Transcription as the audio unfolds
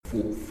for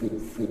life.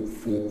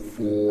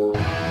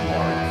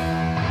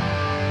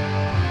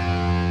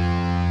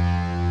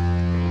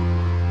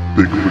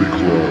 Bigfoot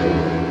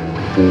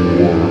Club for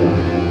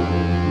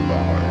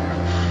life.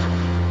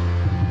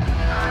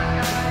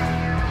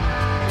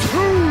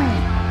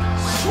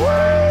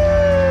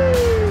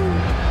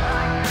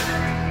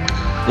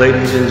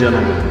 Ladies and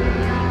gentlemen,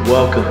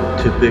 welcome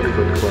to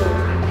Bigfoot Club.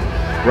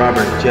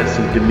 Robert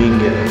Jesse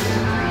Dominguez,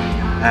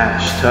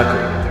 Ash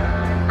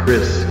Tucker,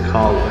 Chris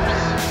Collars,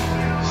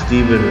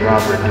 Stephen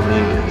Robert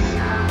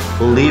Dominguez.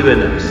 Believe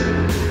in us.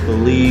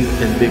 Believe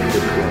in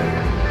Bigfoot Club.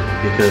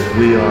 Because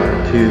we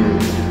are too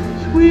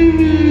sweet.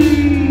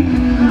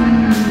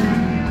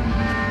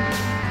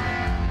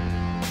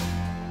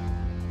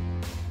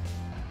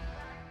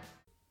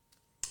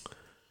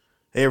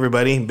 Hey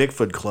everybody,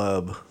 Bigfoot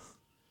Club,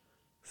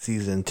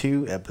 Season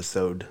 2,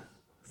 Episode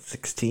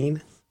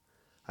 16.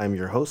 I'm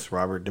your host,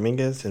 Robert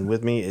Dominguez, and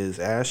with me is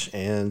Ash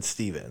and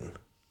Steven.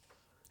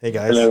 Hey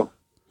guys. Hello.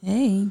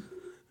 Hey.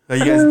 How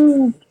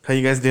you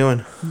guys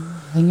doing?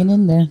 Hanging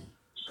in there.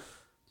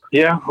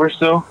 Yeah, we're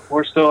still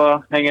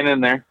hanging in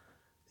there.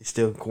 You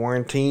still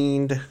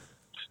quarantined?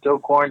 Still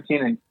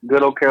quarantining.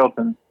 Good old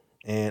Carrollton.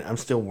 And I'm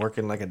still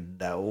working like a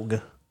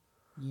dog.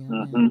 Yeah.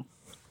 Mm-hmm.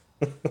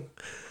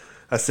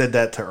 I said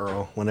that to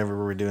Earl whenever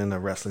we were doing the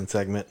wrestling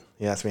segment.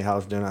 He asked me how I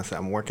was doing. I said,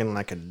 I'm working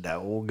like a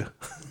dog.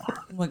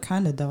 What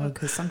kind of dog?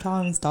 Because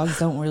sometimes dogs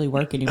don't really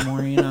work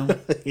anymore, you know.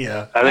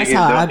 Yeah. I think That's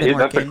how I've been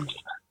working.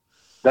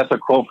 That's a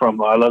quote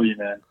from I Love You,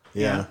 Man.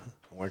 Yeah.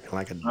 Working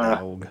like a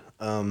dog.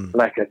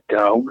 Like a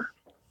dog.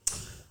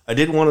 I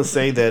did want to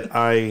say that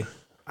I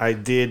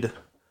did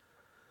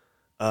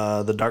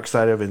the Dark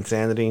Side of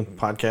Insanity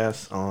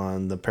podcast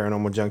on the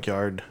Paranormal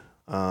Junkyard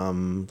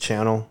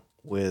channel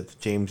with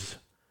James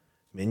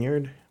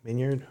Maynard.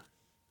 Maynard.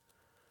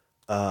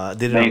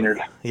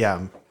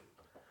 Yeah,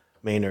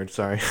 Maynard.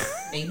 Sorry,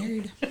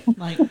 Maynard?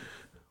 Like,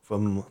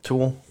 from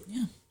Tool.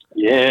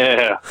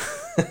 yeah.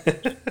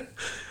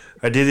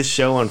 I did his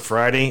show on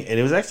Friday, and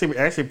it was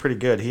actually pretty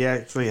good. He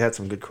actually had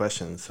some good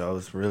questions, so I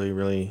was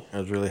really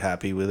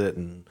happy with it.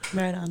 And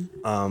Right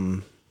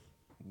on.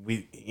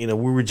 we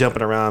were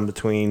jumping around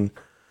between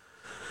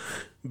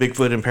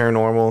Bigfoot and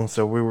paranormal,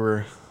 so we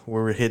were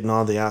hitting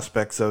all the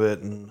aspects of it.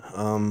 And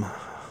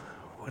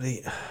what do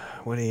you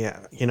I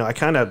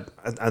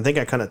think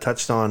I kind of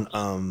touched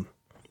on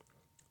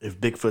if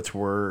Bigfoots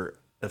were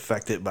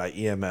affected by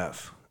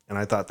EMF, and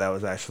I thought that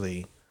was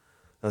actually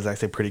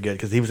pretty good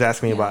because he was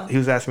asking me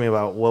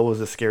about what was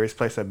the scariest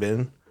place I've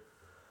been.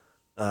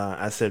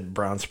 I said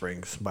Brown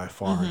Springs by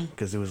far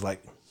because it was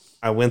like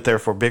I went there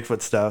for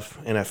Bigfoot stuff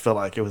and I felt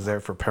like it was there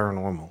for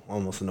paranormal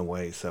almost in a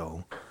way.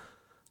 So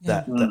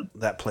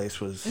that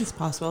place was. It's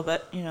possible,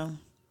 but, you know,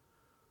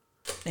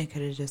 it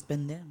could have just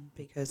been them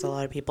because a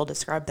lot of people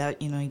describe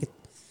that, you know, you get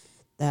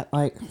that,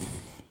 like,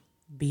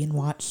 being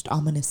watched,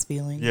 ominous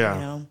feeling, Yeah.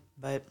 you know,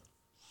 but...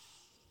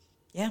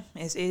 Yeah,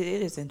 it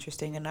is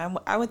interesting, and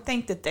I would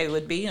think that they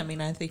would be. I mean,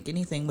 I think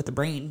anything with a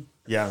brain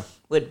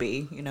would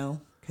be, you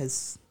know,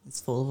 because it's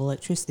full of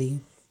electricity.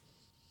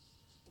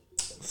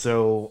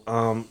 So,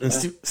 and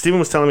Steven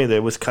was telling me that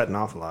it was cutting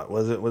off a lot.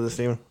 Was it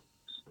Steven?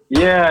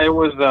 Yeah, it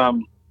was. I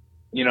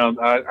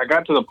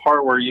got to the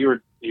part where you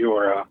were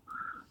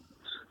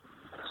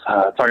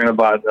talking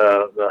about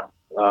the.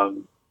 I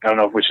don't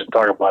know if we should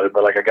talk about it,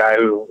 but like a guy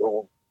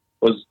who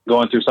was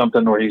going through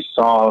something where he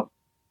saw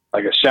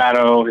like a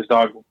shadow, his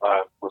dog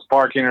was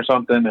barking or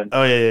something, and and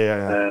he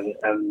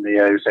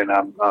was saying,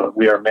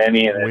 "We are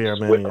many," and we are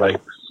many,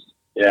 like,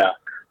 yeah.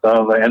 So I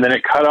was like, and then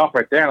it cut off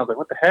right there, and I was like,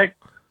 "What the heck?"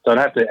 So I'd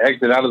have to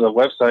exit out of the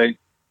website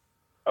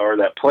or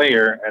that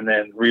player, and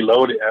then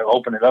reload it and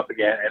open it up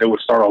again, and it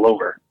would start all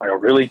over. I go,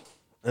 really?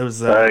 It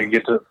was. I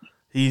get to.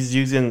 He's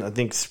using, I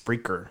think,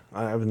 Spreaker.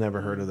 I've never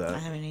heard of that. I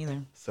haven't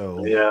either.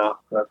 So yeah,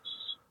 that's.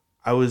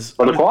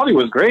 But the quality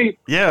was great.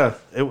 Yeah,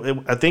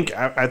 I think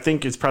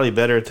it's probably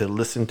better to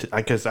listen to,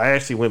 because I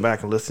actually went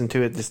back and listened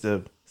to it just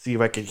to see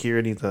if I could hear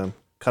any of the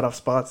cutoff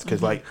spots.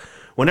 Because like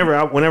whenever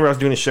I was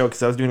doing a show,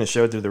 because I was doing a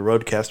show through the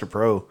Rodecaster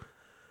Pro,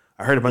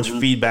 I heard a bunch of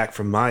feedback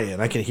from my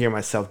end. I could hear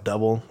myself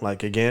double.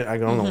 Like again, I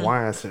don't know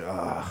why. I said,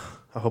 I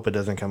hope it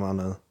doesn't come on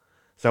the.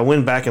 So I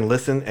went back and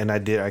listened, and I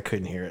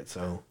couldn't hear it.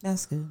 So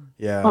That's good.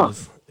 yeah,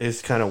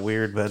 it's kind of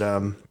weird, but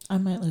I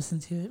might listen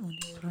to it one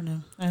day. I don't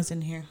know. I was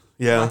in here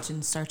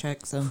watching Star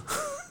Trek, so.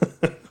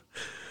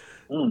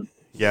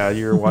 Yeah,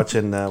 you were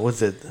watching.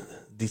 What's it?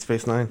 Deep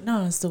Space Nine? No,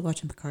 I'm still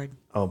watching Picard.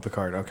 Oh,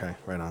 Picard. Okay,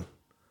 right on.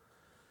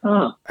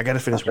 I got to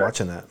finish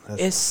watching that.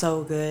 It's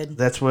so good.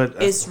 That's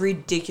what. It's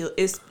ridiculous.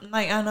 It's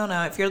like, I don't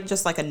know. If you're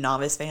just like a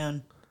novice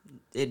fan,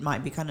 it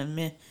might be kind of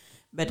meh.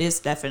 But it's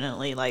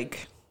definitely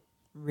like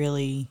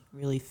really,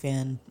 really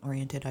fan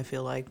oriented, I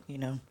feel like, you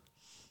know.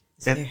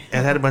 It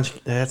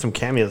had some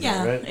cameos in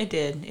it, right? It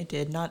did. It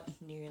did. Not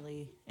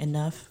nearly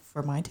enough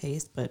for my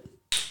taste, but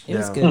it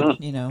was good,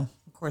 you know.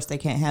 Of course, they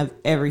can't have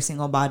every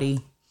single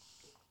body.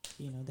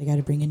 You know, they got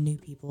to bring in new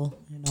people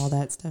and all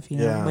that stuff, you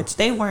know, which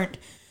they weren't.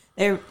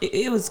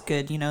 It was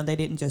good, you know. They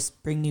didn't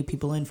just bring new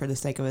people in for the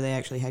sake of it. They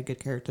actually had good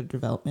character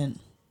development.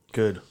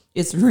 Good.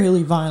 It's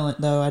really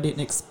violent, though. I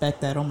didn't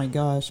expect that. Oh, my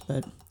gosh.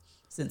 But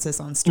since it's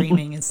on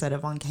streaming instead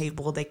of on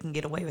cable, they can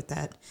get away with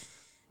that.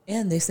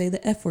 And they say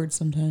the F word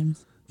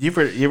sometimes. You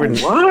ever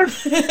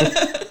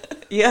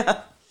What?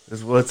 Yeah.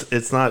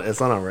 It's not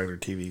on regular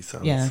TV, so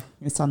Yeah,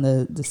 it's on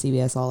the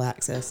CBS All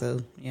Access,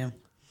 so yeah.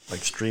 like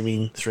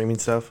streaming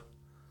stuff.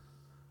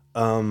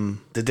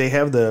 Did they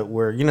have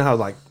where you know how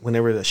like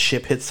whenever the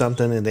ship hits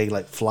something and they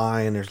like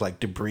fly and there's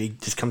like debris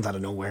just comes out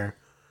of nowhere,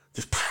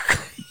 just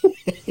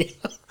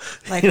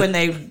like when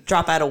they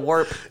drop out of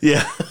warp.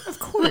 Yeah, Of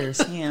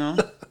course, you know.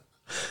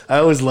 I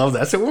always love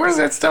that. So where's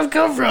that stuff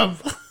come from?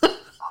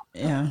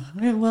 Yeah,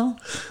 well,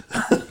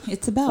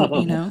 it's about,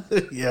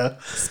 Yeah,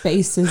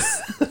 space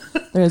is.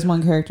 There was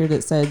one character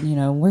that said,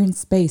 we're in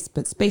space,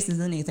 but space is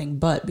anything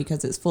but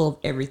because it's full of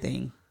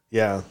everything.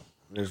 yeah.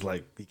 There's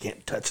like you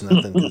can't touch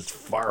nothing because it's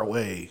far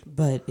away.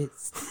 But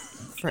it's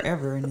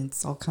forever, and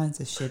it's all kinds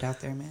of shit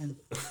out there, man.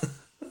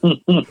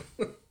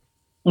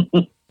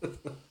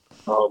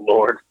 Oh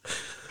Lord.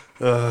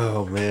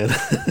 Oh man.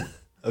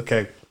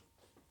 Okay.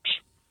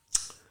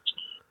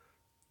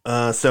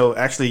 So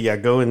actually, yeah,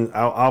 go and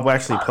I'll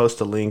actually post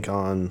a link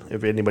on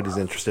if anybody's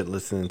interested in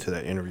listening to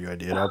that interview I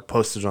did. I'll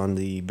post it on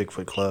the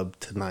Bigfoot Club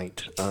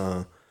tonight.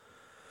 I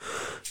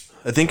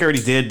think I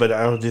already did, but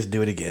I'll just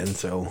do it again.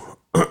 So,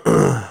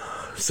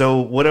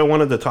 so what I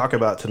wanted to talk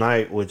about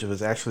tonight, which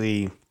was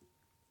actually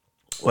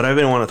what I've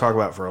been wanting to talk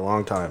about for a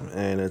long time,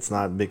 and it's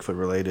not Bigfoot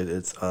related.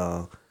 It's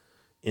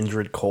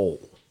Indrid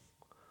Cold.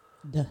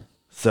 Duh.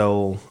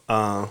 So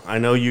I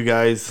know you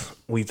guys.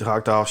 We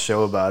talked off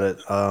show about it.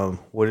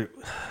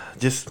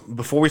 Just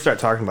before we start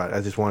talking about it,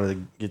 I just wanted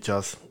to get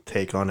y'all's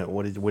take on it.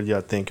 What did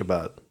y'all think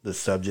about the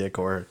subject,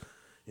 or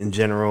in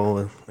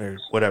general, or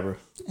whatever?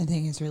 I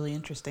think it's really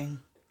interesting.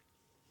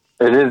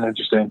 It is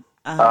interesting.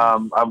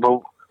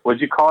 But would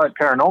you call it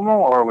paranormal,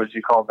 or would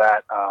you call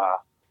that?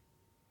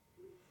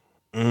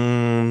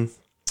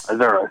 Is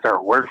there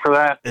a word for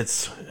that?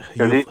 It's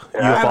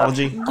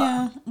ufology.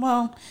 Yeah,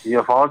 well,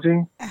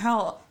 Ufology.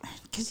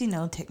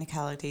 Because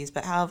technicalities,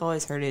 but how I've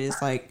always heard it is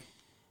like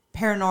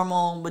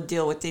paranormal would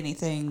deal with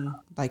anything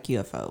like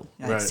UFO.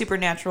 Like Right.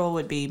 Supernatural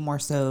would be more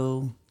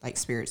so like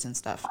spirits and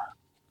stuff.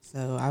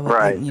 So I would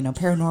Right. think,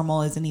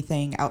 paranormal is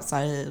anything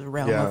outside of the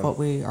realm Yeah. of what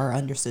we are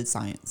understood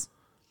science.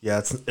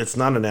 Yeah, it's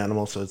not an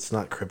animal, so it's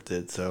not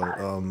cryptid.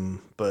 So,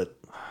 but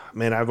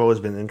man, I've always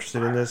been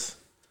interested in this,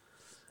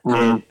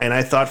 and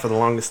I thought for the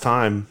longest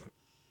time,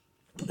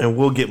 and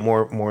we'll get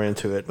more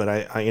into it. But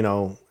I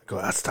go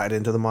that's tied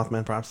into the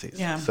Mothman prophecies.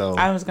 Yeah. So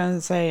I was going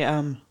to say,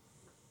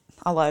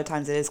 a lot of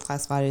times it is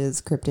classified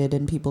as cryptid,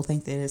 and people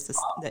think that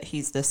that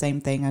he's the same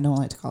thing. I don't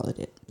like to call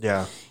it.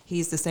 Yeah.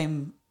 He's the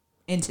same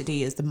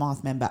entity as the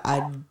Mothman, but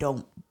I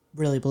don't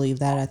really believe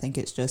that. I think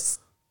it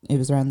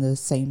was around the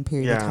same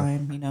period of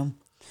time,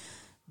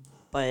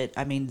 But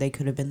I mean, they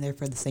could have been there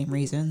for the same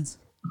reasons.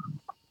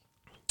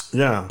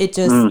 Yeah. It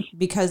just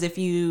because if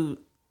you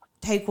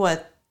take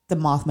what the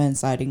Mothman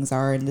sightings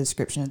are and the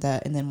description of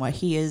that, and then what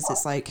he is,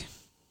 it's like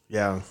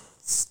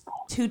it's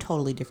two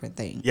totally different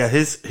things. Yeah,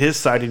 his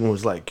sighting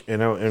was like,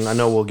 and I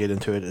know we'll get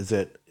into it. Is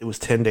that it was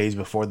 10 days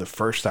before the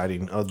first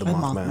sighting of the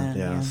Mothman.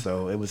 Yeah,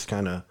 so it was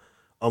kind of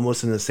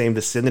almost in the same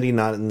vicinity,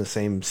 not in the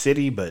same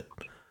city, but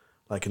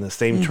like in the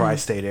same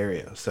tri-state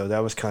area. So that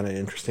was kind of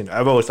interesting.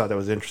 I've always thought that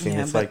was interesting.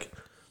 Yeah, it's like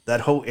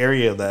that whole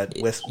area, that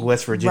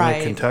West Virginia,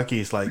 right. Kentucky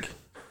is like,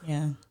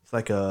 it's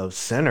like a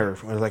center,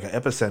 or like an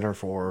epicenter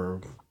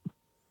for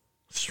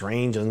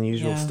strange,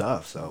 unusual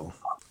stuff. So,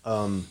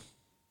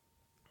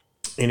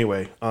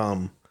 anyway,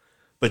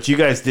 but you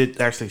guys did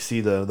actually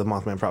see the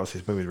Mothman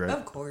Prophecies movies, right?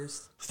 Of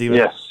course. Steven?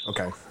 Yes.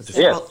 Okay.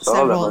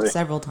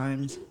 Several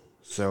times.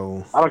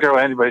 So I don't care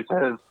what anybody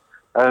says.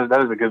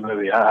 That is a good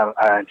movie.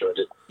 I enjoyed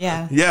it.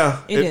 Yeah.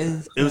 yeah, It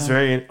is. It was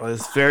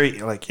very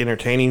like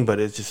entertaining, but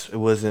it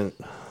wasn't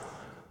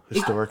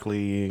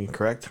historically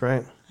correct,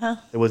 right? Huh?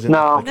 It wasn't.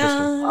 No. like,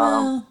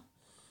 history.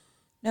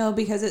 No,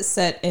 because it's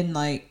set in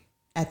like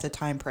at the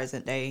time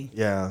present day.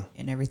 Yeah.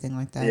 And everything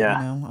like that,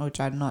 Yeah. which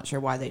I'm not sure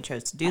why they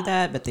chose to do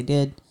that, but they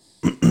did.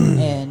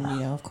 And,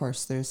 of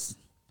course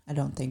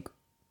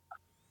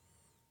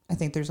I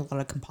think there's a lot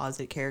of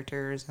composite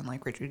characters and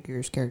like Richard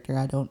Gere's character.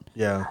 I don't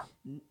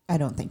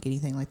think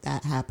anything like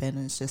that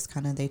happened. It's just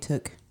kind of they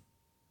took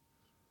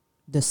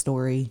the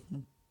story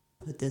and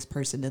put this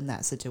person in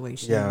that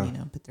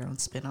situation, put their own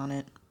spin on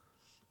it.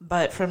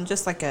 But from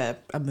just like a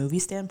movie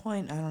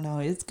standpoint, I don't know.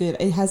 It's good.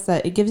 It has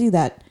that. It gives you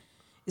that.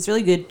 It's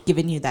really good,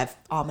 giving you that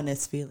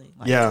ominous feeling.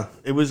 Like,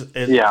 It was.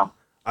 Yeah.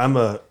 I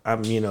know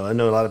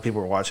a lot of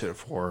people were watching it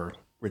for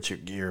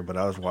Richard Gere, but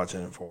I was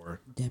watching it for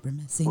Deborah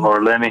Messing.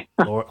 Laura Linney.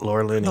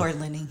 Laura Linney. Laura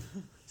Linney.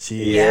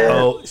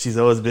 She's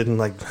always been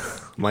like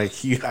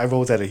I've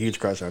always had a huge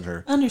crush on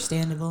her.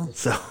 Understandable.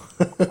 So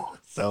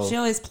She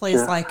always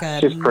plays like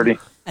she's pretty.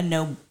 a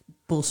no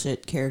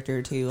bullshit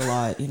character too a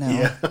lot,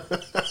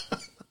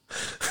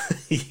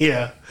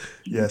 Yeah.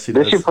 yeah, she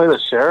Did does. she play the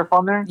sheriff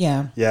on there?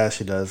 Yeah. Yeah,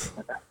 she does.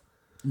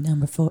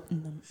 Number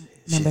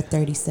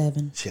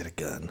 37. She had a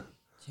gun.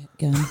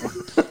 Gun.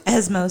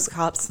 As most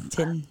cops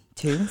tend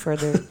to for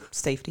their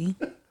safety.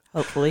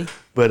 Hopefully.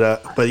 But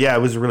yeah,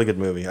 it was a really good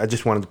movie. I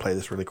just wanted to play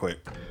this really quick.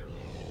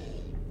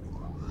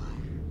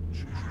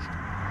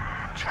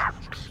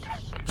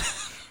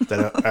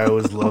 I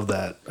always love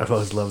that. I've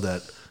always loved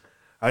that.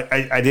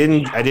 I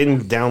didn't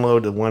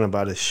download the one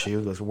about his shoe.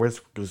 He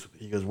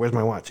goes, where's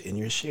my watch? In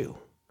your shoe.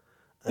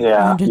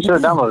 Yeah, you should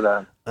have downloaded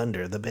that.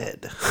 Under the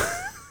bed.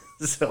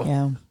 So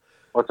yeah.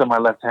 What's in my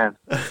left hand?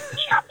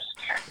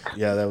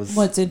 Yeah, that was.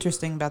 What's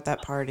interesting about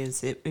that part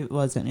is it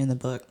wasn't in the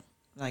book,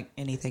 like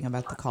anything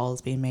about the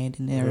calls being made,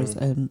 and there was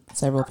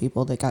several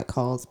people that got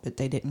calls, but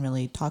they didn't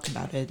really talk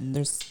about it. And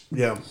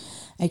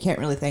I can't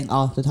really think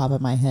off the top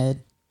of my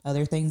head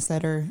other things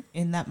that are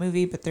in that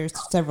movie, but there's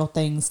several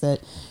things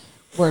that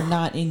were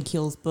not in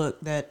Keel's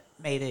book that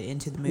made it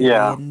into the movie,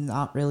 and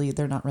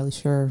they're not really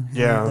sure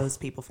how those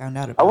people found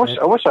out about it.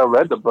 I wish I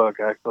read the book,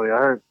 actually.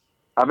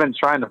 I've been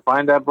trying to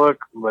find that book,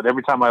 but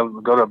every time I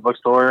go to a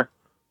bookstore,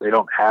 they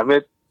don't have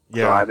it.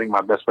 Yeah. So I think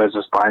my best bet is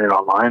just find it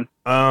online.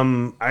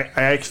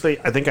 I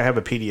think I have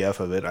a PDF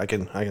of it. I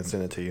can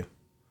send it to you.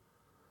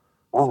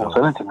 Oh,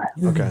 send it to me.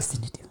 Okay.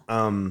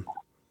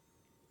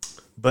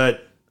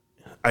 But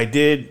I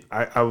did.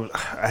 I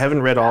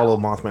haven't read all of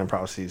Mothman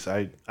Prophecies.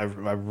 I've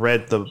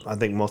read I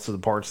think most of the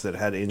parts that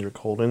had Indra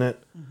Cold in it,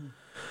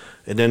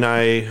 and then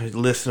I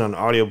listened on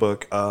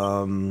audiobook.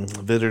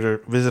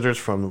 Visitors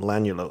from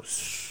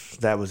Lanulos.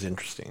 That was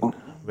interesting,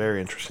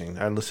 very interesting.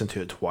 I listened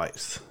to it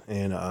twice,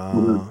 and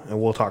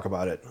we'll talk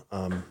about it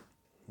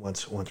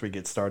once we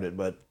get started.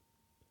 But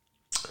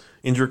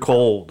Indra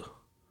Cold,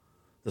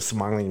 the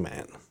Smiling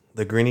Man,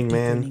 the Grinning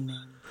Man,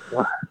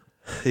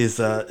 is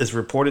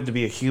reported to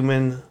be a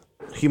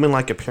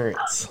human-like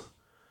appearance,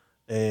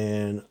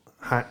 and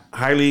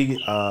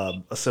highly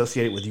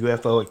associated with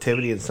UFO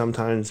activity, and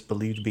sometimes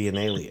believed to be an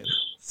alien.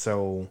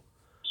 So,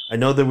 I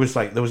know there was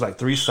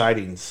 3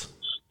 sightings.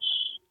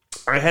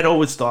 I had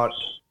always thought,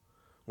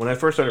 when I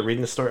first started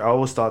reading the story, I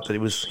always thought that he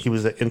was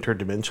an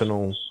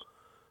interdimensional,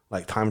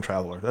 like, time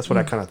traveler. That's what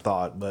I kind of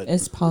thought. But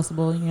it's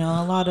possible, a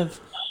lot of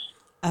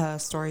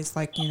stories,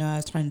 like I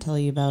was trying to tell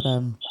you about,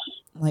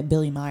 like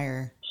Billy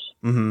Meyer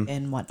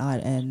and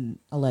whatnot, and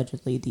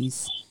allegedly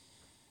these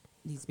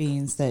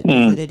beings that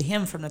visited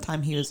him from the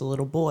time he was a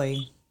little boy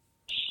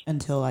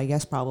until I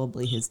guess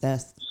probably his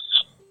death.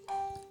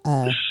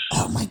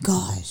 Oh my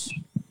gosh,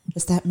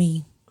 is that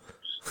me?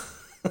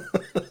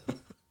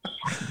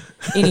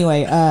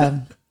 Anyway,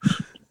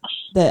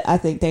 I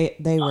think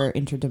they were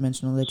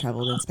interdimensional. They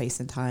traveled in space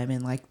and time,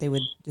 and like they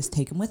would just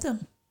take him with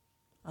them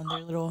on their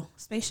little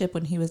spaceship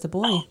when he was a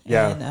boy.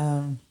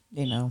 Yeah,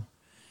 and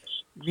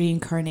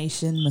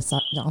reincarnation,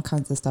 all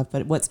kinds of stuff.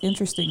 But what's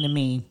interesting to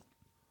me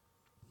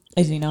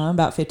is, I'm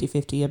about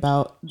 50-50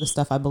 about the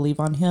stuff I believe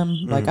on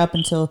him, like up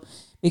until,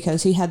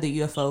 because he had the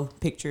UFO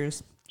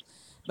pictures.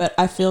 But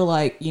I feel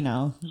like,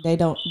 they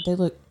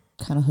look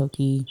kind of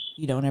hokey.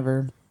 You don't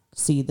ever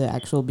see the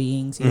actual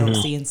beings. You don't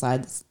see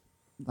inside,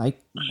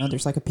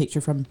 there's like a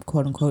picture from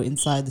quote unquote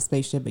inside the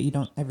spaceship, but you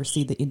don't ever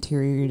see the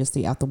interior. You just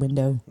see out the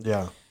window.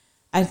 Yeah.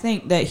 I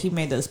think that he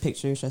made those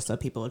pictures just so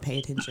people would pay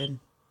attention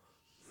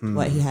to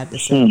what he had to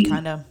say,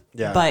 kind of.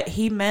 Yeah. But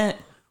he met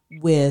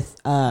with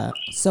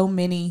so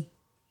many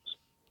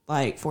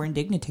like foreign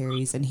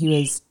dignitaries, and he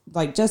was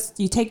like, just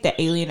you take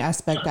the alien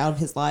aspect out of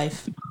his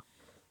life,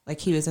 like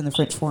he was in the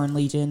French Foreign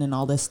Legion and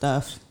all this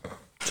stuff.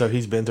 So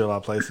he's been to a lot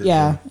of places.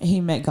 Yeah, he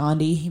met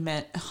Gandhi, he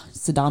met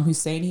Saddam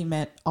Hussein, he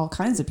met all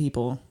kinds of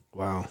people.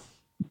 Wow.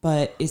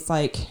 But it's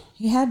like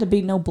he had to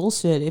be no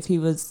bullshit if he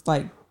was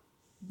like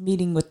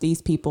meeting with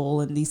these people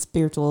and these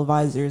spiritual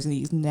advisors and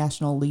these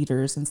national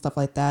leaders and stuff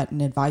like that,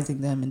 and advising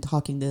them and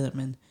talking to them.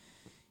 And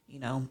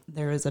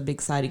there was a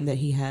big sighting that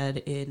he had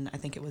in, I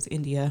think it was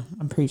India.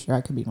 I'm pretty sure,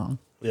 I could be wrong.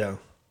 Yeah.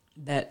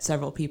 That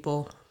several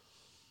people,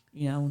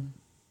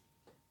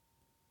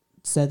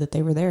 said that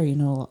they were there, a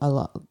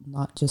lot,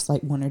 not just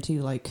like one or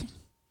two, like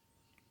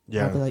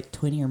probably like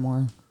 20 or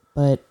more.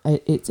 But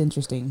it's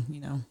interesting,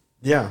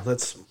 Yeah,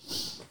 that's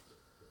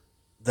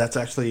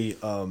actually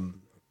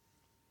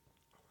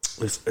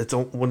it's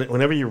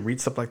whenever you read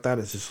stuff like that,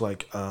 it's just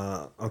like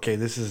okay,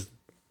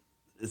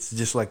 it's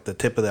just like the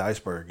tip of the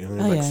iceberg.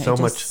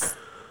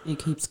 It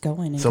keeps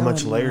going. And so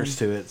much layers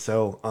to it.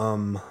 So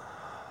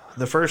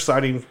the first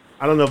sighting,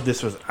 I don't know if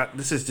this was.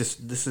 This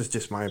is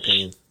just my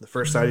opinion. The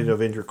first sighting of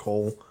Indra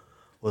Cold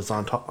was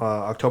on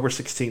October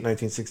 16,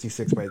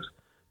 1966, by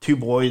 2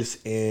 boys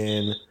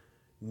in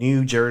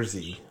New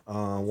Jersey,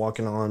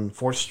 walking on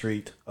 4th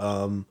Street.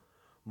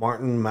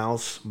 Martin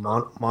Mouse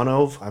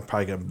Monov, I'm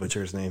probably gonna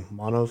butcher his name,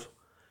 Monov,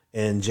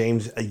 and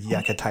James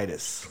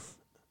Yakatitis.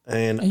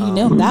 And you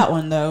nailed that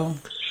one though.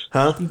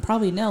 Huh? You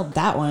probably nailed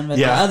that one, but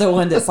the other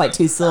one that's like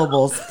 2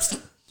 syllables.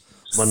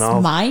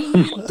 Monov.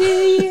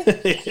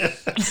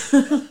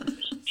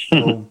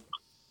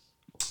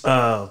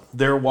 So,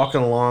 they're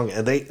walking along,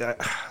 and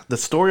the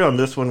story on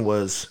this one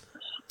was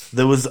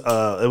it was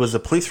a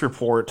police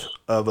report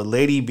of a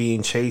lady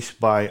being chased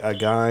by a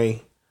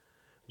guy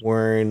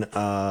wearing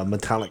a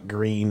metallic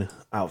green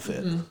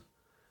outfit.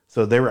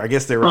 So they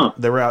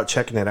were out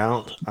checking it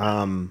out.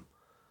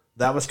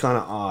 That was kind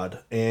of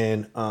odd.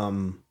 And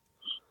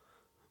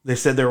they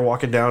said they were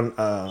walking down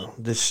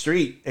this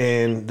street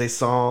and they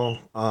saw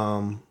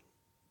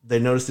they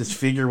noticed this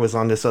figure was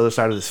on this other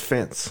side of this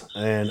fence,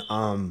 and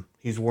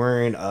he's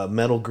wearing a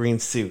metal green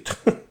suit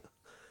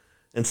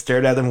and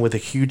stared at them with a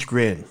huge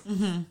grin.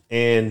 Mm-hmm.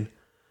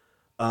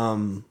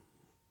 And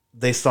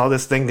they saw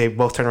this thing. They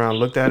both turned around and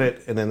looked at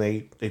it, and then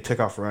they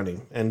took off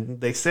running. And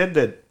they said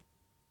that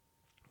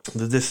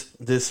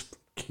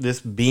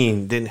this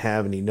being didn't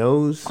have any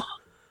nose,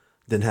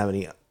 didn't have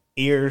any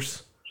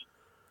ears,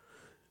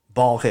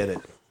 bald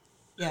headed.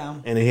 Yeah.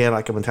 And he had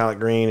like a metallic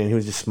green, and he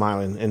was just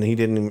smiling. And he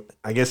didn't.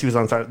 I guess he was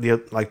on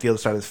the other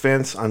side of the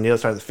fence. On the other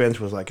side of the fence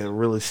was like a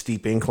really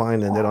steep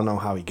incline, and they don't know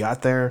how he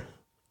got there.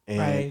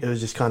 And it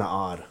was just kind of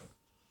odd.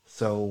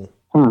 So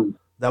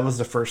that was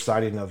the first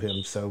sighting of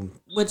him. So,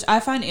 which I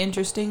find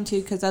interesting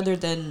too, because other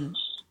than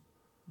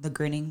the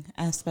grinning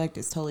aspect,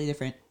 it's totally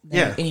different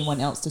than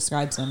anyone else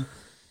describes him.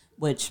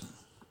 Which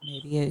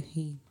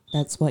maybe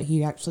that's what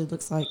he actually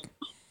looks like.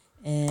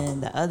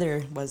 And the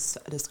other was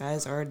a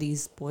disguise, or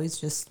these boys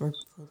just were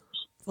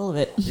full of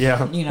it.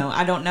 Yeah.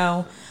 I don't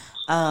know.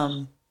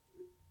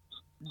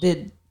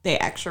 Did they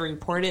actually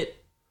report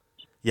it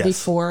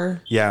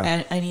before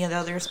any of the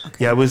others?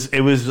 Okay. Yeah,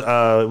 it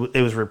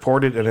was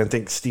reported, and I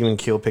think Stephen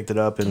Keel picked it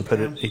up and put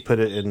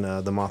it in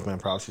the Mothman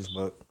Prophecies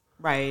book.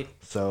 Right.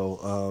 So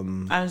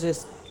I was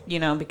just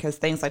because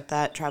things like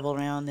that travel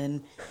around,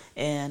 and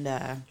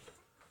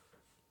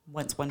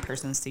once one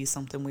person sees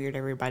something weird,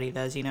 everybody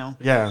does,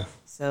 Yeah.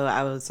 So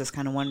I was just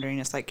kind of wondering,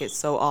 it's like it's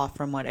so off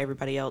from what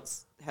everybody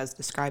else has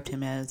described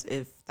him as,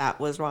 if that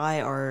was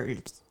why, or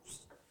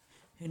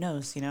who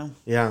knows,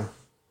 Yeah.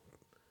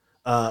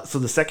 So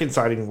the second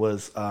sighting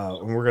was,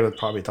 and we're going to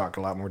probably talk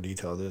a lot more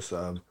detail of this,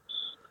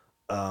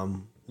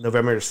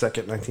 November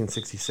 2nd,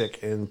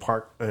 1966 in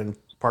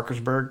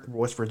Parkersburg,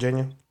 West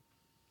Virginia,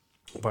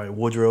 by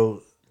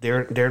Woodrow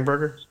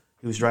Derenberger.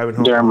 He was driving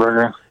home.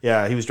 Derenberger.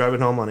 Yeah, he was driving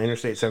home on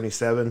Interstate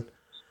 77,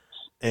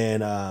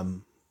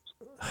 and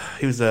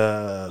he was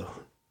a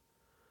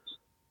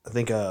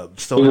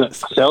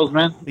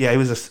salesman. Yeah, he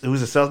was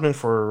a salesman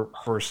for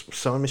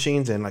sewing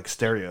machines and like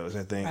stereos,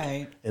 I think.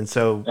 Right. And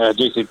so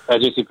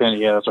JC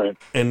Penney, yeah, that's right.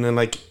 And then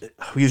like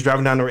he was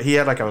driving down the road. He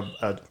had like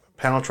a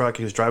panel truck.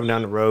 He was driving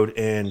down the road,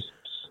 and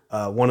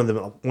one of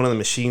the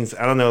machines.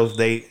 I don't know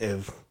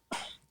if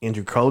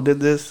Andrew Crow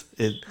did this.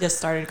 It just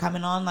started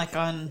coming on like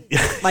on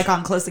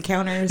Close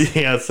Encounters.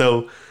 Yeah,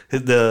 so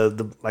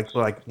the like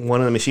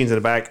one of the machines in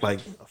the back like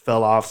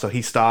fell off, so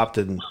he stopped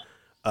and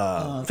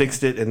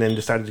fixed it, and then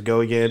decided to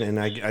go again.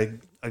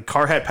 And a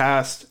car had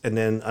passed, and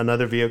then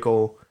another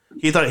vehicle.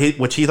 He thought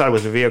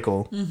was a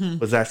vehicle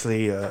was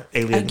actually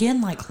alien. Again,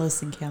 like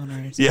Close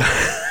Encounters. Yeah,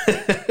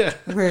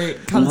 where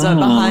it comes up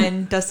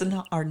behind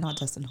not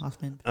Dustin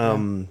Hoffman.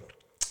 I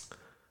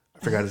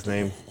forgot his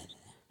name.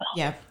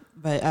 Yeah,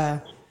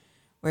 but.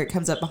 Where it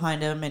comes up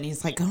behind him and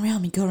he's like, "Go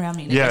around me,"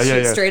 and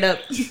yeah. straight up.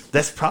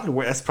 That's probably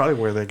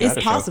where they got it.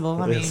 It's possible.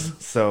 I mean,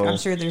 so I'm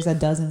sure there's a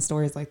dozen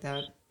stories like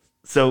that.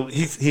 So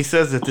he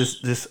says that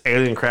this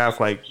alien craft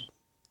like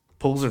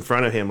pulls in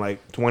front of him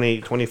like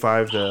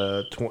 25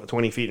 to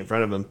 20 feet in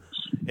front of him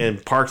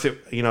and parks it.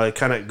 It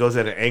kind of goes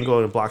at an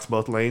angle and blocks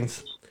both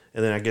lanes,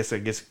 and then I guess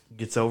it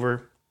gets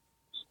over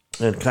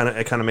and it kind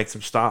of makes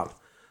him stop.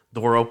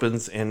 Door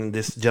opens and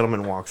this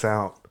gentleman walks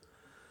out.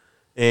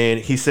 And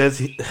he says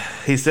in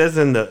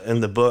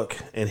the book,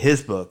 in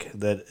his book,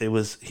 that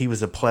he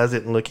was a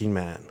pleasant looking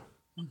man,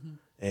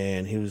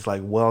 and he was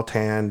like well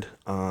tanned,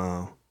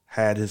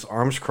 had his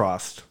arms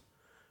crossed,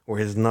 where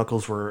his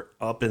knuckles were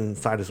up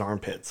inside his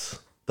armpits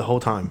the whole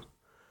time.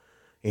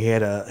 He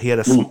had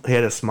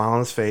a smile on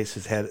his face.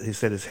 He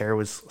said his hair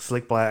was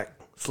slick back.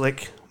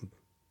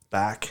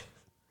 Black.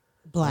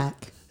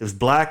 It was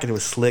black and it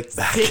was slick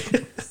back.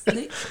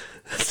 Slick.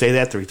 Say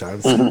that 3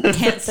 times.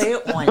 Can't say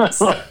it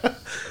once.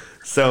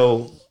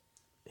 So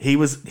he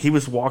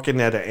was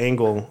walking at an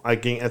angle, I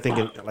think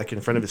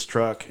in front of his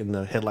truck, and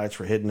the headlights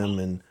were hitting him,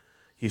 and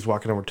he's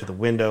walking over to the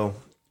window,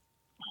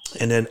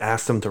 and then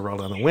asked him to roll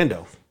down the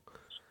window.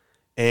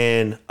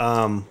 And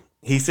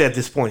he said at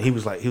this point he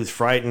was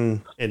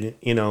frightened, and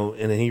and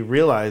then he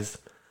realized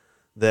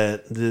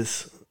that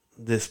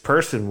this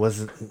person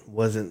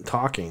wasn't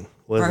talking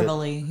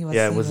verbally. He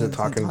wasn't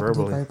talking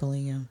verbally.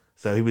 Yeah.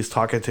 So he was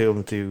talking to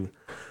him through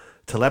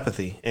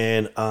telepathy,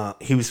 and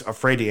he was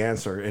afraid to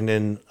answer. And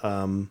then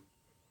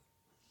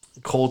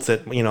Colt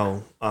said,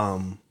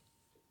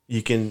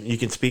 you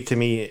can speak to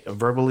me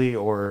verbally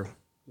or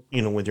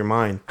with your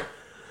mind.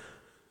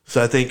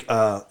 So I think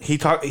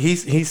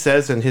he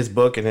says in his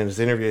book and in his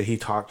interview he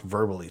talked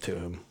verbally to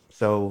him.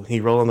 So he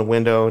rolled on the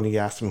window and he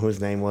asked him who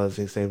his name was.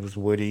 His name was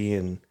Woody,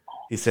 and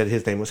he said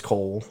his name was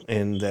Cole,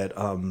 and that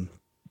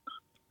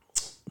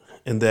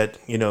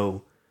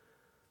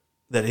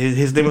that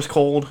his name was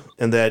Cold,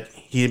 and that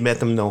he had meant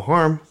them no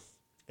harm,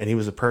 and he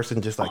was a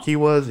person just like he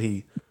was.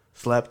 He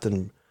slept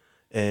and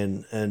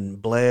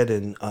bled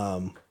and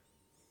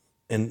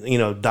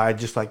died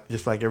just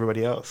like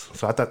everybody else.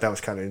 So I thought that was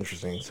kind of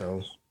interesting.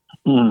 So,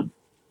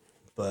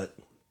 but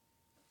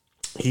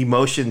he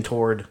motioned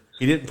toward.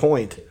 He didn't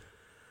point,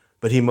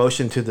 But he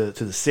motioned to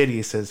the city.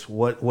 He says,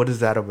 "What is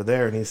that over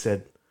there?" And he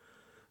said,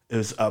 "It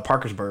was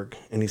Parkersburg."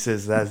 And he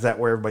says, "Is that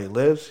where everybody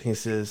lives?" He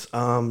says,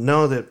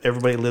 "No, that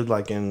everybody lived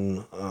like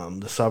in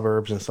the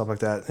suburbs and stuff like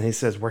that." And he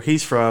says, "Where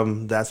he's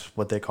from, that's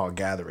what they call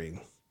gathering.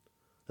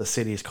 The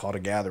city is called a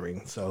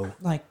gathering." So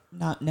like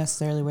not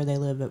necessarily where they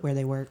live, but where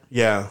they work.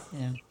 Yeah.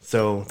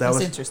 So that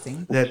was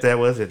interesting. That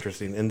was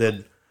interesting. And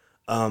then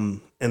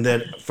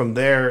from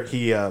there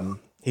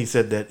he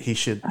said that he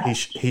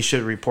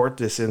should report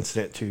this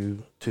incident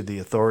to the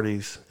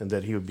authorities and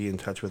that he would be in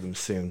touch with them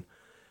soon.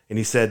 And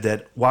he said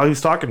that while he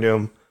was talking to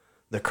him,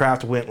 the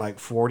craft went like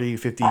 40,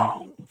 50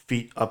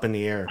 feet up in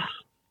the air.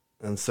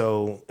 And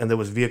there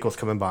was vehicles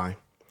coming by.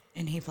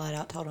 And he flat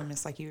out told him,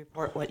 it's like you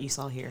report what you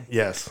saw here.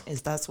 Yes.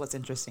 That's what's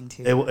interesting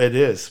too. It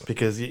is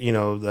because,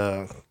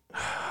 the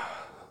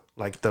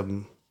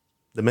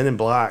Men in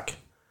Black,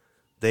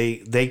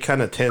 they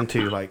kind of tend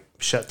to like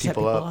shut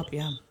people up.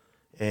 Yeah.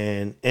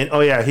 And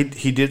oh yeah,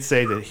 he did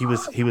say that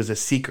he was a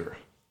seeker,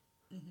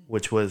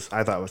 which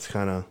I thought was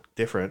kind of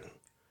different.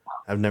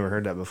 I've never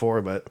heard that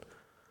before, but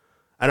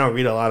I don't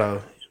read a lot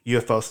of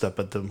UFO stuff.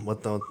 But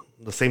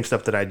the same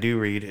stuff that I do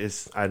read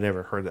is I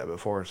never heard that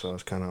before, so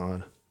it's kind of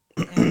odd.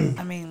 And,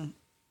 I mean,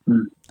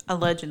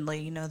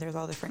 allegedly, there's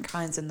all different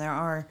kinds, and there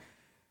are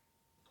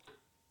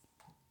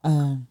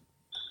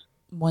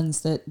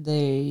ones that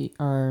they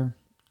are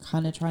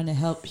kind of trying to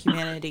help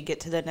humanity get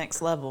to the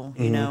next level.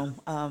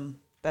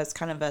 That's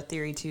kind of a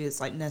theory too. It's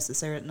like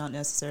not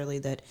necessarily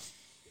that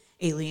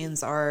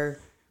aliens are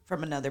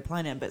from another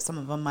planet, but some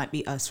of them might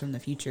be us from the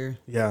future.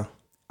 Yeah.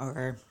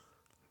 Or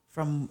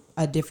from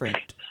a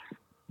different,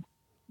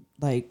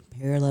 like,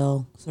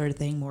 parallel sort of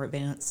thing, more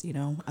advanced,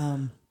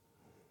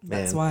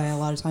 That's why a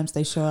lot of times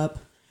they show up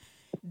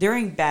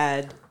during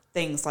bad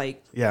things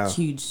like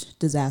huge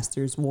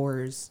disasters,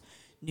 wars,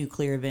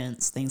 nuclear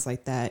events, things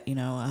like that,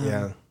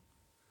 Yeah.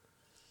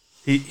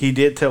 He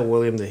did tell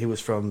William that he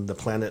was from the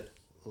planet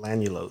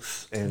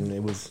Lanulos, and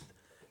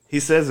he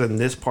says in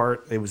this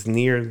part, it was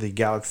near the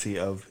galaxy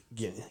of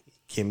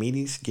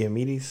Gamedes.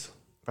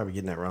 Probably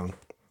getting that wrong.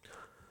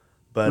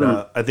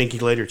 But I think he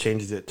later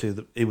changes it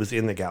to it was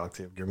in the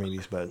galaxy of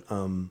Gamedes, but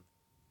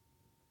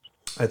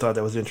I thought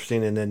that was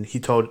interesting. And then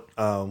he told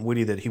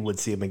Woody that he would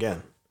see him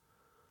again.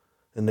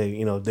 And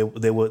they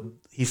would,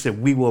 he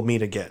said, "We will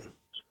meet again."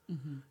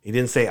 Mm-hmm. He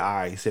didn't say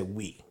I, he said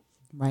we.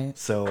 Right.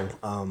 So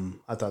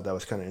I thought that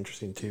was kind of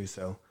interesting too.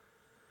 So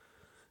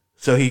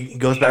he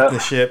goes back to the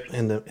ship,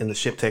 and the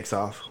ship takes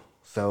off.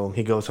 So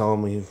he goes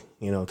home, and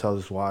he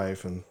tells his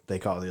wife, and they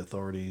call the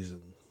authorities,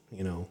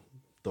 and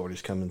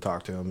authorities come and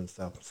talk to him and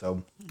stuff.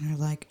 So they're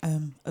like,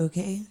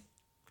 okay,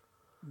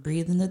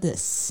 breathe into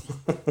this.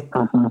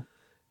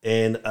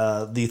 And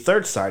the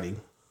third sighting,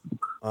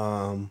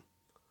 it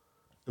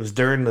was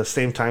during the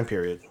same time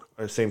period,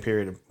 or same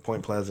period of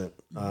Point Pleasant,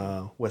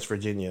 West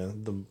Virginia.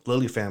 The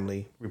Lilly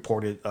family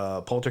reported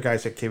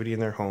poltergeist activity in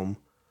their home,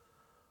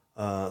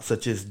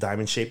 such as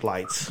diamond-shaped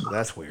lights.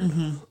 That's weird.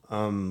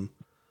 Mm-hmm.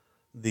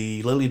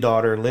 The Lilly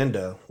daughter,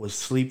 Linda, was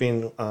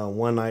sleeping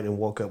one night and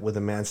woke up with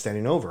a man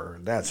standing over her.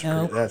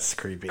 That's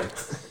creepy.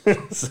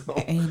 So,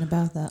 ain't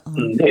about that.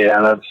 Yeah,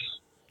 that's...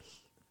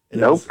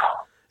 Nope.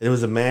 It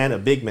was a man, a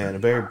big man, a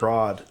very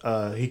broad.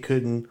 I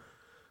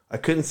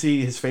couldn't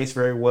see his face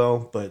very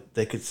well, but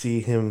they could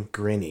see him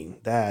grinning.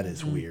 That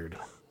is weird.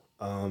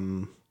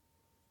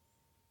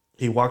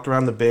 He walked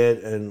around the bed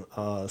and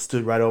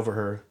stood right over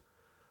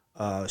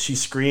her. She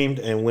screamed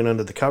and went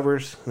under the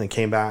covers, and then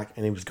came back,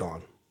 and he was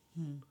gone.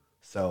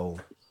 So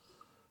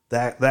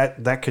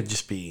that could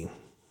just be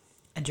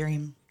a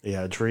dream.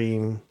 Yeah, a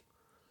dream.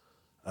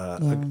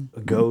 A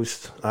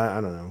ghost.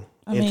 I don't know.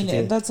 I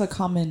mean, that's a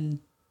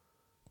common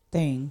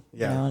thing.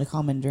 Yeah. A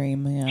common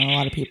dream. A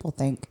lot of people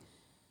think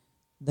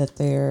that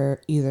they're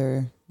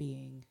either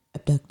being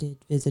abducted,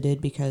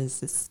 visited,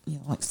 because it's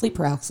like sleep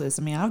paralysis.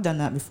 I mean, I've done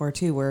that before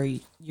too, where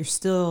you're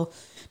still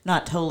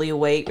not totally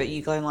awake, but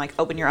you can like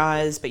open your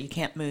eyes, but you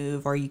can't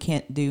move, or you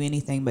can't do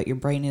anything, but your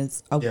brain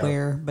is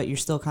aware, but you're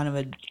still kind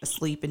of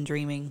asleep and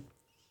dreaming,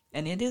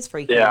 and it is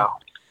freaky. Yeah.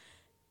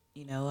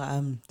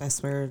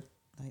 That's where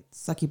like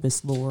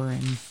succubus lore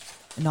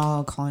and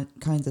all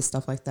kinds of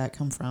stuff like that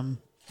come from,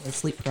 with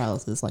sleep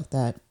paralysis like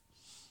that,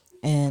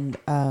 and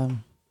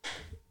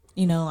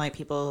like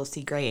people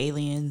see gray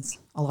aliens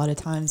a lot of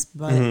times,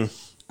 but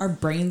our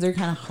brains are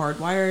kind of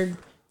hardwired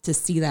to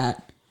see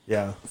that.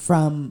 Yeah.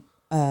 From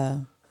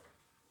the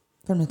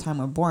time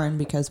we're born,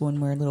 because when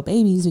we're little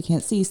babies, we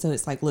can't see, so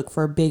it's like look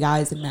for big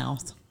eyes and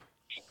mouth,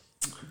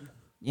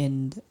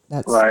 and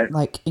that's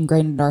like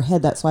ingrained in our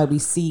head. That's why we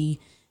see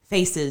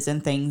faces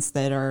and things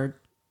that are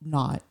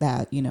not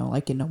that,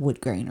 like in a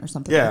wood grain or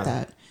something like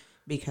that,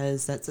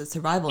 because that's a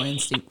survival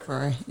instinct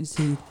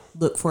to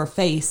look for a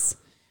face,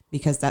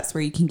 because that's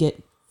where you can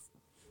get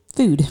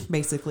food,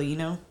 basically,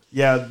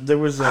 Yeah, there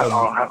was.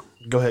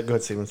 Go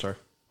ahead, Steven. Sorry.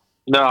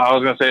 No, I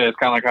was gonna say it's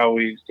kind of like how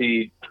we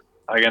see,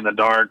 like in the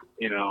dark,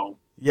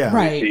 Yeah.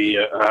 Right. We see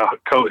a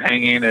coat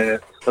hanging, and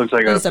it looks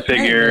like a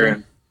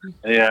figure,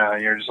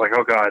 and you're just like,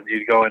 oh god,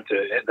 you go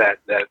into that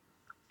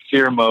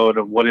fear mode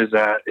of what is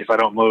that? If I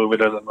don't move, it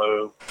doesn't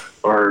move,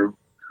 or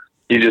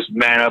you just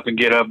man up and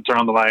get up and turn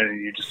on the light,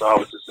 and you just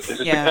it's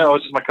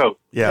just my coat.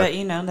 Yeah,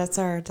 but that's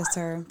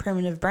our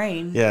primitive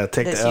brain. Yeah,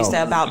 take the L. That's used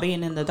to about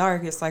being in the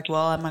dark. It's like,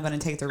 well, am I going to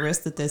take the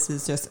risk that this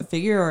is just a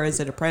figure, or is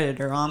it a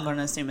predator? Well, I'm going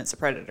to assume it's a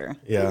predator.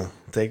 Yeah,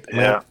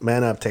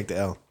 man up, take the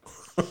L.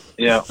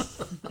 Yeah,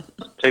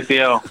 take the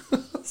L.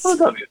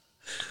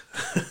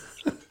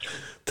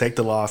 Take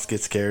the loss,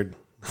 get scared.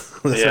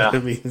 That's what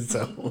it means.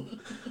 So,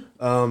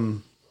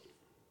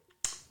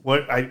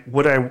 what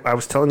I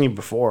was telling you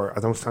before,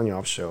 I was telling you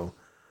off show.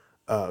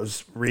 I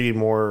was reading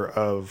more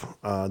of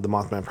the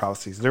Mothman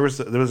prophecies. There was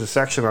a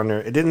section on there.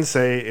 It didn't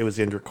say it was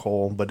Indra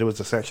Cole, but there was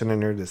a section in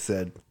there that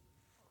said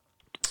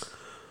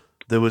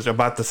there was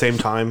about the same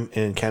time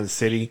in Kansas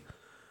City.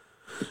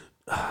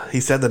 He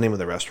said the name of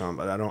the restaurant,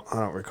 but I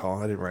don't recall.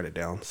 I didn't write it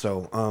down.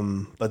 So,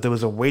 but there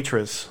was a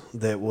waitress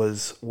that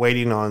was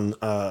waiting on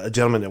a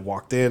gentleman that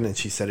walked in, and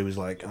she said he was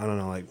like, I don't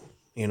know, like,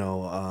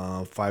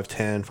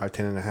 5'10"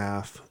 and a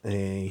half, and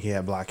he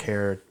had black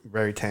hair,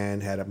 very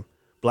tan, had a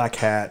black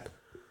hat,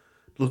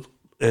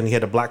 and he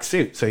had a black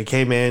suit. So he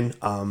came in.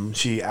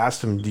 She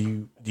asked him,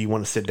 "Do you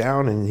want to sit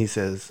down?" And he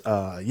says,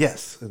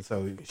 "Yes." And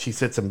so she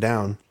sits him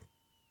down,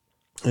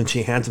 and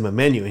she hands him a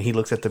menu, and he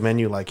looks at the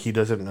menu like he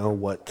doesn't know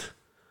what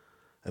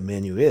a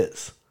menu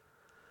is.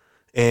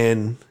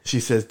 And she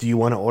says, "Do you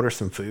want to order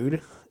some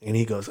food?" And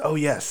he goes, "Oh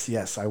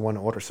yes, I want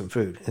to order some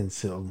food." And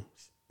so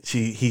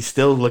he's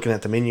still looking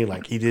at the menu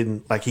like he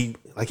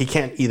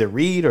can't either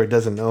read or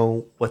doesn't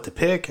know what to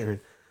pick.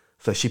 Or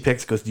so she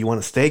goes, "Do you want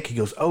a steak?" He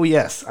goes, "Oh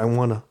yes, I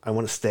want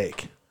a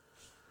steak."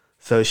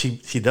 So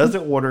she does the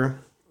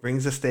order,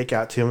 brings the steak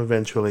out to him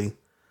eventually,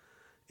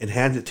 and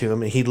hands it to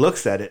him. And he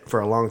looks at it for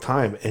a long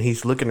time, and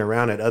he's looking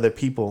around at other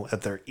people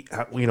at their,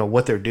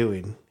 what they're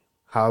doing,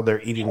 how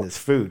they're eating this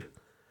food.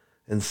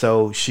 And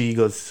so she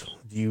goes,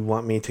 "Do you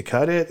want me to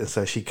cut it?" And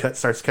so she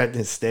starts cutting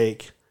his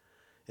steak.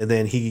 And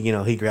then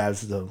he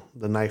grabs the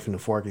knife and the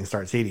fork and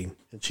starts eating.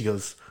 And she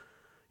goes,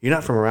 "You're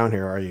not from around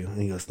here, are you?"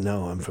 And he goes,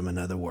 "No, I'm from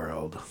another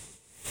world."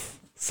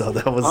 So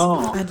that was...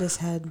 I just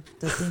had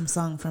the theme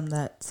song from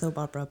that soap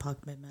opera pop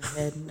in my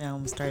head, and I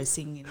almost started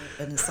singing it.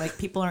 And it's like,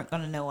 people aren't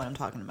going to know what I'm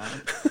talking about.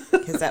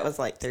 Because that was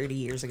like 30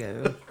 years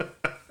ago.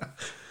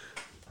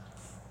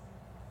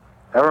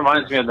 That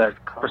reminds me of that,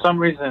 for some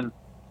reason...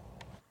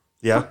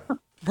 Yeah?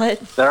 What?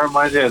 That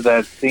reminds me of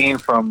that scene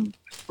from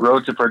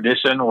Road to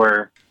Perdition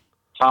where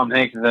Tom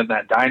Hanks is at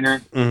that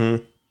diner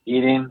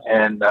eating,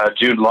 and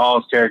Jude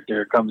Law's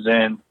character comes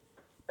in,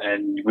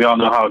 and we all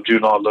know how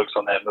Jude Law looks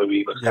on that movie.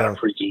 He looks kind of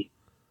freaky.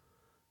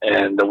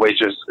 And the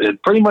waitress,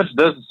 it pretty much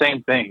does the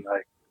same thing.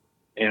 Like,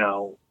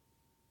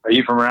 "Are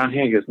you from around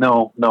here?" He goes,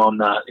 No, I'm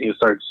not. He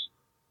starts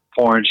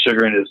pouring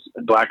sugar in his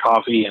black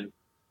coffee, and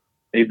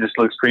he just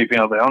looks creepy.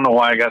 I was like, I don't know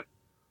why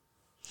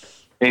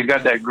he's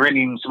got that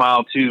grinning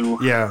smile too.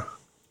 Yeah.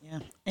 Yeah.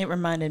 It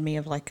reminded me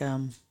of like,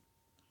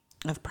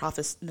 the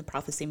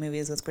prophecy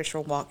movies with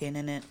Christopher Walken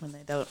in it, when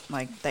they don't,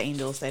 like, the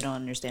angels, they don't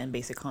understand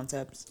basic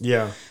concepts.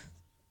 Yeah.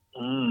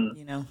 And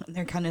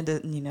they're kind of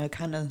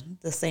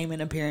the same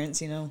in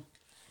appearance,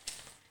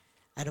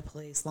 out of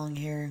place, long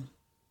hair,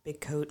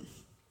 big coat.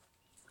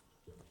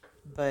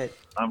 But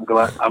I'm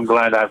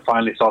glad I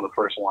finally saw the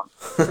first one.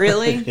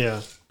 Really?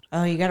 Yeah.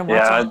 Oh, you gotta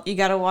watch. You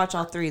gotta watch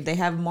all three. They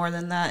have more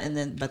than that,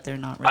 but they're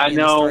not. Really I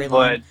know,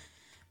 but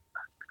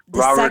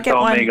Robert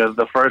told me because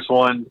the first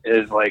one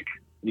is like,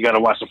 you gotta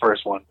watch the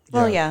first one.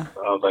 Well, yeah.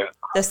 So I was like,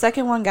 the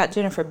second one got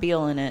Jennifer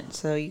Beal in it,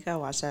 so you gotta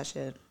watch that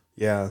shit.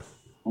 Yeah.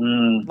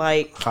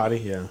 Like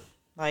Hottie, yeah.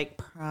 Like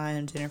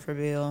prime Jennifer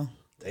Beal.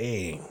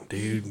 Dang,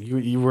 dude,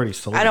 you already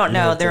sold. I don't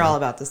know. They're all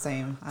about the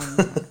same.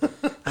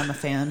 I'm a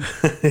fan.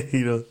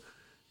 You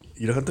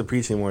don't have to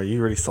preach anymore. You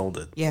already sold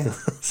it. Yeah.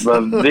 But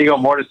Viggo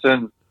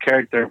Mortensen's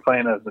character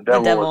playing as the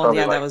devil was probably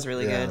that was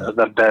really good.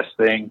 The best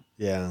thing.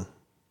 Yeah.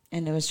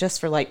 And it was just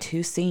for like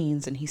 2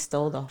 scenes, and he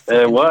stole the.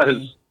 It was.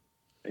 Movie.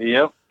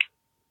 Yep.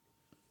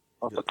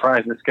 I'm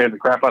surprised. It scared the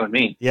crap out of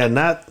me. Yeah,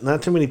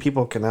 not too many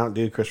people can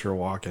outdo Christopher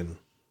Walken.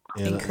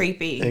 And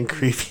creepy. And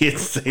creepy at the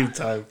same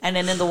time. And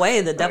then in the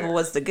way, the devil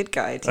was the good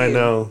guy, too. I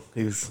know.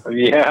 He's...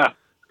 Yeah.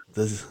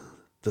 Does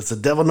the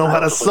devil know how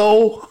to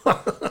sew?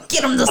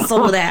 Get him to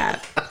sew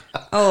that.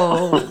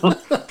 Oh.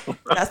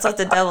 That's what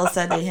the devil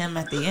said to him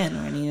at the end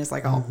when he was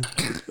like, oh.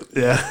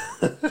 Yeah.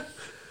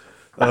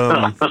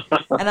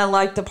 And I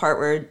like the part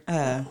where,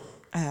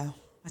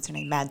 what's her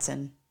name?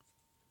 Madsen.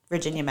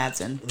 Virginia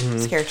Madsen.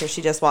 His character,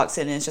 she just walks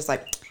in and it's just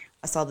like,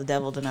 I saw the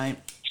devil tonight.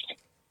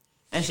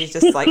 And she's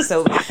just like,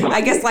 so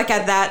I guess like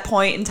at that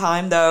point in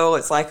time though,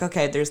 it's like,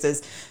 okay, there's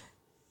this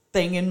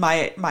thing in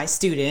my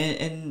student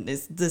and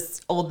it's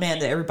this old man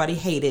that everybody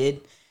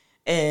hated.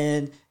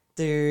 And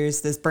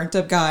there's this burnt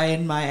up guy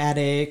in my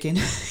attic. And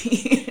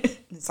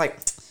it's like,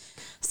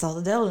 I saw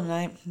the devil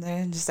tonight.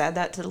 Then just add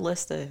that to the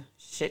list of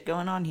shit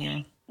going on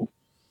here.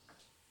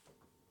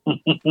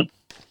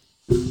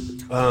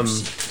 My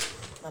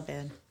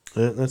bad.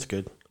 That's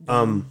good.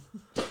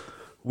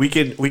 We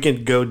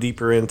could go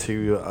deeper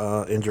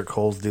into Indra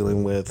Cole's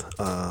dealing with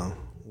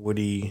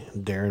Woody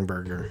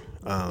Derenberger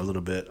a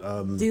little bit.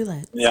 Do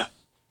let's. Yeah.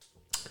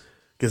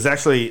 Because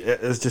actually,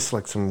 it's just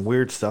like some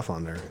weird stuff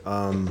on there.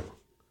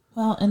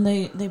 Well, and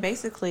they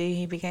basically,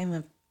 he became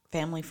a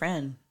family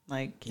friend.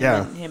 Like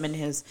him and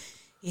his,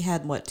 he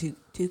had what, two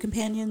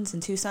companions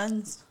and 2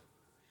 sons.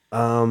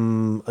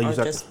 Or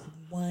just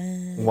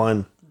one.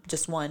 One.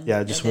 Just one.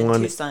 Yeah, just and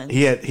one. 2 sons.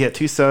 He had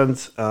 2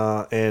 sons,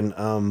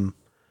 and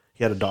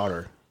he had a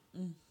daughter.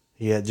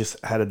 He had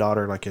just had a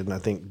daughter, like in I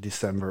think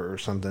December or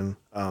something.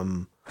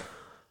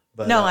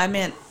 But no, I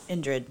meant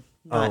Indrid,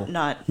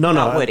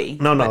 not Woody.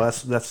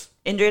 That's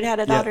Indrid had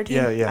a daughter too.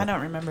 Yeah. I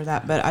don't remember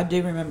that, but I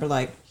do remember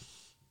like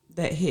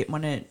that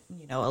when it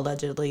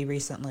allegedly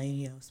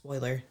recently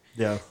spoiler.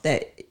 Yeah.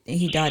 That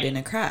he died in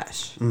a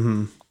crash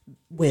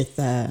with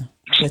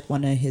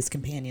one of his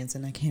companions,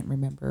 and I can't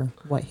remember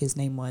what his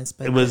name was,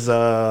 but it was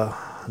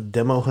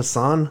Demo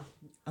Hassan.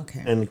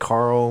 Okay. And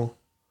Carl.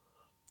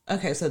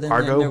 Okay, so then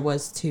there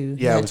was 2.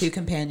 He had 2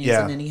 companions,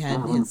 and then he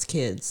had his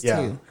kids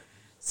too.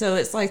 So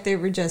it's like they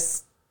were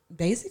just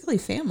basically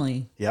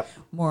family. Yep.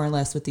 More or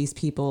less with these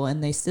people,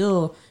 and they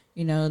still,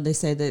 they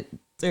say that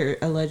they're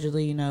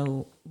allegedly,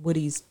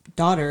 Woody's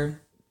daughter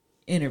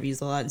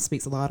interviews a lot and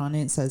speaks a lot on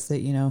it. And says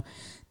that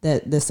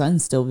that the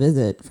sons still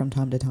visit from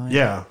time to time.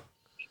 Yeah.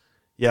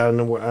 Yeah,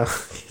 no,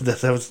 that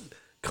was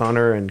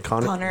Connor and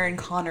Connor. Connor and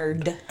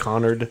Connard.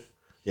 Connard.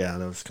 Yeah,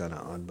 that was kind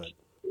of odd, but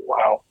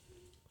wow.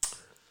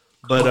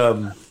 But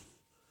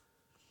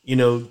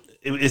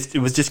it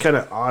was just kind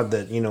of odd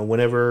that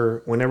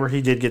whenever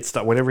he did get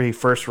stuck, whenever he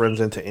first runs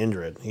into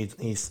Indrid,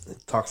 he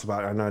talks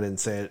about, I know I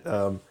didn't say it,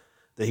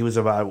 that he was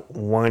about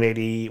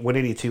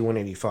 182,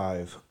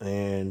 185,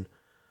 and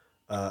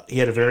he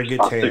had a very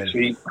good tan. 6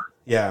 feet.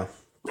 Yeah,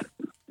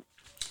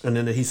 and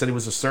then he said he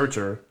was a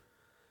searcher,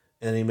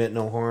 and he meant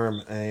no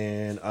harm.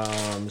 And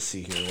let's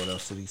see here, what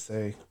else did he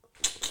say?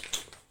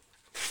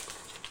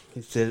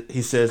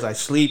 He says, I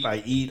sleep,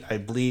 I eat, I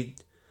bleed,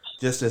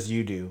 just as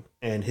you do,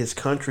 and his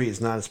country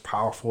is not as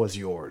powerful as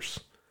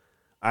yours.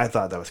 I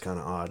thought that was kind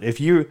of odd.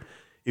 If you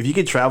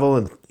could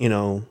travel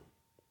in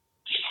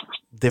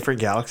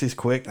different galaxies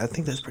quick, I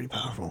think that's pretty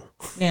powerful.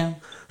 Yeah.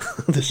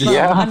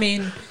 Yeah. I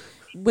mean,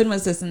 when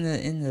was this in the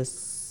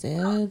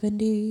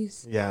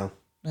 70s? Yeah.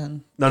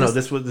 No.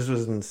 This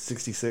was in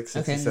 66,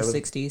 67. Okay, in the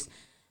 60s.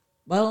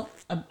 Well,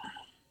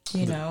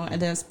 and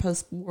that's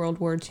post World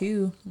War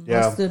II.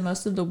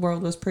 Most of the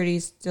world was pretty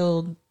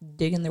still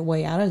digging their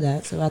way out of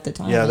that. So at the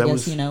time, I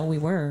guess we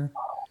were.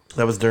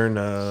 That was during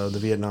the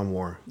Vietnam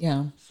War.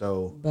 Yeah.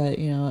 So, but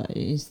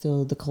it's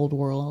still the Cold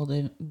War,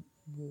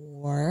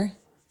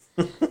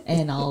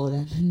 and all of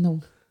that.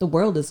 And the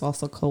world is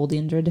also cold,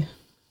 Indrid.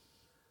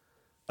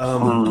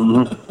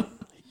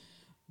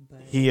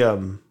 He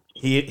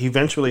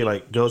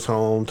eventually goes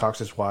home, talks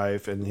to his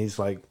wife, and he's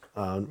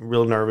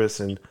real nervous,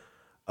 and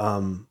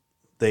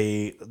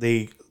They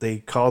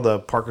call the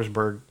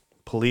Parkersburg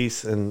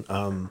police, and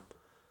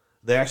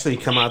they actually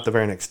come out the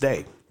very next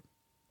day.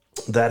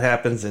 That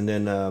happens, and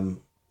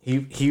then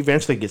he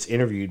eventually gets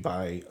interviewed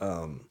by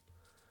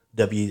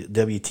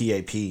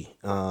WTAP,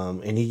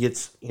 and he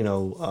gets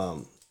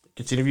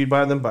interviewed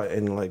by them,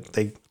 and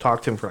they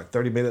talk to him for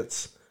 30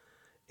 minutes.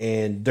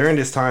 And during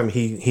this time,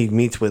 he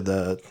meets with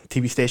the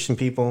TV station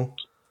people,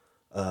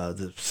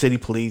 the city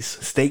police,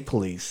 state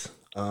police,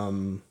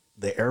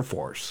 the Air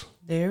Force.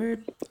 They were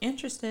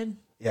interested.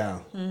 Yeah.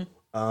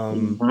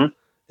 And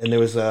there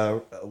was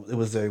a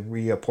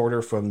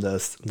reporter from the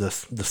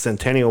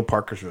Centennial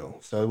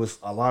Parkersville. So it was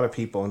a lot of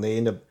people, and they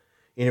end up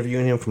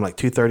interviewing him from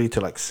 2:30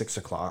 to 6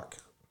 o'clock.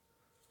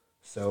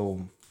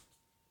 So,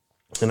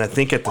 and I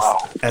think at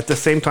the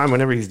same time,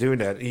 whenever he's doing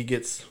that, he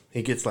gets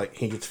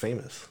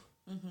famous.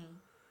 Mm-hmm.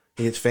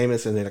 He gets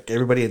famous, and then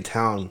everybody in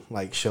town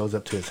shows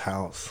up to his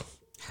house.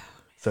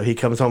 So he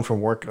comes home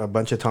from work a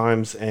bunch of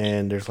times,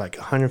 and there's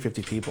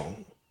 150 people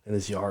in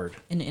his yard.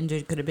 And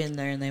Indrid could have been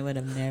there, and they would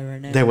have never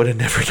known. They would have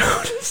never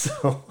known.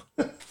 So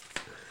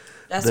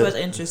that's what's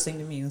interesting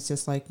to me. It's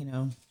just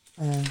who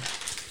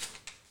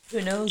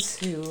knows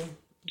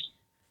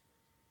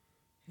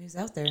who's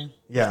out there?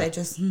 Yeah, they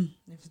just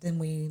then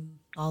we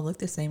all look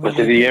the same. But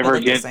did he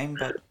ever get?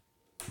 Did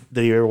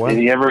he ever what? Did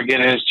he ever get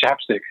his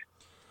chapstick?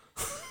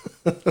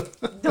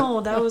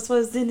 No, that was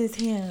what's in his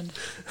hand.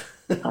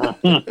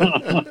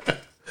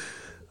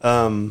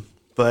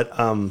 But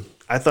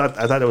I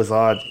thought it was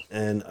odd,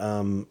 and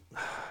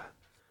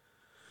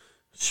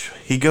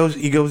he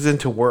goes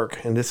into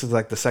work, and this is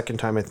the second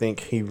time I think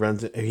he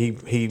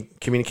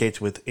communicates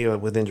with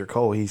Indrid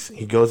Cold.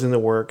 He goes into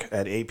work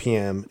at 8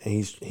 p.m. and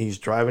he's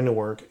driving to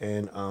work,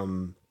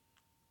 and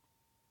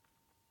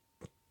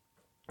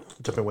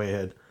jumping way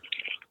ahead,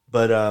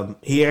 but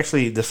he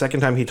actually, the second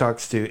time he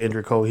talks to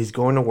Indrid Cold, he's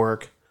going to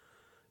work.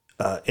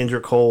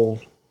 Indrid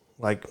Cold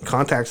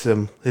contacts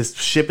him. His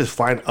ship is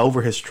flying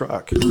over his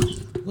truck.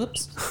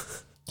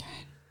 Whoops.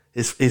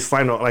 He's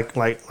flying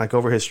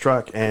over his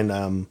truck,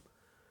 and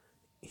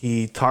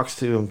he talks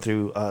to him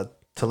through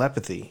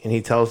telepathy, and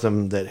he tells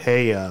him that,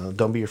 hey,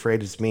 don't be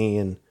afraid, it's me,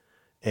 and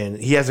And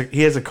he has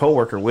a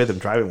coworker with him,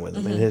 driving with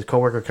him, and his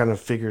coworker kind of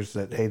figures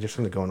that, hey, there's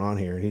something going on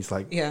here. And he's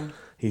like,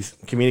 he's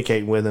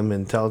communicating with him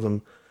and tells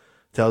him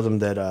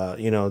that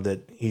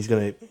that he's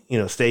gonna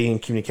stay in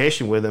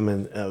communication with him,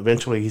 and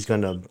eventually he's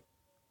gonna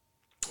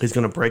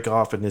break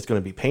off, and it's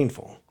gonna be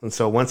painful. And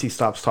so once he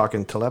stops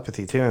talking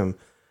telepathy to him,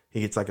 he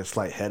gets like a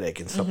slight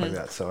headache and stuff like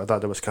that. So I thought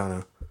that was kind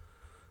of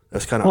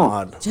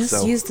odd.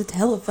 Just use the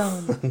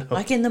telephone,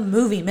 like in the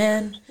movie,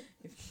 man.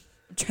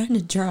 I'm trying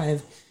to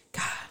drive.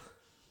 God.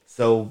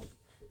 So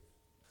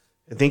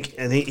I think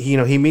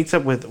he meets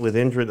up with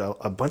Indrid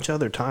a bunch of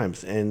other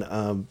times, and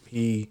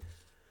he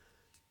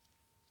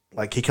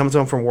comes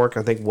home from work,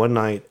 I think one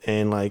night,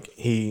 and like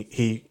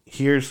he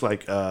hears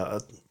like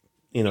through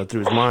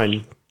his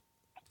mind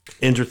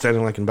Indrid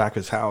standing like in the back of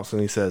his house,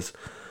 and he says,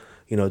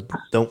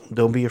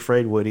 don't be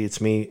afraid, Woody,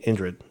 it's me,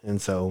 Indrid.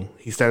 And so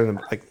he's standing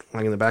like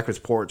in the back of his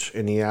porch,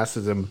 and he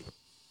asks him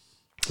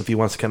if he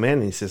wants to come in,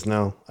 and he says,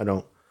 no, I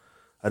don't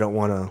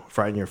want to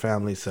frighten your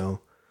family.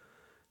 So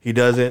he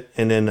does it,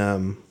 and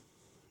then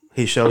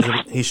he shows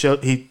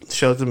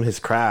him his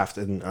craft,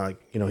 and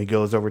he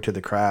goes over to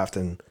the craft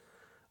and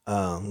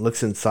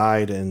looks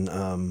inside,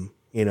 and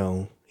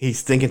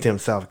he's thinking to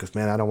himself, because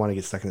man, I don't want to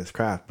get stuck in this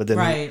craft. But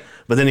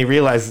then he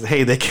realizes,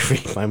 hey, they can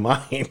read my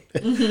mind.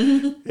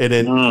 and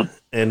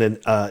then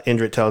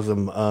Indrid tells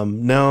him,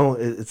 no,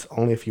 it's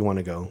only if you want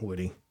to go,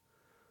 Woody.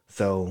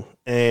 So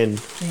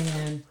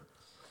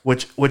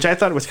which I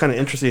thought was kind of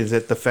interesting is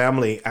that the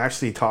family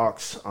actually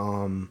talks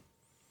on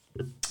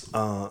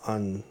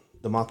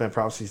the Mothman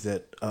Prophecies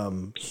that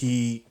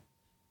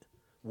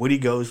Woody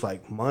goes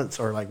like months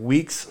or like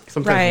weeks,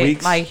 sometimes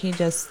weeks. Like he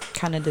just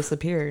kind of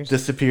disappears.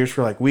 Disappears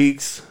for like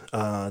weeks,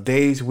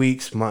 days,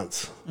 weeks,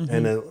 months,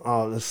 and then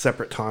all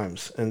separate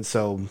times. And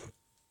so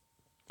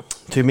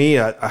to me,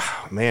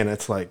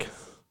 it's like,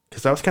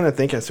 because I was kind of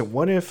thinking, I said,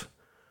 what if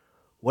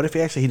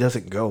he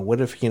doesn't go? What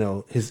if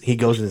he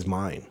goes in his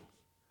mind,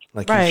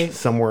 like he's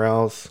somewhere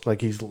else, like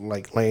he's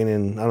like laying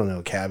in, I don't know,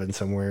 a cabin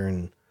somewhere,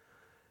 and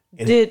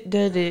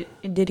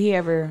did he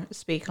ever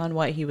speak on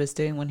what he was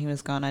doing when he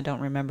was gone? I don't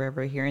remember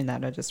ever hearing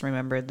that. I just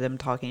remember them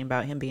talking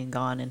about him being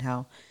gone and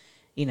how,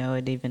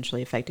 it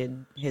eventually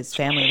affected his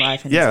family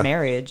life and his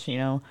marriage,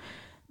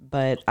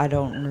 But I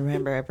don't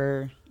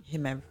remember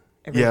him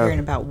hearing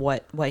about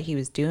what he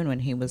was doing when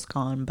he was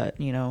gone. But,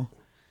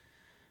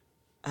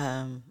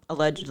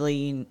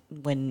 allegedly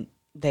when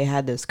they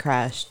had this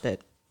crash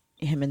that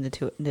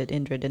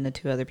Indrid and the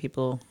two other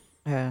people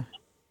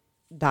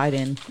died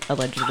in,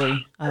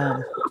 allegedly.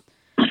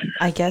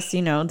 I guess,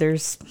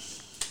 there's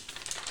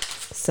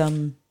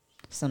some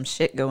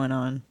shit going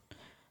on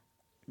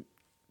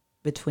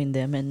between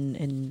them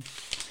and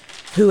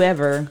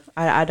whoever.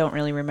 I don't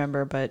really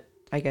remember, but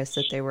I guess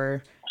that they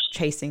were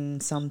chasing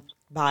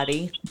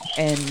somebody,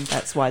 and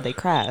that's why they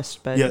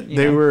crashed. But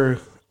they were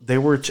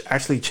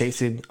actually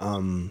chasing.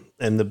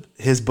 And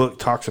his book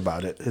talks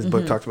about it. His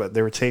book talks about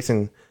they were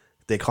chasing.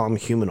 They call them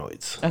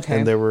humanoids,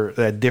 and they were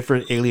a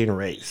different alien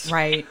race,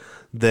 right?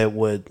 That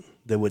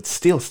would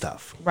steal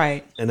stuff,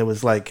 right? And it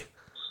was like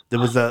there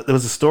was a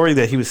story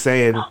that he was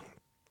saying.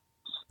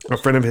 A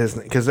friend of his,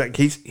 because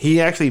he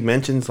actually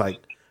mentions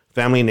like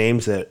family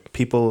names that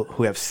people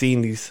who have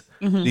seen these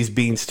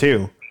beings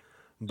too,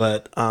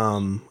 but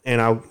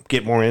and I'll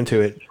get more into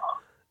it.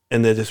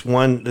 And then this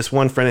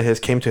one friend of his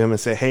came to him and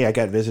said, "Hey, I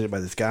got visited by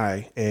this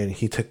guy, and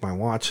he took my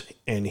watch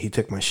and he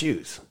took my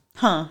shoes."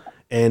 Huh?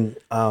 And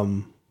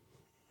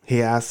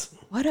he asked,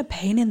 "What a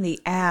pain in the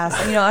ass!"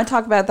 I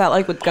talk about that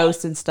like with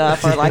ghosts and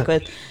stuff, or like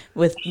with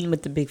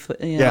the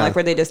Bigfoot, like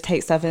where they just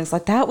take stuff, and it's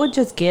like that would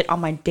just get on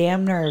my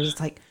damn nerves. It's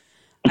like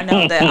I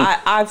know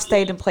that I've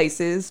stayed in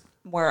places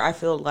where I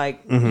feel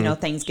like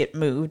things get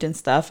moved and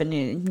stuff, and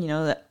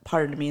that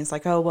part of me is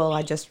like, oh well,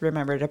 I just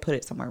remembered to put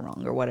it somewhere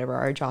wrong or whatever,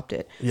 or I dropped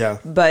it. Yeah.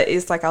 But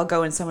it's like I'll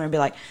go in somewhere and be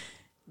like,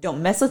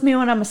 don't mess with me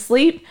when I'm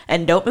asleep,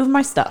 and don't move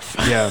my stuff.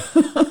 Yeah.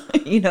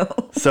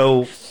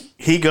 So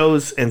he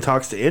goes and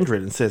talks to Indrid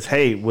and says,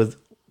 "Hey, with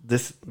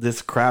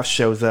this craft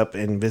shows up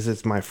and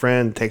visits my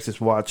friend, takes his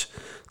watch,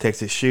 takes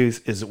his shoes.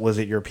 Was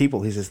it your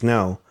people?" He says,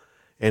 "No."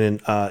 And then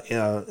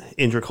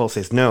Indrid Cold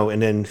says no,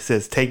 and then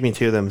says, "Take me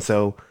to them."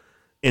 So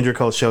Indrid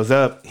Cold shows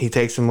up. He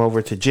takes him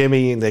over to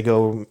Jimmy, and they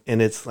go,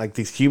 and it's like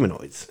these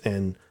humanoids,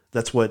 and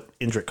that's what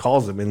Indrid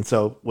calls them. And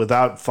so,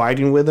 without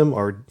fighting with them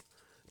or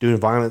doing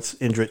violence,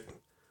 Indrid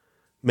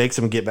makes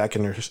them get back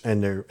in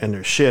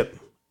their ship,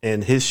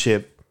 and his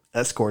ship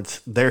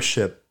escorts their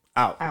ship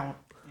out. Yeah.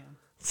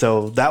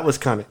 So that was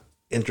kind of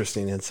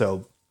interesting, and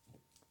so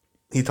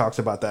he talks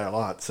about that a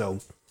lot. So.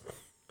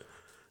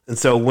 And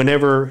so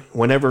whenever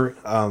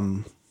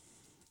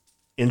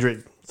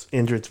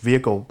Indrid's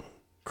vehicle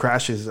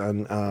crashes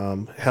on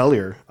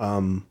Hellier,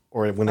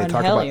 or when they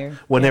talk Hellier,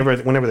 about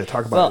whenever they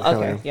talk about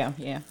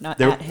Hellier,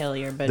 not at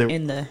Hellier, but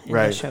in the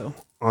show.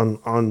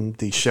 On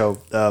the show,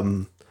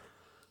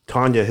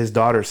 Tanya, his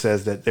daughter,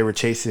 says that they were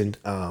chasing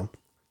a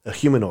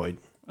humanoid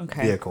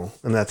vehicle,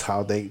 and that's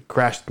how they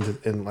crashed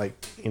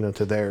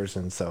to theirs,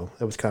 and so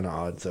it was kind of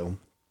odd. So,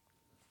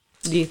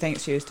 do you think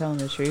she was telling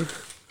the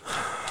truth?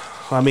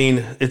 I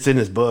mean, it's in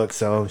his book,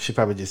 so she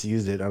probably just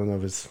used it. I don't know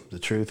if it's the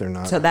truth or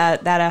not. So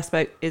that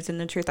aspect is in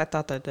the truth. I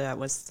thought that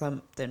was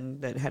something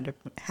that had to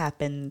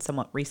happen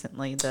somewhat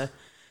recently.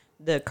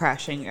 The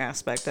crashing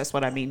aspect. That's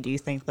what I mean. Do you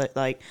think that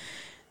like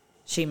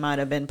she might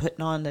have been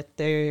putting on that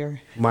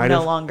they're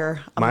no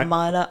longer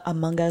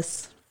among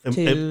us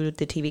to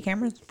the TV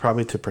cameras?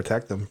 Probably to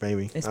protect them,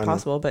 maybe. It's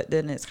possible, but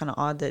then it's kind of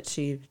odd that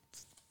she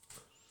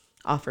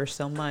offers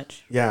so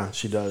much. Yeah,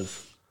 she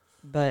does.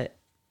 But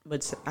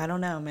I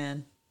don't know,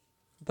 man.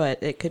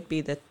 But it could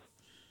be that,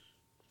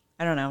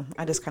 I don't know.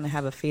 I just kind of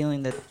have a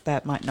feeling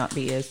that might not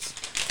be as.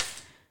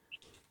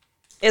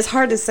 It's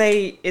hard to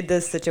say in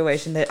this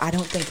situation that I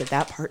don't think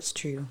that part's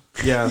true.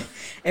 Yeah.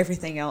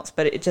 Everything else,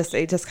 but it just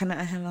kind of,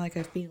 I have like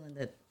a feeling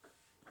that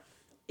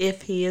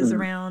if he is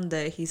around,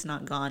 that he's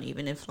not gone,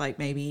 even if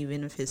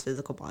even if his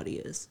physical body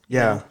is.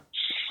 Yeah.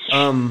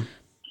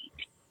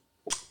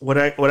 What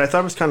I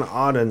thought was kind of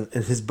odd in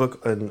his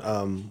book, in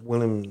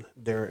William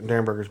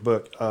Derenberger's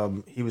book,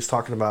 he was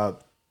talking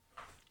about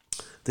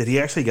that he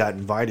actually got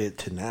invited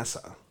to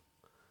NASA,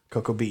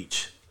 Cocoa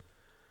Beach,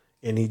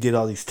 and he did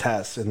all these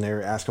tests, and they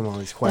were asking him all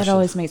these questions. That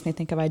always makes me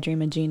think of I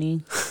Dream of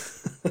Jeannie.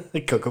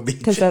 Cocoa Beach.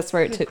 Because that's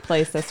where it took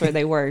place. That's where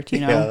they worked,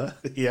 you know?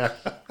 Yeah.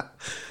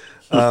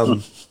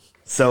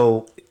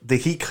 So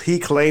he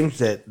claims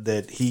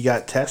that he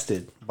got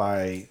tested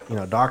by,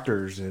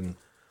 doctors and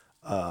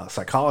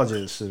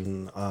psychologists,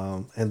 and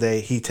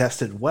he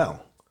tested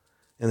well.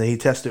 And then he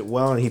tested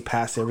well, and he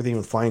passed everything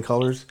with flying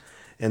colors,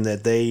 and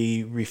that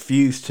they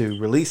refused to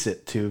release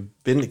it to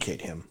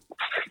vindicate him.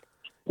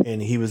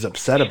 And he was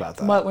upset about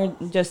that. What were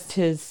just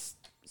his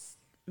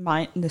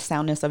mind, the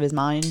soundness of his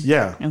mind?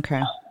 Yeah.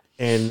 Okay.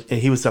 And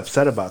he was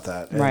upset about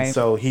that. And right.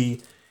 So he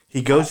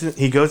goes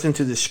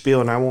into this spiel,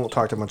 and I won't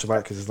talk too much about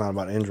it because it's not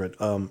about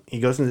Indrid. He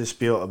goes into this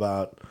spiel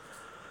about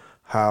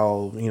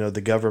how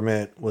the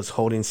government was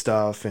holding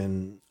stuff,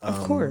 and of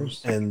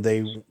course, and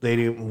they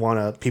didn't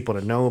want people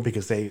to know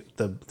because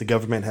the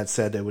government had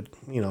said they would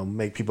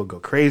make people go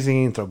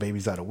crazy and throw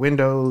babies out of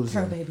windows.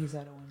 Babies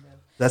out of windows.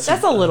 That's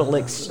a little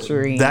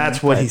extreme.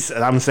 That's what he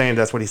said. I'm saying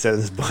that's what he said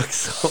in his book.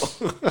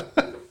 So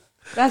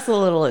that's a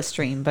little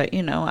extreme, but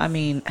I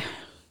mean,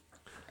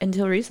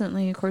 until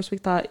recently, of course, we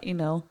thought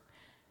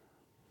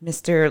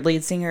Mr.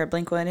 Lead Singer of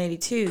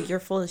Blink-182, you're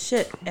full of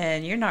shit,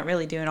 and you're not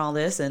really doing all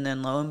this. And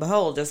then lo and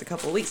behold, just a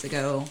couple of weeks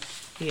ago,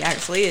 he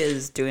actually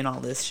is doing all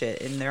this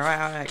shit, and there are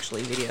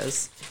actually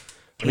videos.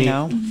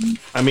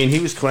 I mean, he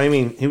was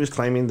claiming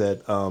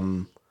that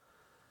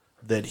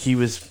that he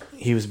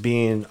was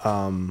being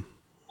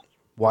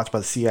watched by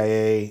the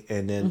CIA,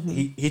 and then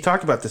he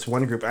talked about this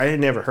one group. I had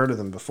never heard of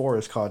them before.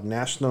 It's called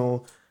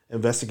National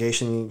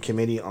Investigation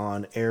Committee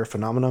on Air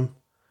Phenomena,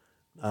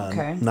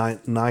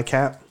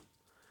 NICAP.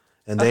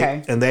 And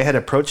they had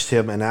approached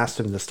him and asked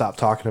him to stop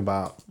talking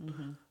about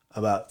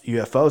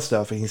UFO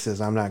stuff, and he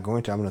says, "I'm not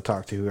going to. I'm going to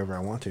talk to whoever I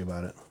want to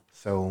about it."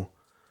 So,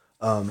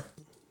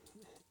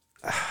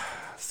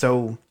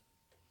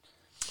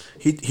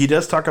 he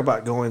does talk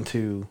about going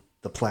to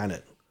the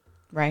planet,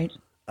 right?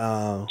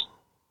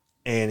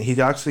 And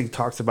he actually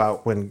talks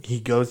about when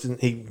he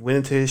went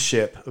into his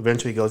ship.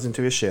 Eventually, goes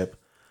into his ship,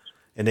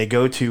 and they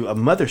go to a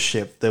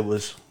mothership that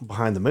was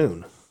behind the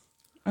moon.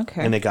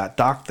 Okay. And they got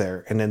docked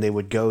there, and then they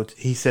would go.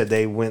 He said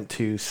they went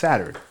to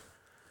Saturn,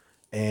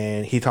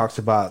 and he talks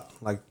about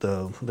like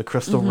the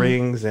crystal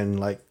rings, and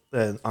like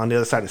on the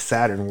other side of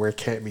Saturn where it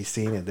can't be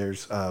seen, and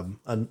there's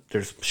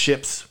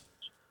ships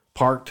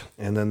parked,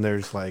 and then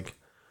there's like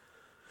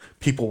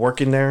people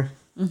working there,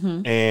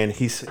 and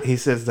he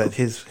says that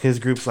his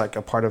group's like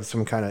a part of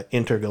some kind of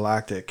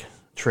intergalactic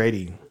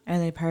trading. Are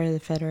they part of the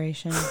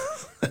Federation?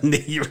 I knew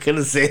you were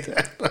gonna say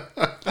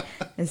that.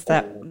 Is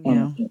that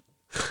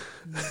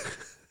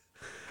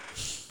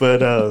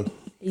But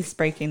he's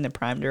breaking the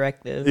Prime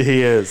Directive.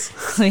 He is.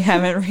 We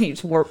haven't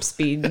reached warp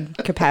speed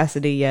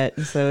capacity yet,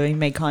 so he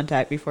made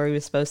contact before he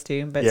was supposed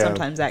to. But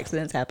sometimes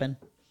accidents happen.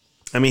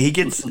 I mean, he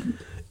gets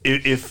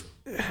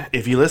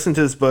if you listen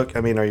to this book, I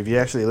mean, or if you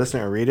actually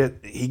listen or read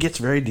it, he gets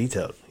very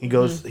detailed. He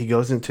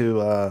goes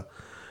into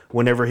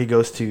whenever he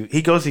goes to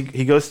he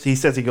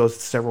says he goes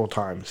several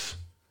times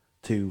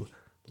to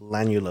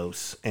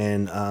Lanulos,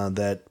 and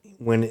that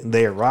when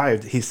they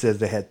arrived, he says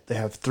they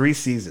have 3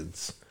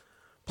 seasons.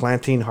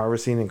 Planting,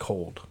 harvesting, and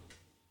cold.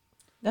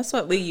 That's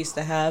what we used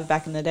to have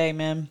back in the day,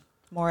 man.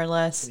 More or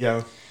less.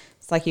 Yeah.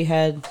 It's like you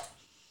had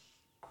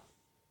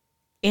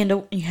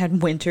winter,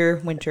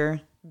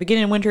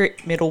 beginning of winter,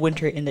 middle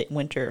winter, end of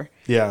winter.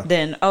 Yeah.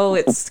 Then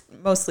it's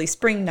mostly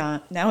spring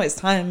now. Now it's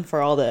time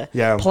for all the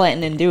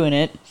planting and doing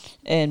it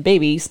and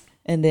babies,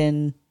 and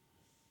then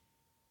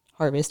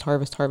harvest,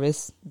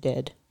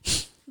 dead.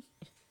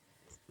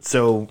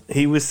 So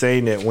he was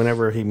saying that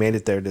whenever he made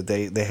it there, that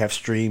they have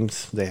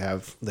streams, they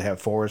have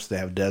forests, they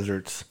have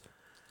deserts,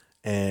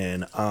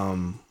 and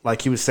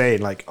like he was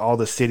saying, like all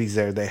the cities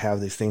there, they have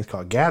these things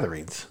called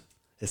gatherings.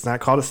 It's not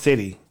called a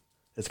city;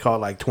 it's called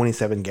like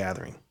 27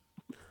 gathering.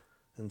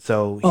 And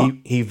so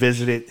he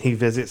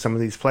visited some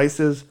of these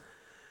places,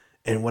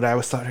 and what I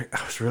was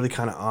really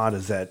kind of odd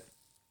is that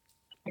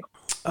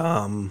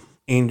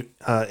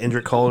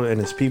Indrid Cold and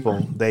his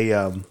people,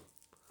 they're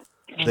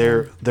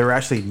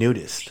actually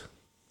nudists.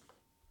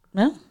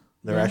 No,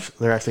 they're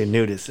actually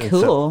nudists. And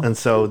cool.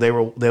 So they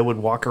would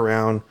walk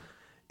around,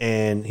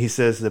 and he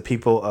says the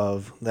people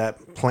of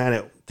that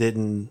planet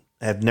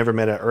have never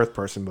met an Earth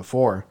person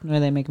before. Were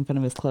they making fun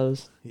of his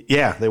clothes?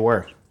 Yeah, they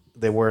were.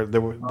 They were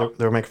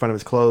making fun of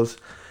his clothes,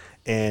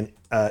 and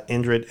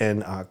Indrid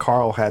and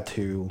Carl had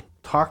to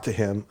talk to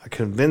him,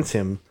 convince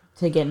him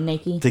to get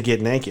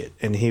naked.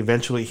 And he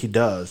eventually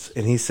does,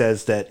 and he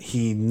says that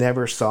he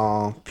never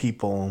saw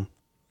people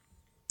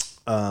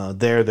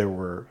there that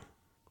were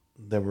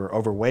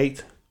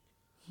overweight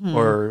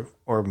or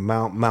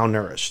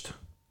malnourished.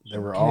 They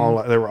were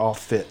all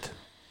fit.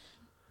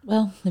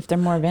 Well, if they're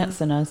more advanced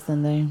than us,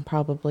 then they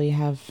probably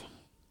have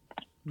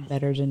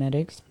better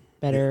genetics,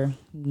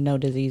 no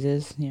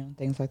diseases,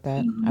 things like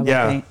that. I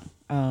would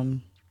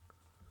think.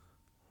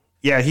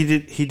 Yeah,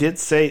 he did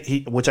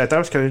say, which I thought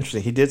was kind of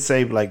interesting. He did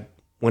say, like,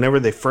 and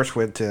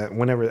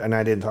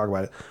I didn't talk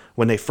about it,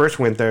 when they first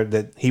went there,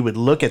 that he would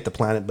look at the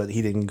planet, but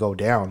he didn't go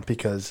down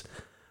because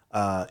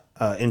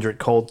Indrid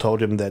Cold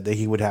told him that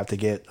he would have to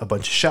get a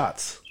bunch of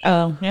shots.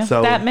 Oh, yeah.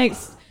 So that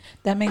makes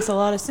a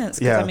lot of sense.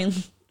 Yeah. I mean,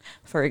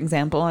 for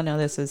example, I know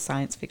this is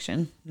science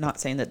fiction. Not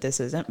saying that this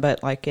isn't,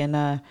 but like in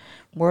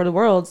World of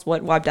Worlds,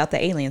 what wiped out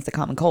the aliens? The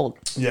common cold.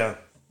 Yeah.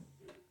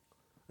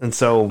 And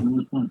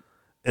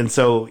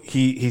so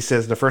he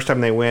says the first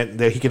time they went,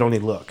 that he could only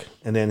look,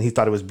 and then he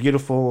thought it was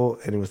beautiful,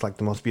 and it was like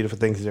the most beautiful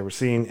things he's ever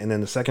seen. And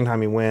then the second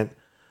time he went,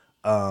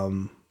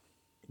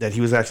 that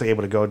he was actually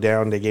able to go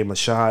down. They gave him a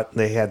shot.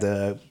 They had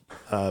to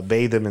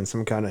bathe him in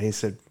some kind of, he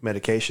said,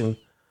 medication.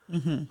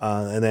 Mm-hmm.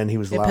 And then he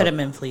was allowed. They put him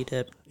in flea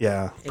tip.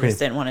 Yeah, they just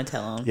didn't want to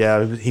tell him.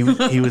 Yeah, he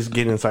was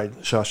getting inside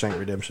Shawshank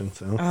Redemption.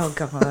 So. Oh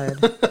God.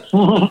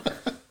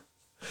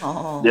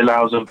 Oh. They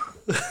allows him.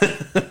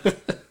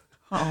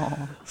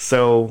 Oh.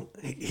 So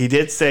he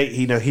did say,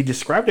 he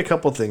described a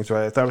couple things,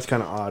 right? I thought it was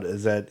kind of odd,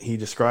 is that he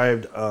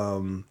described,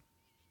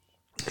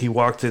 he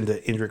walked into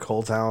Indrid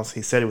Cold's house.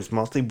 He said it was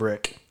mostly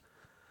brick,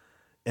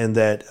 and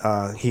that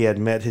he had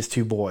met his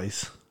two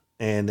boys,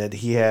 and that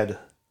he had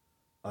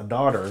a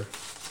daughter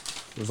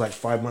who was like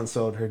 5 months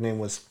old. Her name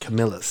was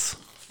Camillus.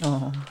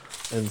 Oh.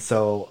 And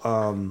so,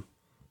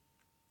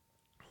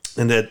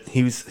 and that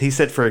he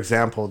said, for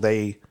example,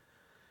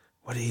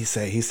 what did he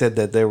say? He said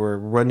that they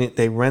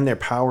ran their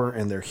power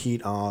and their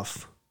heat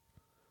off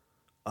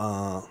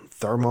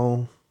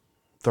thermal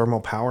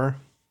power.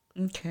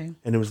 Okay.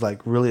 And it was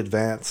like really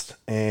advanced.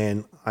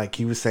 And like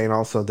he was saying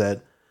also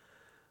that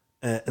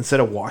instead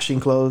of washing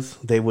clothes,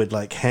 they would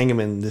like hang them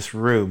in this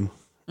room,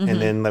 mm-hmm.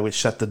 and then they would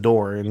shut the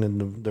door, and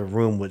then the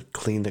room would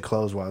clean the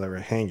clothes while they were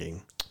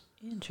hanging.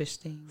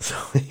 Interesting. So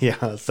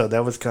yeah, so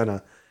that was kind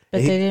of.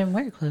 But they didn't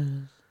wear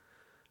clothes.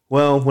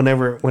 Well,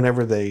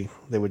 whenever they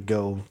would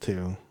go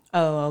to.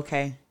 Oh,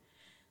 okay.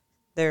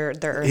 Their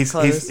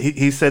clothes.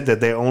 He said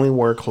that they only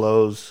wear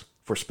clothes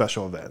for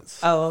special events.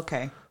 Oh,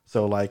 okay.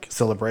 So like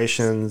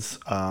celebrations,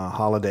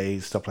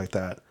 holidays, stuff like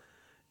that.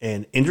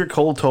 And Indrid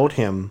Cold told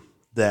him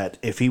that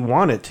if he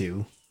wanted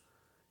to,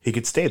 he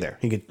could stay there.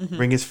 He could mm-hmm.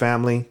 bring his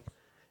family,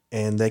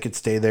 and they could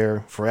stay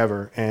there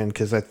forever. And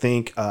because I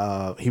think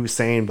he was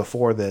saying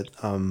before that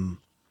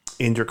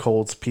Indrid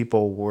Cold's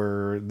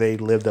people they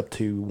lived up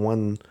to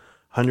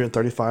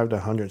 135 to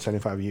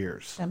 175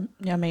 years.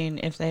 I mean,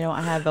 if they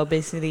don't have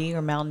obesity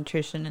or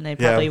malnutrition, and they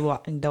probably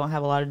don't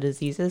have a lot of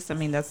diseases, I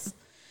mean, that's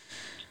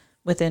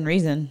within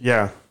reason.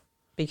 Yeah.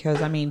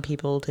 Because, I mean,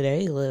 people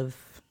today live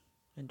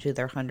into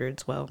their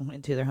hundreds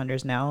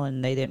now,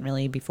 and they didn't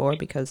really before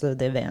because of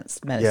the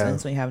advanced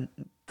medicines. We have,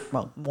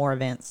 more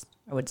advanced,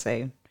 I would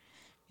say.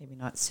 Maybe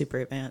not super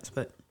advanced,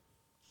 but.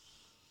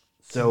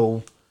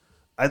 So,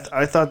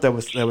 I thought that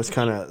was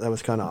kind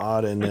of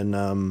odd, and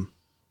then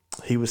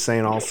he was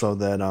saying also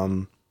that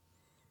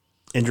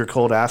Indrid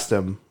Cold asked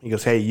him. He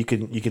goes, "Hey, you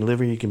can live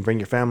here. You can bring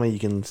your family. You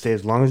can stay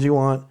as long as you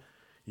want.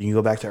 You can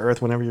go back to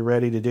Earth whenever you're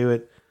ready to do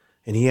it."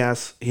 And he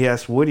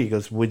asked Woody. He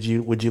goes, "Would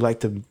you like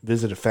to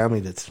visit a family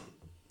that's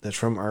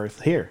from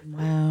Earth here?"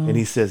 Wow. And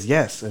he says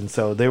yes. And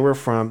so they were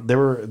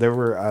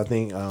I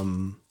think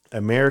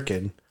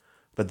American,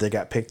 but they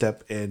got picked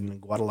up in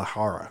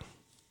Guadalajara.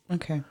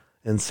 Okay.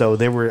 And so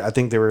they were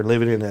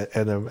living in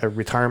a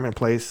retirement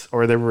place,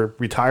 or they were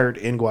retired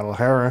in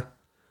Guadalajara.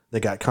 They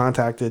got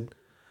contacted,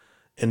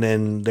 and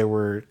then they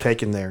were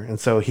taken there. And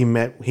so he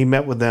met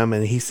with them,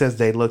 and he says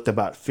they looked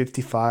about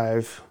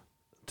 55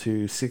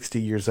 to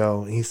 60 years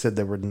old. And he said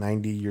they were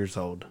 90 years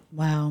old.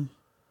 Wow.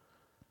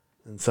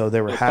 And so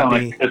they were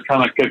happy. It's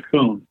kind of like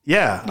Cocoon.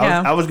 Yeah.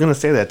 I was going to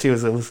say that too.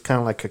 It was kind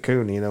of like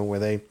Cocoon, where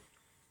they,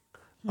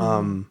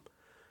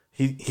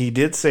 he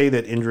did say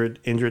that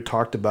Indrid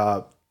talked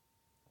about,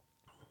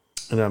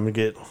 and I'm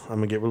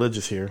gonna get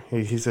religious here.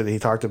 He said he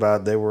talked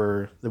about there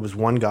was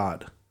one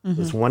God. Mm-hmm.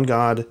 There's one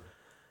God,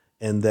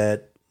 and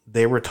that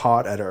they were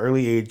taught at an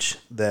early age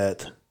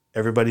that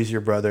everybody's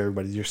your brother,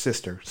 everybody's your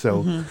sister.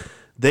 So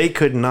they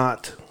could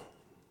not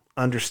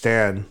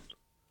understand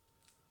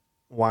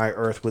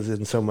Earth was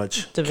in so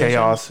much division.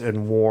 Chaos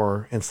and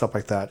war and stuff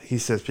like that. He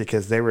says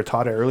because they were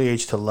taught at an early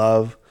age to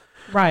love.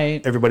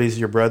 Right. Everybody's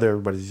your brother.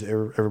 Everybody's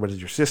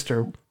your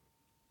sister,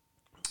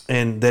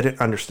 and they didn't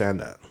understand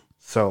that.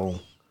 So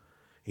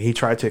he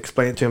tried to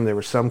explain to him there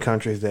were some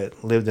countries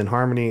that lived in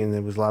harmony, and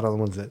there was a lot of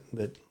ones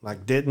that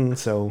like didn't.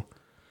 So,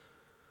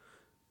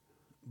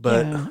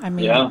 but I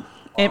mean,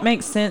 it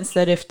makes sense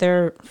that if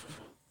they're,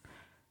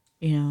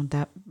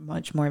 that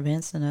much more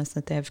advanced than us,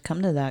 that they've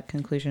come to that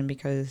conclusion.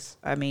 Because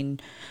I mean,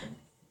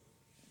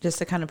 just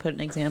to kind of put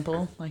an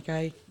example, like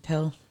I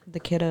tell the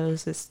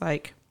kiddos, it's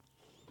like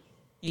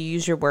you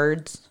use your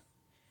words,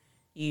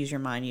 you use your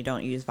mind. You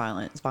don't use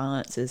violence.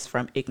 Violence is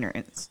from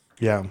ignorance.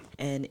 Yeah,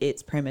 and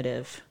it's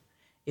primitive.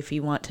 If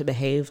you want to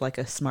behave like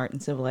a smart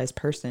and civilized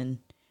person,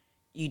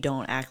 you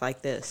don't act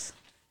like this.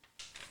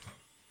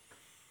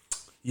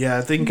 Yeah,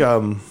 I think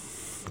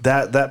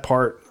that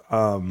part,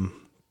 I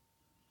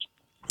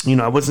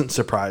wasn't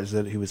surprised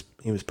that he was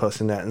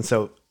posting that, and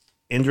so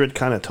Indrid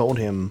kind of told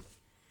him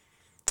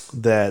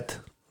that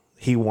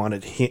he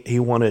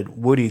wanted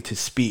Woody to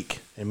speak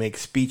and make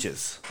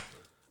speeches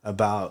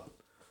about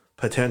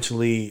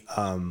potentially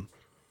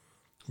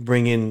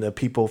bringing the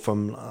people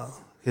from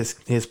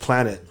his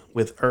planet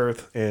with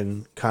Earth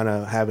and kind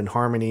of having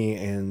harmony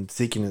and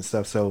seeking and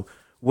stuff. So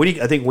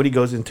I think Woody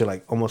goes into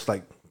like almost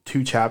like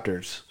 2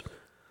 chapters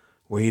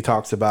where he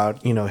talks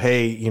about, he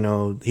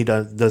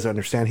doesn't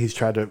understand. He's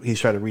tried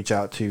to reach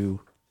out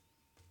to,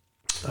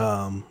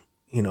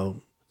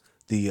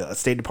 the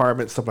State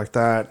Department, stuff like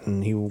that.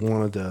 And he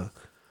wanted to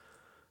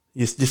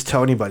just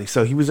tell anybody.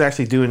 So he was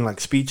actually doing like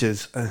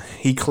speeches.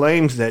 He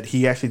claims that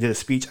he actually did a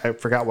speech. I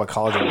forgot what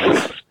college it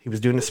was. He was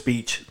doing a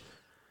speech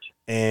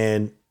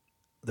and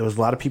there was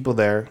a lot of people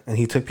there, and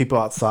he took people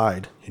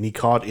outside and he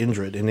called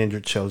Indrid, and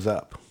Indrid shows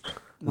up.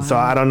 Wow. So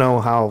I don't know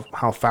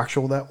how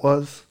factual that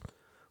was,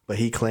 but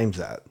he claims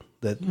that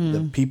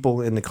the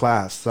people in the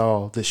class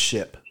saw this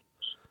ship,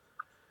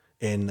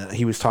 and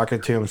he was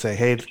talking to him and say,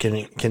 "Hey,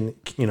 can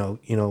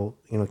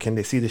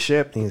they see the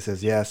ship?" And he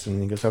says yes,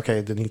 and he goes, "Okay."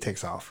 Then he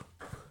takes off.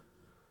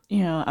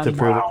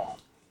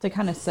 To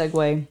kind of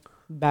segue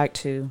back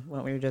to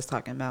what we were just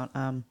talking about,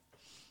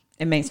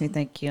 it makes me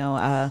think,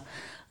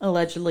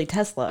 allegedly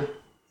Tesla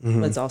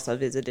was also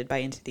visited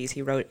by entities.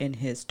 He wrote in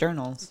his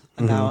journals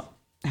about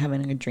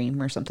having a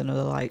dream or something of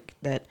the like,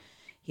 that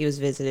he was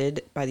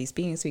visited by these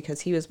beings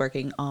because he was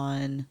working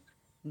on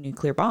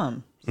nuclear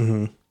bomb.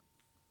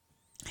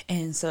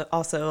 And so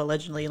also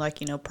allegedly,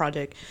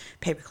 Project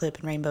Paperclip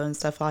and Rainbow and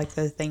stuff, like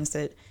the things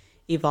that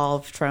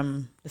evolved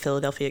from the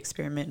Philadelphia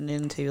experiment and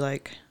into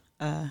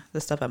the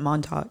stuff at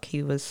Montauk.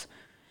 He was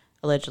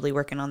allegedly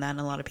working on that,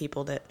 and a lot of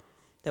people that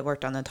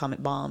worked on the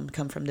atomic bomb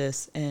come from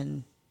this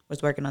and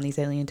was working on these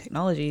alien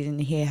technologies,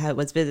 and he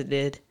was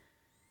visited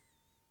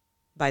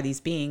by these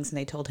beings, and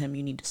they told him,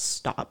 you need to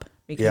stop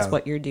because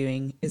what you're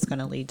doing is going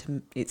to lead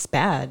to, it's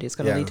bad. It's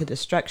going to lead to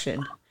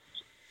destruction.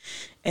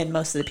 And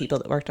most of the people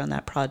that worked on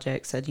that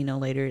project said,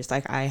 later, it's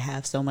like, I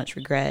have so much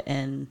regret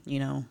and,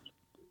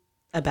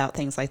 about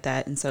things like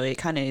that. And so it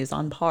kind of is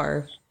on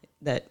par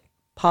that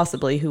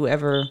possibly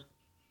whoever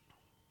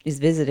is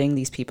visiting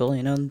these people,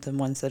 the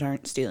ones that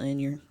aren't stealing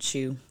your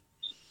shoe,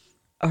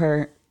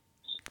 are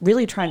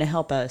really trying to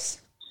help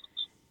us.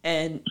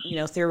 And,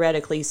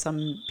 theoretically,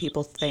 some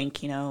people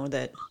think,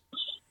 that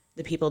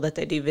the people that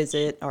they do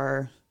visit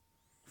are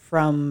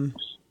from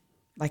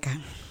like a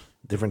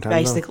different time.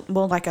 Basically,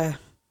 like a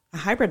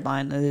hybrid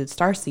line, the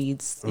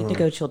starseeds,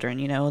 indigo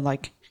children,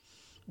 like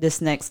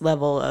this next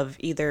level of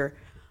either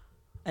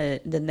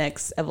the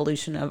next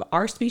evolution of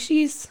our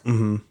species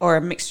or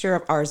a mixture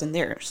of ours and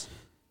theirs.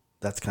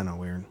 That's kind of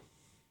weird.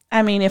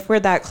 I mean, if we're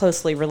that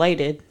closely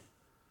related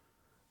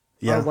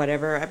or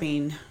whatever, I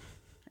mean,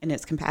 and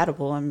it's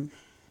compatible,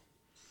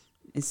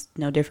 it's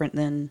no different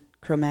than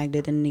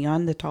Cro-Magnon and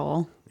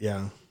Neanderthal.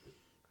 Yeah.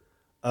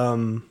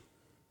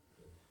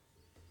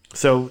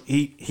 So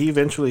he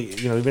eventually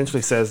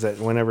says that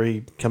whenever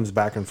he comes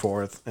back and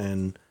forth,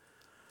 and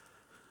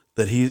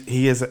that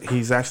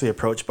he's actually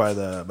approached by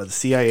the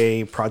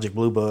CIA, Project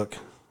Blue Book,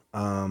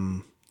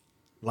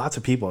 lots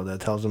of people that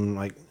tells him,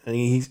 like, and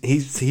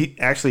he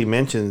actually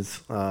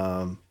mentions,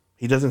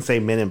 he doesn't say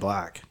Men in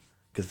Black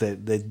because they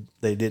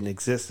didn't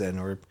exist then,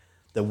 or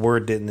the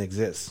word didn't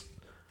exist.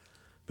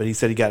 But he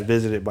said he got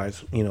visited by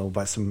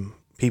some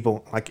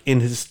people, like in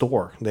his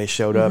store. They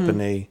showed up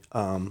and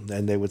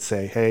they would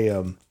say, "Hey,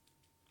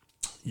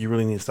 you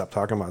really need to stop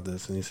talking about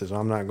this." And he says,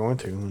 "I'm not going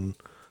to." And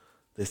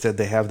they said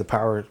they have the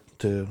power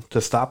to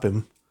stop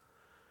him.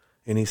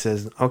 And he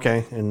says,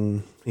 "Okay."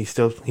 And he's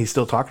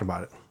still talking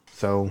about it.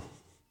 So,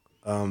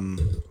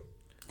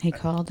 he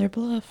called their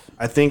bluff.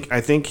 I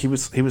think he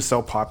was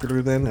so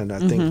popular then, and I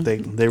think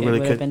they really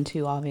would have been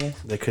too obvious.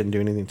 They couldn't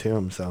do anything to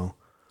him. So,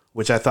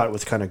 which I thought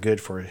was kind of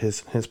good for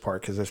his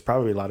part, because there's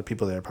probably a lot of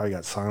people that probably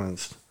got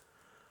silenced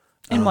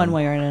in one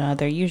way or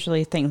another.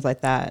 Usually things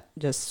like that,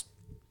 just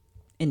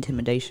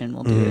intimidation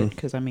will do it.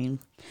 Because I mean,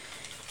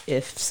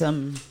 if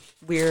some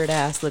weird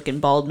ass looking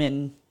bald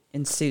man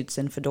in suits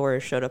and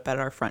fedoras showed up at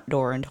our front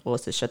door and told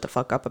us to shut the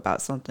fuck up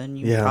about something,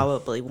 you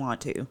probably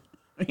want to,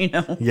 you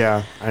know?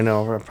 Yeah, I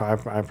know. I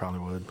probably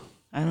would.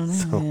 I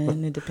don't know,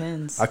 man. It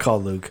depends. I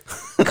call Luke.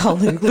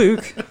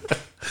 Luke.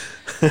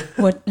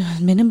 What?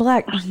 Men in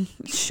Black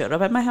showed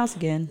up at my house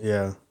again.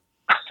 Yeah.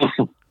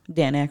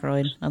 Dan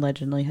Aykroyd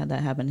allegedly had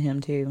that happen to him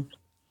too,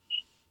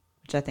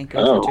 which I think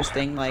was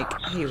interesting. Like,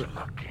 he.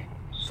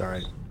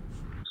 Sorry.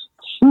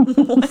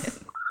 What?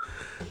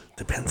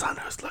 Depends on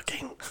who's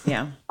looking.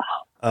 Yeah.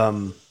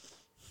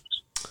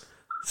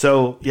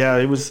 So yeah,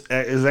 it was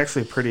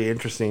actually pretty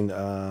interesting.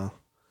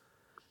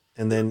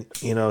 And then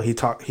he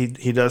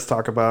does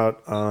talk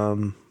about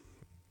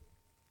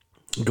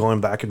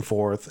going back and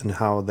forth and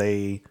how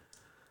they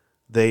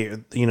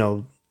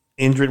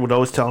Indrid would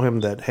always tell him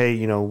that,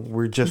 hey,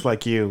 we're just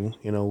like you,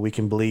 we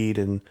can bleed,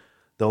 and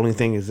the only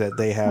thing is that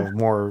they have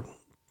more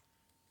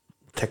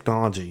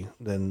technology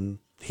than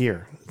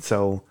here.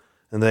 So,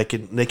 and they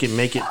can make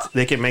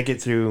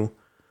it through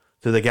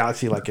to the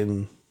galaxy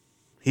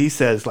he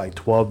says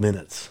 12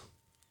 minutes.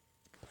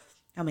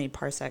 How many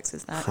parsecs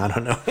is that? I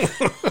don't know.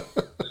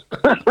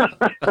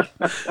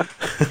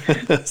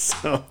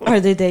 Or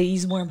did they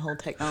use wormhole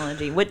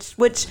technology?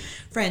 Which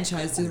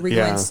franchise did we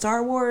go in?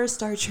 Star Wars,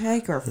 Star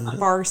Trek, or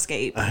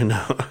Farscape? I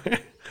know.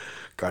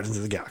 Guardians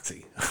of the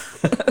Galaxy.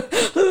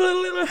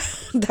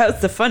 That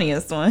was the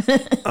funniest one.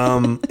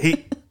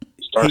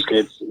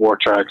 Starscape's War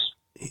Tracks.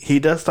 He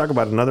does talk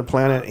about another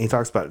planet. He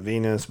talks about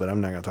Venus, but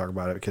I'm not going to talk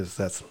about it because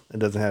it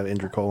doesn't have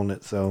Indrid Cold in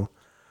it. So,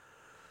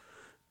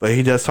 but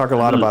he does talk a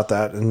lot about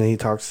that, and then he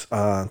talks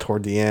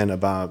toward the end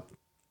about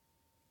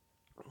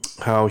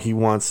how he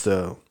wants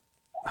to.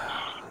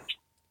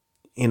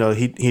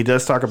 He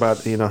does talk about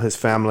his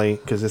family,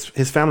 because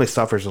his family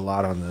suffers a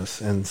lot on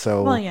this, and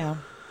so. Well, yeah,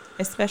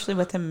 especially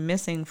with him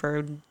missing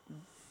for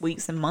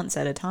weeks and months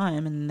at a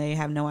time, and they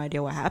have no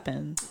idea what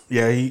happened.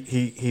 Yeah,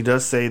 he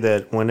does say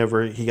that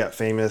whenever he got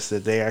famous,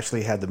 that they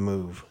actually had to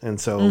move, and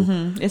so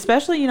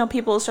especially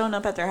people showing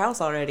up at their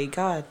house already.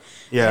 God,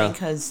 yeah,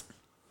 because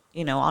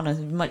on a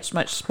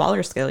much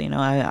smaller scale,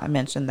 I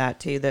mentioned that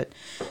too, that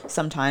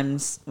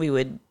sometimes we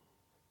would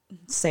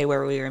say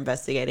where we were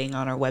investigating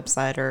on our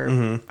website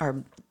or our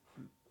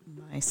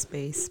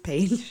MySpace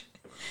page.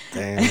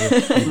 Damn,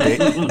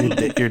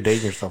 you're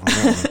dating yourself on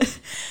that one.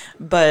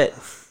 But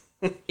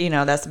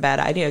that's a bad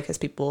idea, because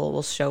people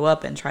will show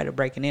up and try to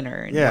break and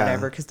enter and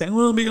whatever, because they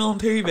want to be on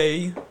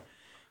TV,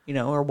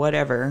 or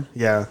whatever.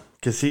 Yeah,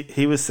 because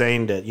he was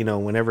saying that,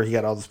 whenever he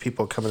got all these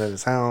people coming at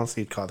his house,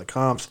 he'd call the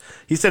cops.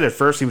 He said at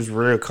first he was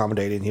really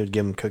accommodating. He would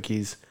give them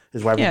cookies.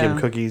 His wife would give him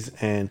cookies,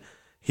 and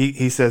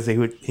he says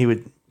that he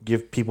would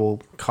give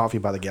people coffee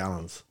by the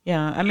gallons.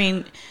 Yeah, I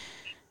mean,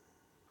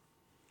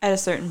 at a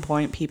certain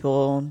point,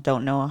 people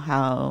don't know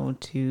how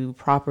to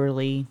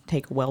properly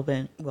take a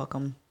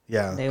welcome.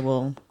 Yeah. They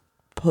will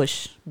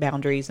push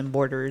boundaries and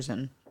borders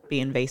and be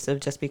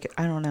invasive just because,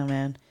 I don't know,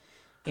 man.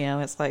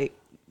 It's like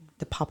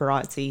the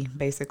paparazzi,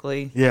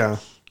 basically. Yeah.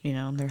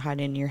 They're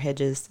hiding in your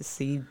hedges to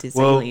see these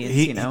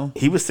aliens,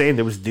 He was saying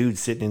there was dudes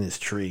sitting in his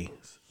tree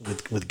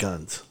with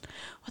guns.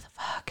 What the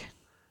fuck?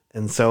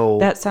 And so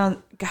that sounds,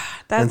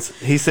 God,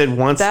 he said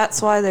once,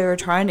 that's why they were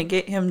trying to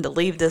get him to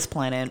leave this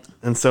planet.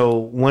 And so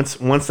once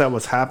that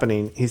was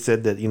happening, he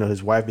said that,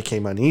 his wife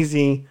became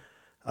uneasy.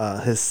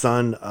 His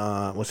son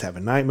was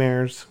having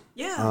nightmares.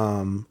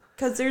 Yeah.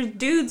 Because there's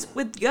dudes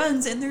with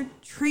guns in their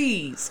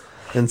trees.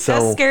 And so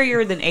that's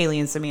scarier than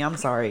aliens to me. I'm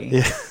sorry.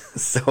 Yeah.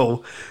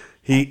 So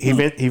he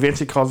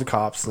eventually calls the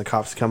cops, and the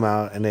cops come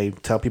out and they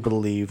tell people to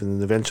leave, and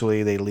then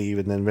eventually they leave,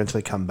 and then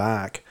eventually come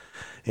back.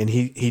 And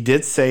he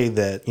did say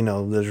that,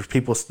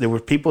 there were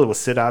people that would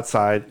sit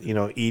outside,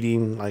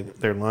 eating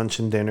their lunch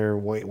and dinner,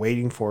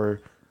 waiting for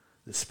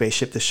the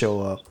spaceship to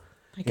show up.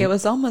 It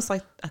was almost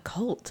like a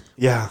cult.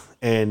 Yeah,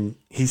 and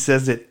he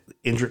says that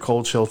Indrid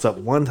Cold shows up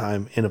one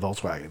time in a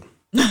Volkswagen.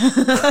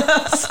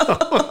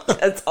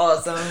 That's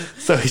awesome.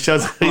 So he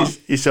shows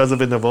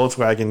up in the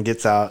Volkswagen,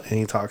 gets out, and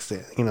he talks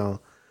to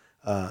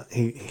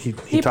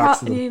he talks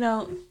to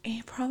them.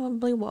 He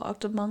probably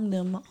walked among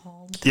them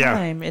all the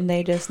time, and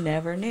they just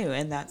never knew.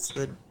 And that's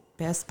the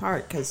best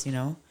part, because he's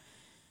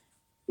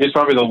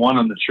probably the one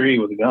on the tree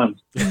with the gun.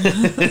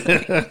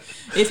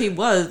 If he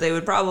was, they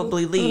would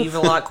probably leave a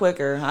lot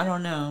quicker. I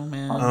don't know,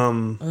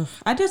 man.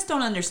 I just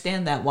don't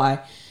understand that.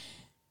 Why?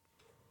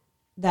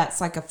 That's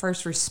like a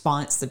first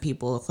response to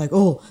people. It's like,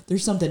 oh,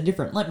 there's something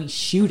different. Let me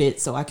shoot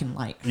it so I can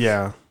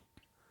Yeah,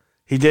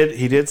 he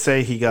did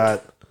say he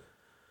got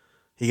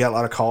a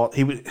lot of calls.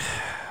 He would,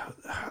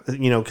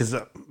 because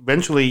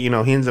eventually, he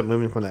ends up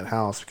moving from that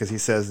house, because he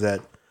says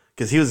that,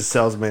 because he was a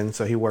salesman,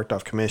 so he worked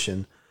off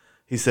commission.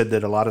 He said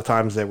that a lot of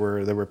times there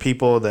were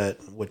people that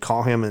would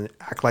call him and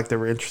act like they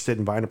were interested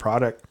in buying a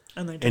product.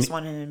 And they just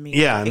wanted to meet.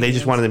 Yeah, and they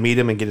just wanted to meet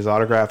him and get his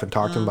autograph and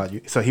talk to him about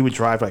you. So he would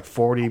drive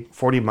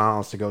 40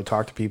 miles to go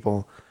talk to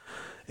people,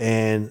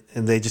 and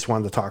they just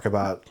wanted to talk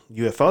about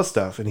UFO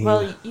stuff. And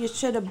you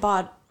should have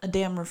bought a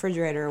damn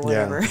refrigerator or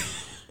whatever.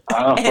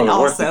 Yeah. And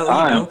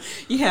also,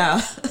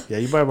 yeah. Yeah,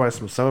 you better buy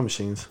some sewing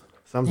machines.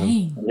 something.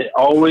 Dang. It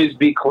always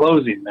be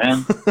closing,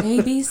 man.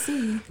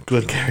 ABC.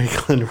 Glengarry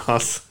Glen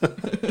Ross.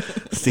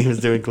 Steven's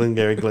doing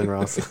Glengarry Glen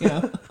Ross.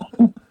 Yeah.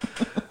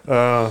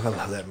 Oh, I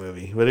love that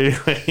movie. But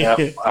anyway, Yeah,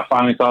 I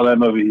finally saw that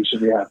movie. You should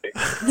be happy.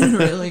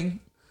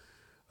 Really?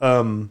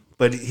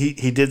 but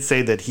he did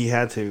say that he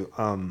had to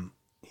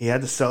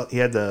sell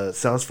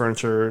his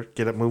furniture,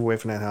 move away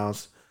from that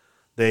house.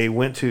 They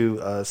went to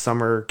a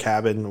summer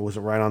cabin. It was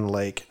right on the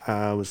lake.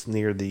 It was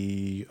near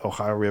the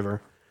Ohio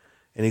River,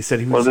 and he said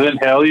he was. Was it in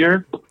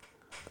Hellier?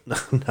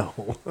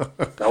 No,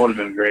 That would have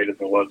been great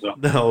if it was. Though.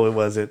 no, it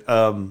wasn't.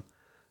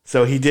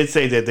 So he did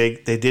say that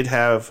they did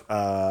have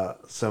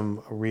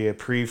some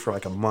reprieve for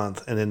like a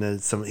month, and then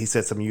he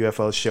said some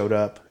UFOs showed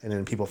up, and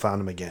then people found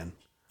them again.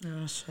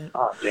 Oh, shit.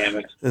 Oh, damn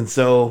it. And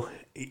so,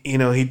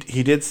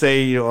 he did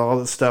say, all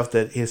the stuff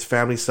that his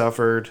family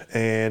suffered,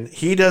 and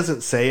he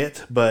doesn't say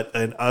it, but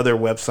in other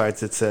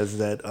websites it says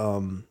that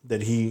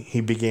that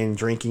he began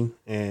drinking,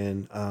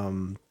 and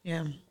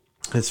Yeah.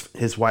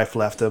 his wife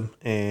left him,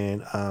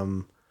 and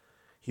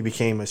he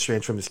became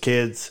estranged from his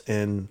kids,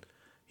 and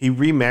he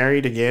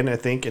remarried again, I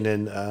think, and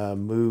then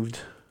moved.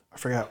 I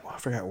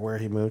forgot where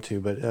he moved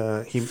to,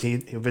 but he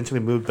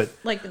eventually moved. But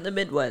Like in the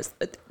Midwest,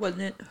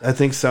 wasn't it? I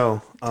think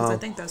so. Because I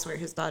think that's where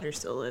his daughter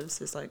still lives.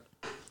 It's like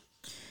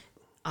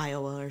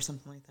Iowa or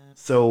something like that.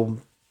 So,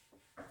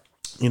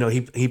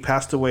 he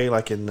passed away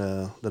like in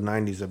the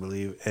 90s, I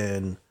believe,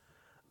 and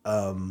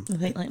I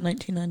think like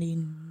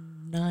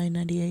 1999,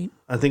 98.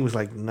 I think it was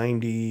like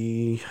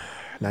 90,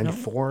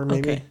 94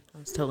 maybe. Okay, I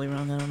was totally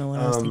wrong. I don't know what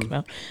I was thinking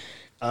about.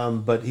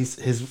 But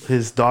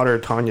his daughter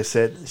Tanya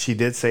said she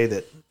did say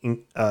that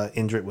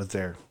Indrid was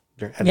there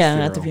at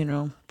At the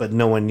funeral, but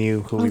no one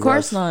knew who he was. Of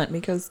course not,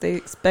 because they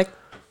expect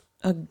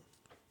a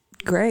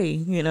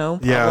gray,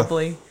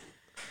 probably. Yeah.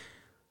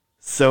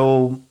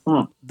 So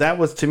that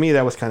was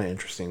kind of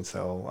interesting.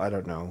 So I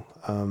don't know.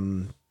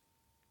 And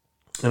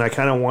I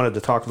kind of wanted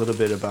to talk a little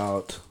bit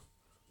about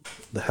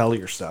the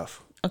Hellier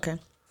stuff. Okay.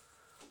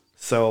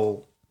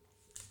 So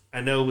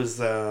I know it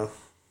was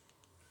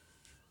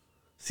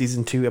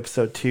season 2,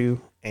 episode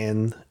 2,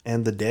 and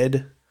the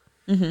Dead.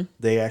 Mm-hmm.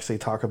 They actually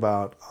talk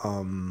about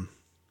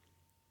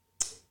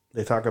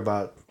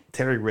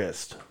Terry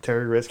Wrist,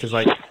 because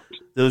like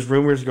those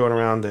rumors going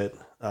around that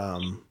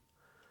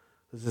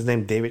was his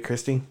name David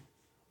Christie?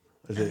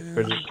 Or is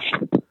it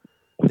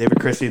David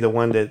Christie, the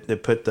one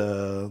that put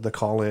the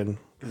call in?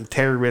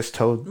 Terry Wrist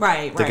told the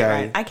guy.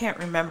 Right. I can't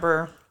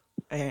remember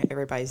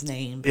everybody's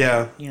name.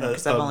 Yeah,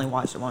 because I've only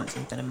watched it once.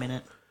 It's been a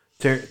minute.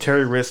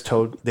 Terry Wrist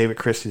told David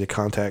Christie to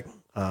contact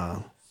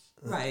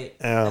Greg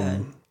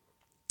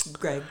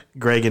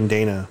and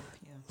Dana.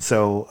 Yeah.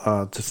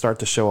 So to start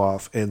the show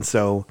off, and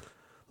so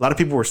a lot of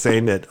people were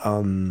saying that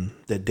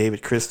that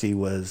David Christie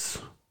was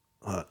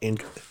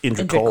Indra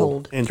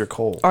Cole,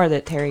 or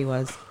that Terry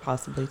was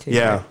possibly too.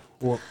 Yeah.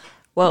 Right?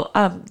 Well,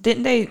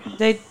 didn't they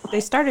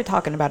started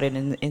talking about it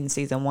in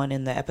season 1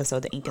 in the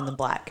episode "The Ink and the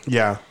Black"?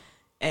 Yeah.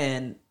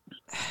 And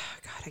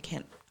God,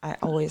 I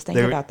always think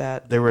about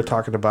that. They were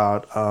talking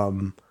about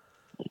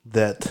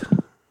that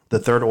the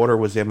Third Order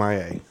was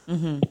MIA,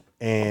 mm-hmm.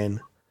 and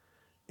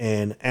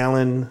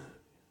Alan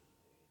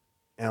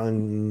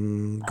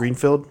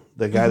Greenfield,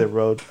 the guy that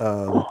wrote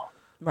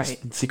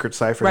Secret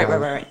Cipher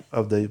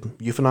of the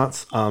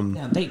Euphonauts.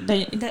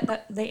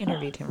 They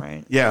interviewed him,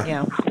 right? Yeah.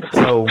 Yeah.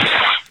 So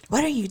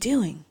what are you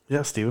doing?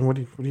 Yeah, Steven, what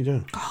are you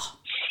doing? Oh,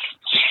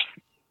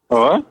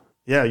 what?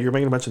 Yeah, you're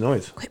making a bunch of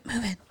noise. Quit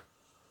moving.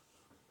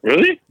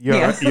 Really? You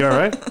all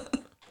right?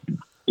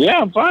 Yeah,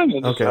 I'm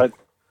fine. Okay.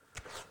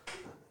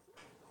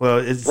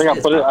 Well, I think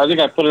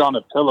I put it on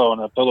a pillow,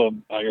 and the pillow,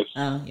 I guess,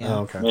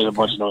 made a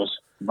bunch of noise.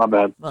 My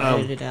bad. Well,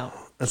 edit it out.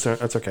 That's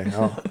okay.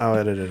 I'll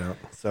edit it out.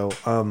 So,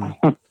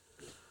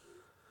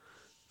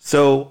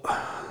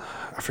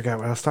 I forgot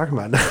what I was talking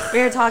about. We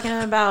were talking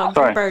about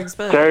Greenberg's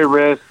book. Terry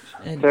Wrist,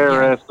 and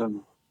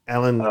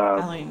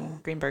Alan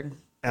Greenberg.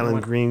 Alan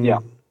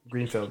Greenfield.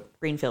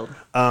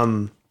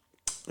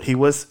 He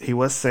was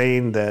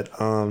saying that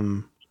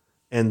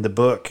in the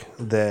book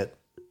that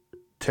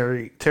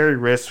Terry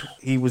Wrist,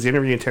 he was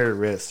interviewing Terry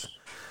Wrist,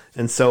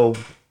 and so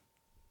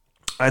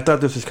I thought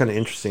this was kind of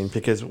interesting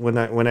because when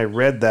I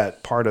read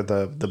that part of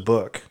the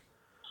book,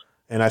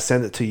 and I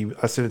sent it to you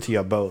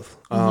both.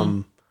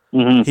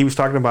 Mm-hmm. He was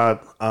talking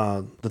about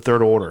the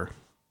Third Order.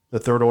 The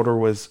Third Order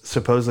was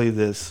supposedly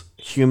this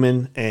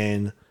human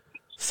and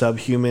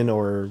subhuman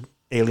or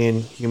alien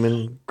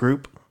human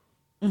group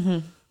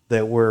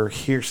that were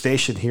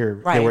stationed here.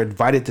 Right. They were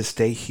invited to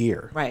stay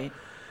here. Right.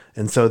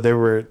 And so they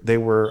were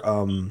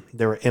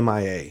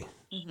MIA,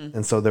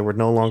 and so they were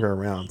no longer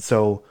around.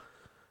 So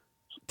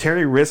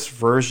Terry Wrist's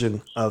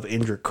version of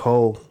Indra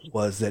Cole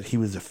was that he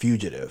was a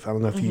fugitive. I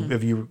don't know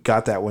if you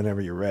got that whenever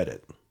you read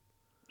it.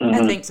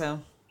 I think so.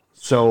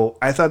 So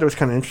I thought it was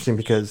kind of interesting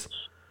because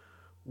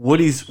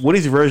Woody's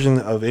version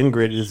of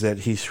Ingrid is that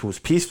he was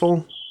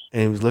peaceful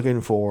and he was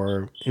looking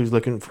for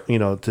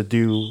to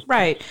do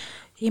right.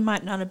 He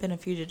might not have been a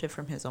fugitive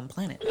from his own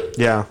planet.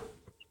 Yeah.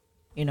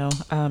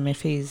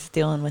 If he's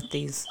dealing with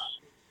these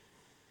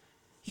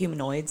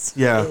humanoids.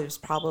 Yeah. It was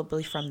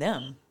probably from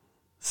them.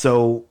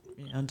 So,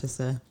 just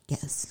a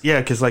guess.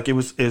 Yeah, because like it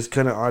was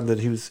kind of odd that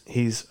he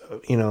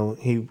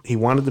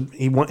wanted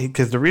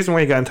because the reason why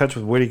he got in touch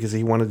with Woody because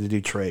he wanted to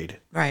do trade,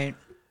 right?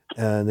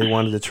 And they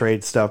wanted to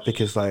trade stuff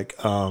because like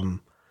and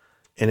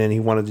then he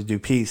wanted to do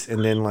peace,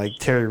 and then like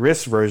Terry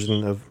Risk's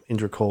version of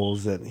Indra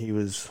Cole's that he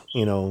was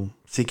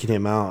seeking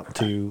him out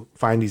to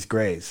find these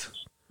grays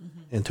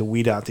and to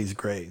weed out these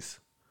grays,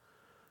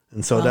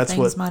 and so that's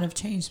what might have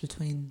changed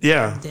between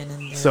then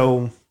and there.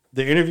 So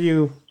the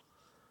interview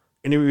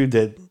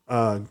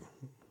that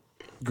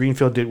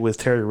Greenfield did with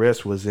Terry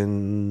Risk was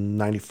in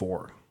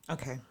 '94.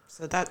 Okay,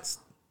 so that's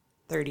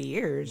 30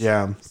 years.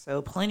 Yeah.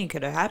 So plenty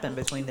could have happened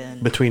between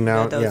then. Between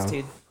now, those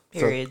two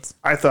periods. So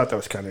I thought that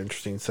was kind of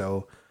interesting.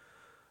 So,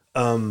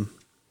 I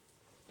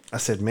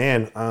said,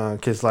 man,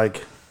 because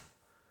like,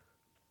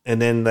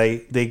 and then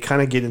they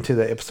kind of get into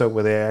the episode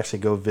where they actually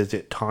go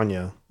visit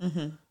Tanya,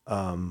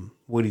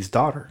 Woody's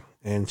daughter,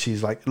 and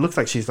she's like, it looks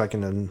like she's like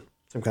in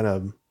some kind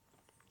of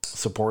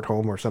support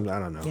home or something. I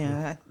don't know.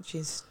 Yeah, she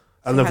has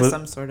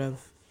some sort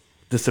of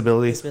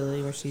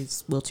disability where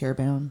she's wheelchair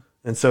bound.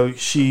 And so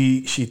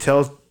she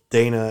tells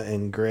Dana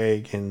and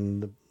Greg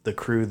and the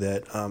crew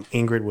that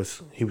Ingrid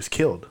was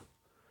killed.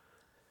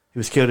 He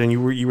was killed, and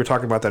you were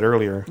talking about that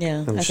earlier.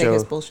 Yeah, I think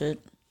it's bullshit.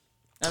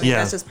 I mean,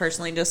 that's just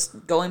personally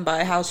just going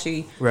by how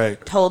she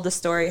told the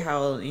story.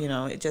 How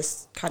it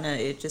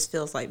just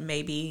feels like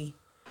maybe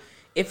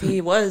if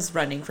he was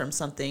running from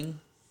something,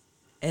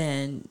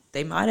 and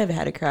they might have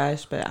had a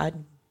crash, but I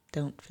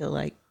don't feel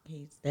like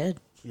he's dead.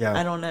 Yeah,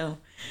 I don't know.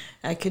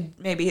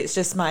 Maybe it's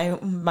just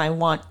my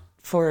want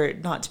for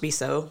it not to be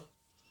so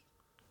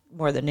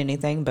more than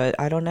anything, but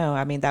I don't know.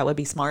 I mean, that would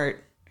be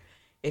smart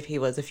if he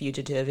was a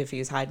fugitive, if he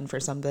was hiding for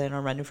something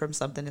or running from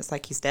something. It's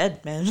like he's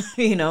dead, man.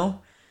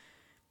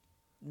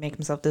 Make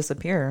himself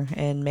disappear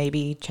and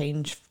maybe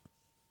change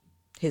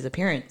his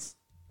appearance,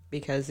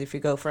 because if you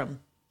go from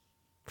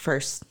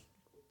first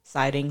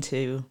sighting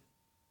to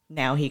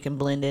now he can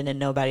blend in and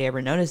nobody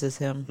ever notices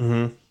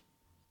him,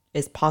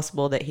 it's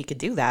possible that he could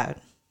do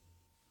that.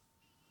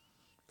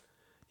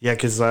 Yeah,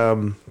 because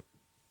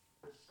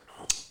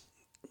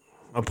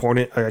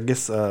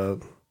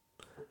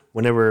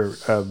whenever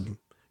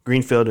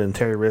Greenfield and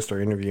Terry Risk are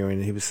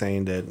interviewing, he was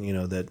saying that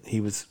that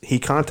he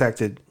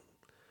contacted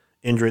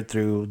Indrid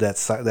through that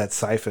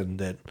siphon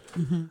that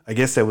I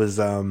guess that was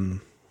I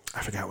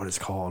forgot what it's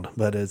called,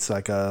 but it's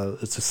like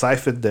it's a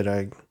siphon that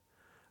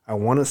I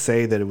want to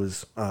say that it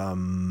was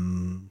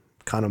kind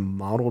of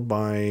modeled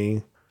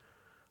by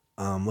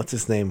what's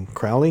his name,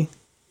 Crowley.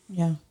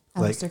 Yeah.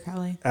 Aleister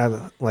Crowley.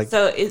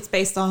 So it's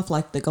based off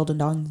like the Golden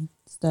Dawn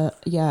stuff.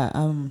 Yeah.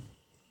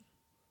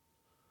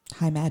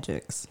 High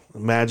magics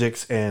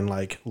and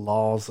like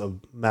laws of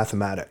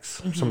mathematics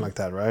or something like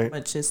that, right?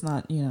 Which is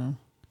not,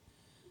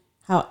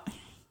 how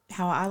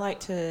I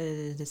like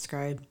to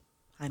describe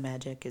high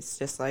magic. It's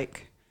just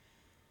like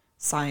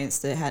science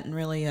that hadn't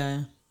really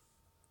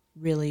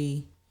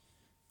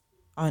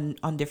on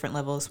different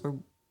levels where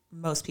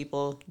most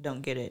people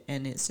don't get it,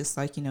 and it's just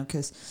like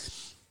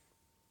because.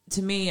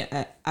 To me,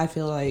 I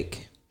feel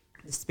like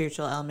the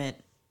spiritual element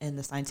and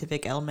the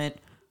scientific element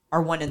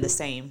are one and the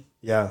same.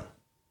 Yeah.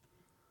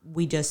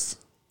 We just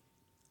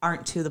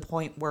aren't to the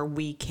point where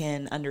we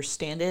can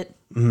understand it.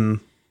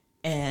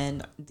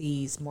 And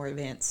these more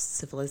advanced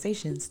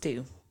civilizations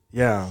do.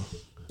 Yeah.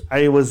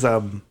 I was,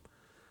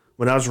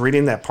 when I was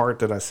reading that part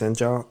that I sent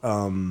y'all,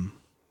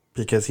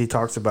 because he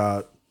talks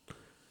about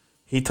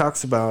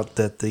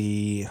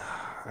that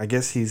I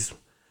guess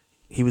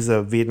he was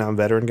a Vietnam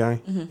veteran guy,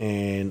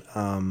 and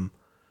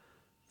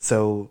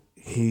so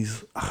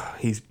he's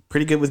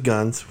pretty good with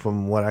guns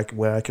from what I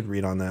could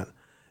read on that,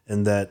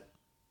 and that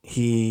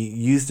he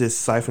used this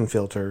siphon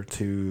filter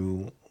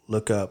to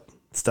look up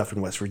stuff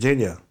in West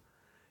Virginia,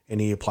 and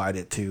he applied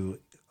it to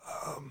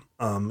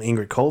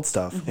Ingrid Cold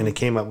stuff, and it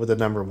came up with the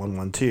number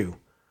 112.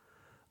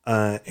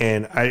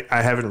 And I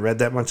haven't read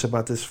that much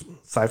about this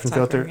siphon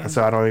filter,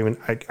 so I don't even.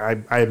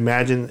 I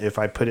imagine if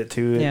I put it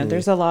to it. Yeah,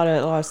 there's a lot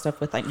of stuff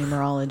with like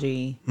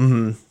numerology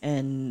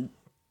and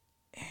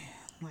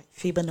like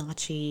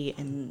Fibonacci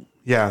and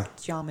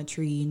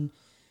geometry and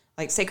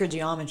like sacred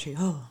geometry.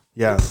 Oh,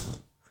 yeah,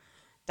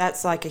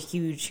 that's like a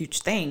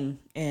huge thing,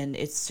 and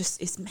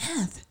it's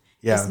math.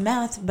 Yeah, it's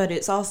math, but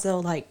it's also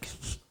like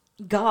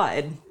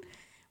God.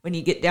 When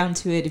you get down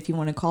to it, if you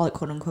want to call it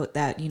quote unquote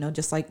that,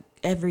 just like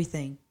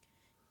everything.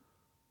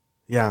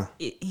 Yeah,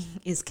 it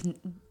is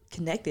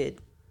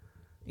connected.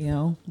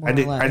 More I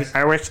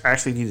or less. I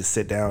actually need to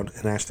sit down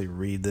and actually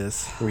read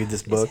this book.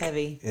 It's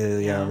heavy.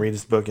 Read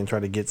this book and try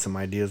to get some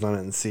ideas on it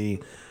and see,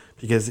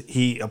 because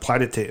he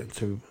applied it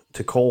to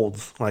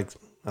Cold's like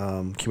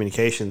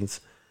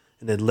communications,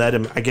 and it led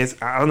him. I guess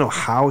I don't know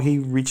how he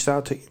reached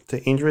out to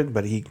Ingrid,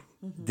 but he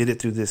did it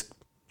through this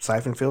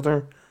siphon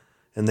filter,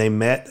 and they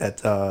met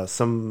at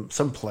some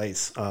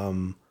place.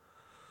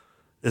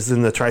 It's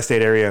in the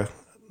tri-state area.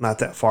 Not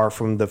that far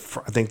from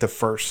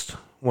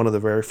one of the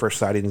very first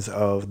sightings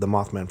of the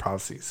Mothman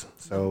prophecies.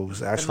 So it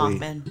was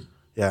actually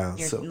Yeah,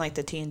 so like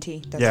the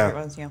TNT. That's yeah,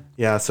 what it was. Yeah,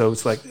 yeah. So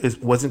it's like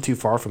it wasn't too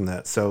far from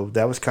that. So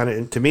that was kind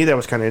of, to me, that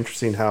was kind of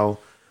interesting how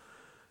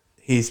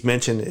he's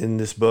mentioned in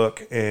this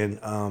book,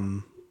 and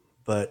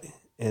but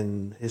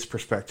in his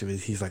perspective,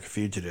 he's like a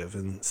fugitive,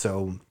 and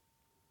so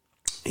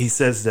he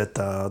says that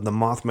the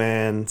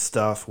Mothman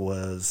stuff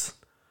was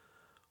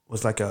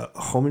like a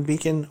homing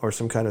beacon or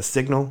some kind of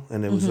signal,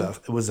 and it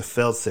was a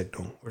failed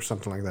signal or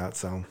something like that.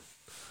 So.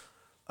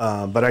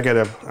 But I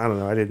don't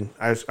know.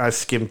 I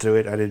skimmed through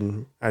it. I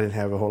didn't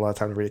have a whole lot of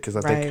time to read it because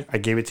I think I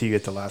gave it to you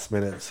at the last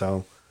minute.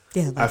 So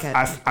yeah,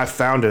 I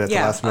found it at the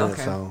last minute.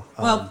 Okay. So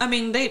well, I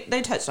mean,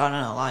 they touched on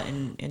it a lot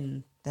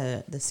in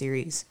the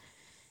series,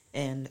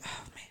 and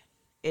oh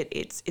man,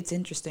 it's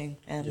interesting,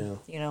 and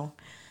you know,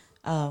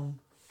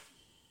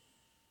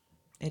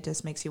 it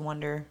just makes you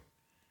wonder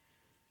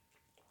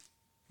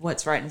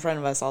what's right in front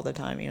of us all the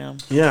time. You know.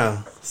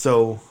 Yeah.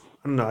 So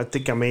I don't know. I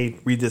think I may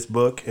read this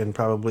book and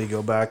probably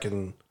go back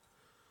and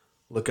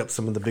look up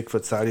some of the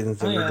Bigfoot sightings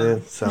that we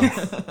did. So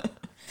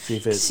see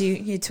if it.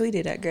 You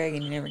tweeted at Greg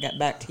and he never got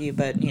back to you,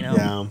 but you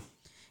know,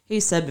 he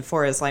said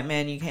before, it's like,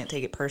 man, you can't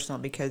take it personal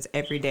because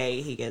every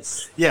day he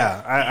gets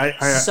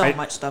I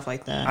much stuff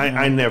like that.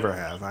 I never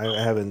have.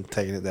 I haven't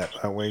taken it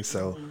that way.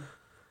 So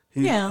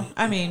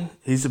I mean,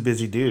 he's a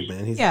busy dude,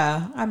 man.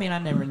 I mean, I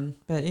never,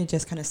 but it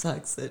just kind of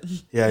sucks that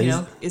you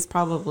know, it's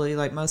probably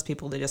like most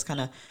people, they just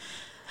kind of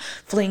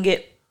fling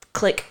it.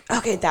 Click,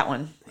 okay, that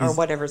one, or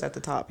whatever's at the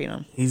top, you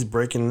know. He's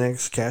breaking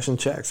necks, cashing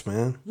checks,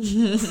 man.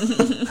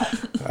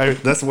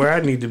 That's where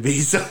I need to be,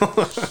 so.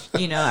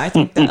 You know, I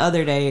think the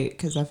other day,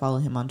 because I follow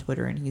him on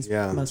Twitter, and he's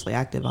mostly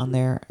active on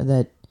there,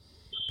 that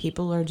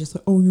people are just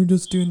like, oh, you're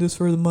just doing this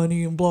for the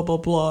money, and blah, blah,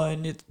 blah,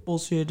 and it's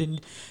bullshit, and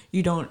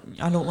I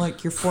don't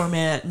like your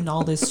format, and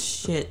all this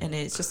shit, and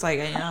it's just like,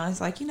 you know, it's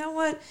like, you know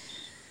what?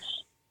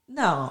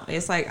 No,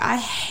 it's like, I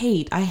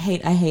hate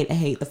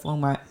the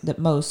format that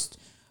most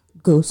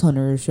ghost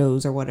hunter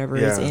shows or whatever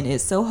is in.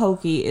 It's so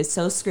hokey, it's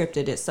so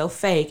scripted, it's so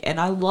fake, and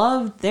I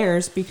loved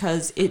theirs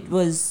because it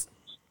was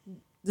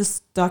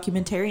this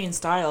documentarian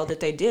style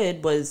that they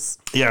did was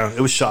it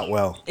was shot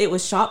well. It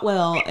was shot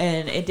well,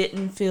 and it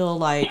didn't feel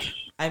like,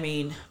 I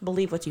mean,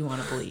 believe what you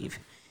want to believe,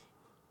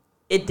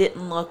 it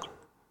didn't look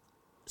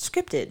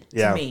scripted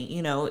to me,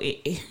 you know,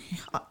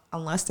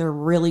 unless they're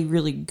really,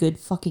 really good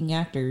fucking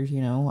actors,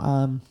 you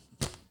know.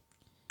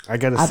 I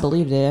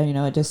believed it, you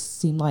know. It just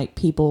seemed like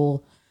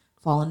people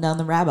falling down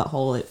the rabbit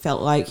hole. It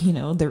felt like, you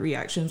know, their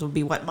reactions would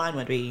be what mine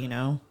would be, you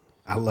know.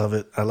 I love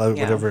it. I love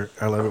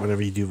it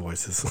whenever you do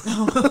voices.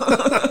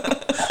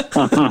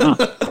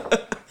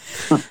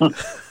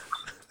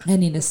 I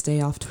need to stay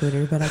off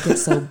Twitter, but I get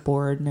so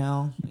bored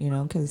now, you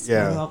know, because what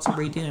else are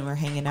we doing? We're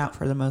hanging out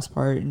for the most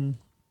part, and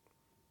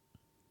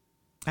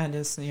I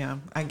just,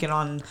 I get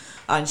on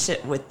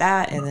shit with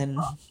that, and then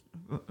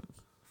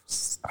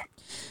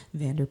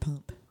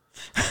Vanderpump.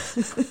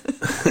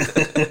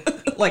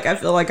 Like, I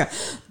feel like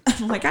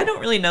I'm like, I don't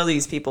really know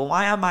these people.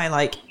 Why am I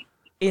like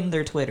in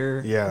their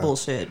Twitter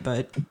bullshit?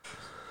 But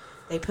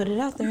they put it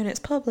out there and it's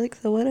public,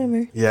 so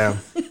whatever. Yeah.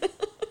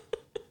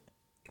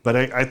 But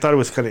I thought it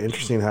was kind of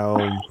interesting how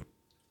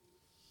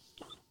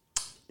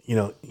you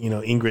know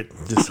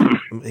Ingrid just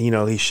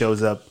he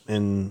shows up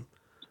in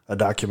a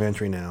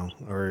documentary now,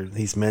 or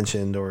he's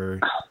mentioned, or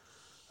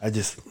I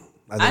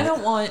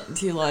don't want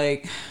to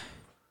like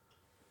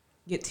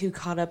get too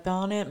caught up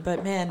on it,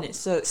 but man,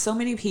 so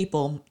many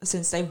people,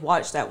 since they've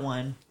watched that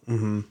one,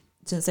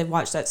 since they've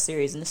watched that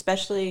series, and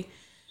especially,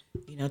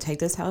 take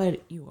this how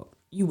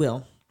you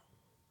will.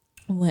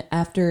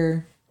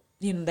 After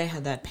they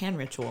had that pan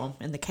ritual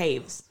in the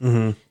caves,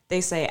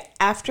 they say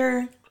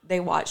after they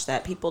watch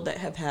that, people that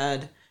have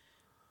had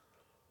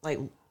like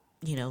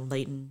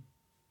latent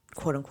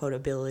quote unquote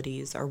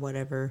abilities or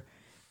whatever,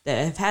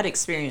 that have had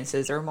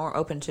experiences or are more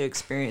open to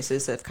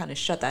experiences, that have kind of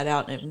shut that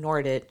out and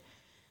ignored it.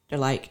 They're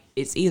like,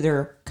 it's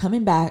either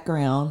coming back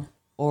around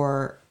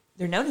or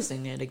they're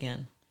noticing it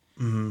again.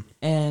 Mm-hmm.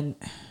 And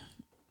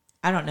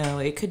I don't know.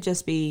 It could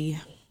just be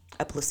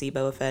a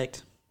placebo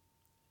effect.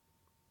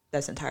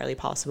 That's entirely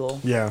possible.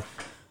 Yeah.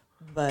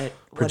 But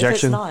what if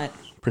it's not?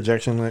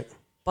 Projection, like.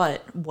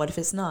 But what if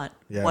it's not?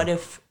 Yeah. What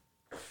if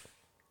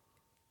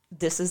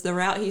this is the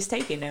route he's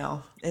taking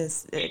now?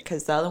 Is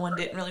because the other one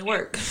didn't really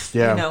work.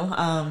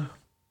 Yeah.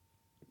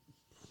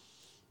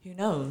 Who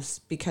knows?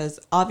 Because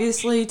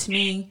obviously, to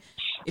me,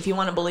 if you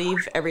want to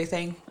believe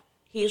everything,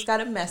 he's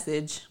got a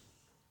message.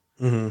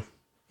 Mm-hmm.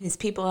 His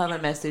people have a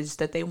message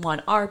that they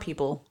want our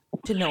people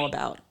to know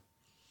about.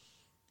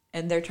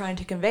 And they're trying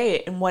to convey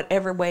it in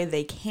whatever way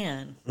they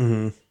can.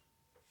 Mm-hmm.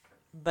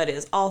 But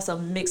it's also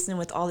mixed in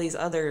with all these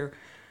other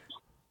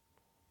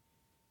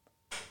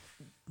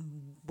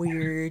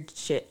weird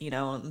shit,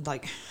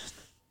 like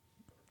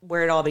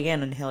where it all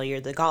began in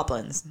Hilliard, the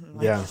goblins.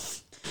 Yeah.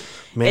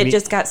 Maybe, it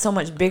just got so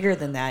much bigger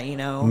than that,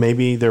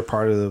 Maybe they're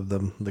part of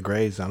the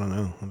Greys. I don't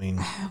know. I mean,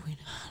 I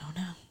don't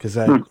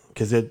know.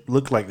 Because it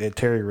looked like that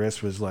Terry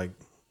Riss was like,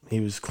 he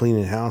was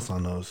cleaning house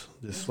on those.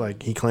 Just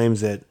like he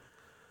claims that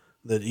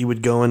he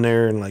would go in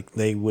there and like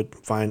they would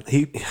find,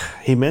 he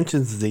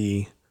mentions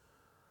the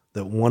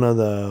that one of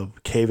the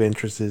cave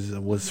entrances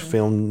was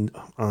filmed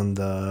on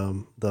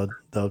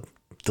the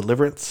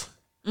Deliverance.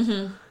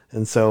 Mm-hmm.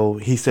 And so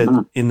he said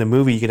in the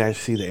movie you can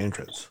actually see the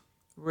entrance.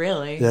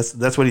 Really?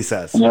 That's what he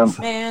says. Yeah.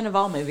 Man, of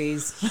all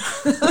movies.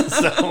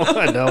 So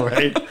I know,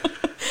 right?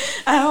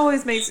 I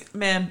always make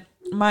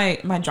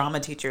my drama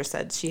teacher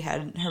said she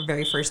had her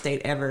very first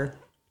date ever.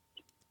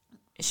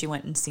 She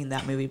went and seen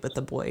that movie with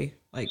the boy.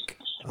 Like,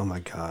 oh my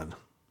God.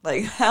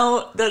 Like,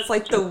 how, that's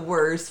like the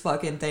worst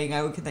fucking thing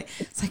I could think.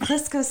 It's like,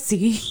 let's go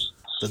see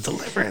The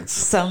Deliverance.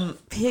 some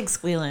pig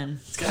squealing.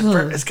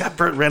 It's got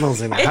Burt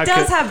Reynolds in it. It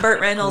does have Burt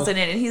Reynolds in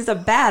it, and he's a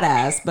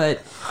badass,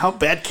 but How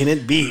bad can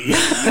it be?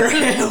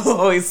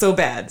 oh, he's so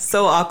bad.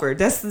 So awkward.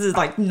 This is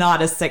like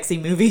not a sexy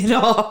movie at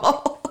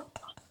all.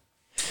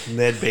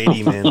 Ned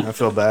Beatty, man. I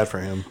feel bad for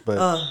him.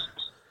 But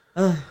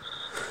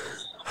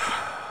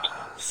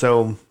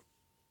so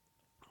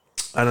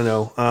I don't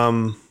know.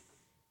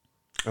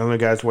 I don't know,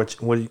 guys. What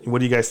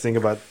do you guys think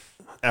about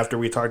after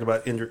we talked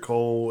about Indrid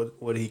Cold,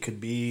 what he could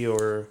be,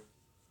 or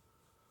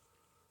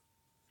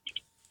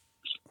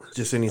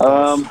just any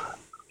thoughts?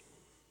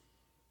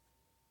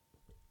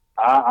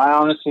 I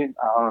honestly,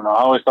 I don't know.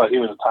 I always thought he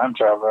was a time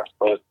traveler,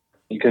 but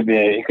he could be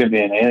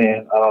an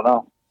alien. I don't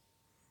know.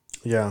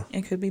 Yeah.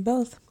 It could be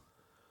both.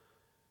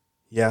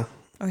 Yeah.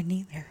 Or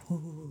neither.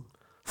 Ooh.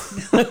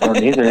 Or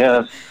neither,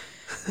 yeah.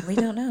 We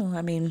don't know.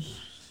 I mean,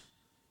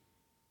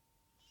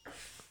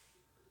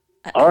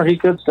 or he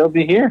could still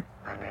be here.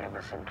 My name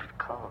is Indrid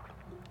Cold.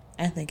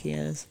 I think he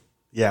is.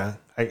 Yeah.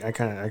 I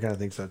kind of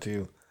think so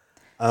too.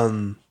 I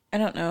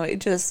don't know. It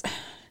just,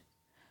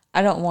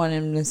 I don't want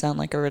him to sound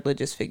like a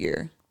religious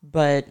figure,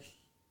 but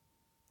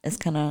it's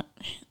kind of,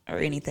 or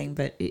anything,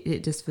 but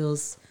it just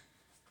feels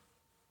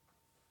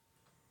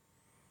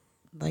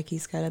like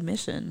he's got a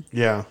mission.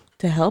 Yeah.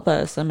 To help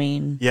us. I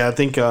mean, yeah, I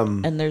think,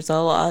 and there's a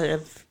lot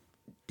of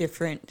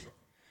different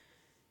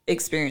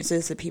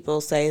experiences that people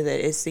say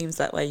that it seems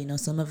that way. You know,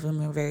 some of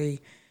them are very,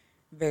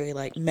 very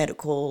like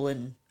medical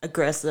and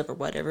aggressive or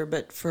whatever,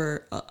 but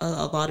for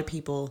a lot of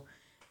people,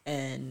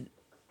 and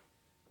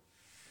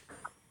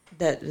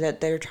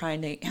that they're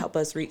trying to help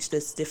us reach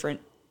this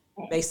different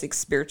basic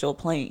spiritual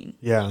plane.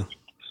 Yeah.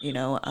 You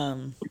know,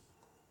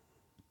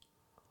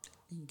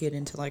 get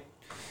into like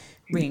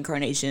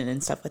reincarnation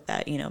and stuff like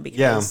that, you know,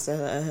 because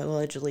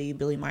allegedly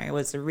Billy Meyer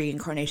was the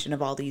reincarnation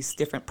of all these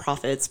different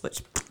prophets,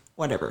 which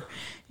whatever,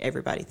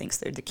 everybody thinks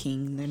they're the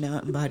king, they're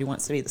not, nobody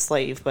wants to be the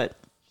slave, but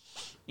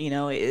you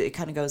know, it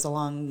kind of goes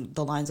along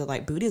the lines of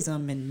like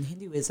Buddhism and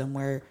Hinduism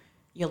where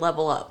you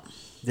level up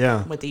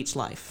with each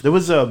life. There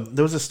was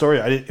a story,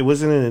 it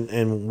wasn't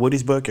in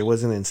Woody's book, it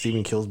wasn't in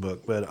Stephen Kill's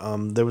book, but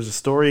there was a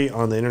story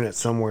on the internet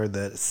somewhere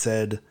that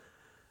said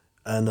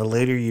in the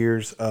later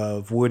years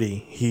of Woody,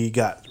 he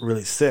got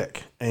really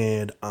sick,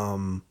 and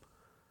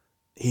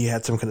he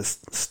had some kind of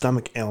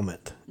stomach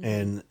ailment,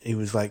 and he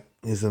was in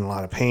a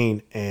lot of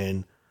pain,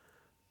 and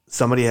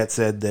somebody had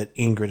said that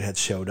Ingrid had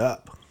showed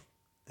up,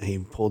 and he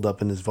pulled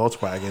up in his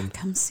Volkswagen.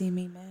 Come see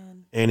me,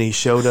 man. And he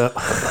showed up.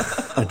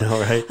 I know,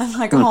 right? I'm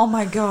like, oh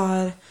my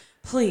God,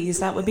 please,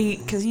 that would be,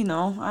 because, you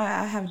know,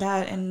 I have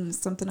that and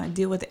something I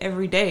deal with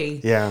every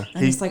day. Yeah.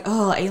 And it's like,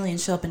 oh,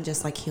 aliens show up and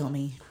just like heal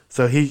me.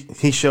 So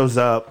he shows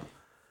up,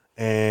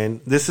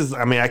 and this is,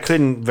 I mean, I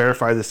couldn't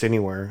verify this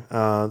anywhere.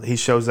 He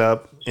shows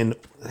up and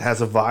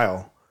has a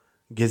vial,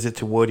 gives it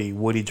to Woody.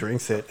 Woody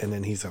drinks it, and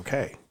then he's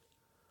okay.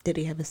 Did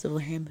he have a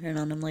silver handprint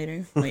on him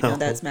later? Wait, no,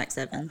 that's Max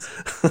Evans.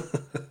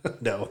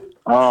 No.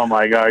 Oh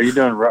my God, are you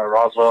doing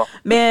Roswell?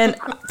 Man,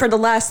 for the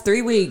last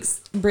 3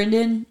 weeks,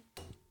 Brendan,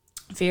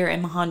 Fear,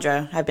 and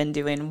Mahandra have been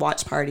doing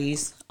watch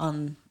parties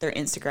on their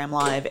Instagram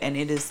Live, and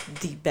it is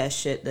the best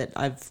shit that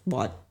I've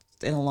watched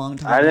in a long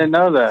time. I didn't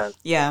know that.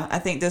 Yeah, I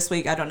think this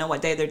week, I don't know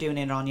what day they're doing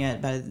it on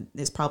yet, but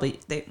it's probably,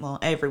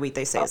 every week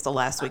they say it's the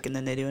last week, and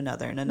then they do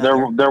another and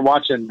another. They're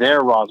watching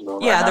their Roswell.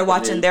 Right? Yeah, they're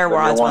watching their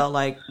Roswell.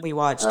 Like, we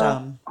watched,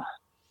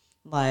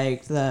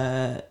 like,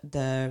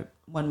 the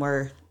one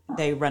where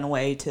they run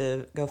away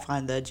to go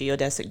find the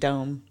geodesic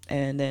dome,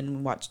 and then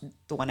we watched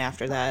the one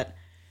after that,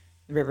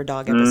 the River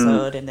Dog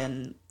episode, and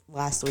then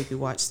last week we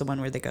watched the one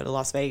where they go to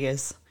Las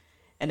Vegas.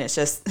 And it's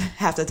just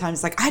half the time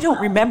it's like, I don't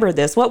remember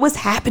this. What was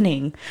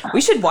happening?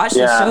 We should watch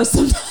this show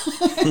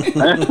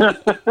sometime.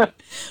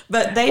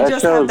 But they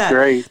just have that.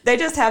 Great. They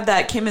just have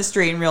that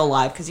chemistry in real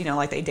life because, you know,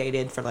 like they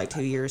dated for like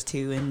 2 years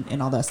too,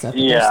 and all that stuff.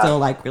 Yeah. They're still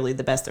like really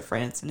the best of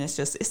friends, and it's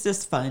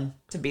just fun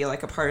to be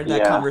like a part of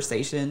that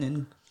conversation.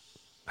 And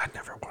I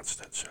never watched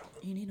that show.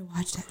 You need to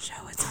watch that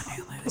show. It's on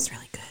Hulu. It's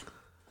really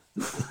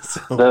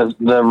good.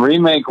 The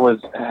remake was.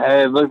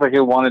 It looked like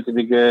it wanted to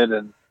be good,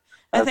 and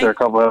after a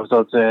couple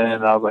episodes in,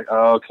 I was like,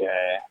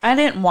 okay. I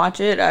didn't watch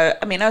it. I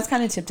mean, I was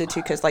kind of tempted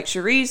to because, like,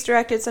 Cherise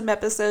directed some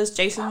episodes.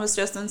 Jason was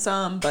just in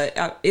some,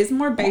 but it's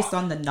more based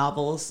on the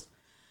novels.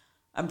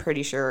 I'm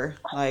pretty sure.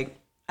 Like,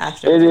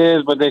 after it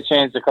is, but they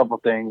changed a couple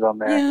things on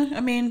there. Yeah, I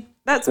mean,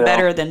 that's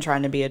better than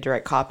trying to be a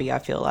direct copy, I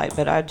feel like.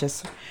 But I'd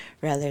just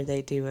rather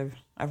they do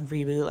a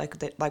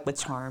reboot like with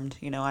Charmed.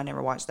 You know, I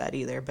never watched that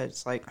either, but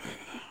it's like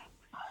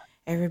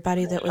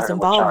everybody that was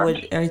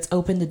involved it's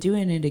open to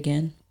doing it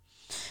again.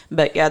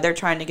 But yeah, they're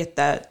trying to get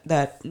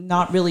that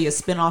not really a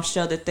spin-off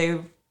show that they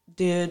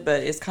did,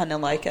 but it's kind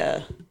of like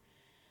a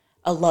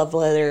love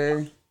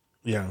letter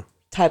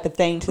type of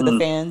thing to the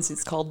fans.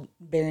 It's called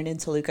Baron and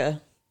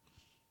Toluca,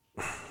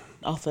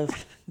 off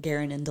of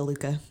Garen and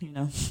DeLuca,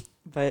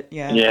 But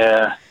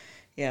yeah.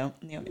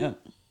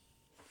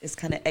 It's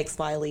kind of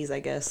X-Files, I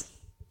guess.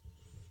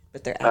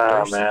 But they're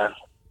actors. Oh man.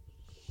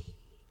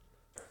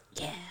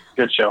 Yeah.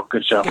 Good show.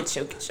 Good stuff.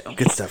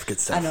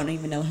 I don't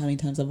even know how many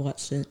times I've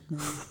watched it.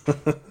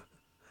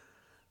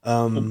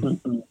 I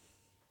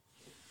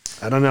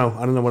don't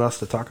know what else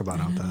to talk about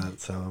after that.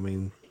 So I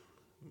mean,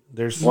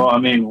 there's. Well, I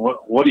mean,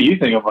 what do you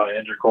think about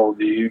Indrid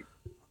Cold?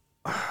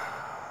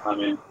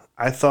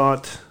 I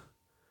thought,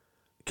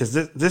 because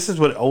this is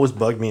what always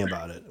bugged me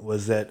about it,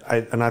 was that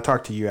I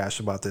talked to you, Ash,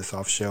 about this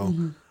off show.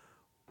 Mm-hmm.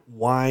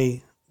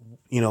 Why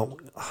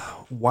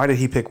did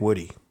he pick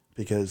Woody?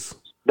 Because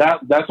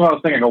that's what I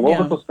was thinking. What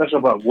was so special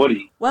about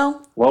Woody?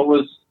 Well, what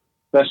was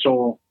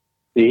special?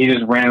 Did he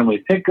just randomly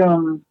pick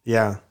him?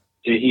 Yeah.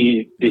 Did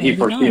he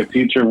foresee a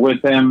future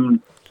with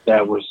him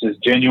that was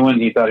just genuine?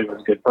 He thought he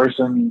was a good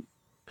person.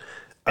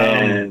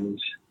 And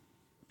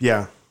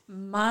yeah.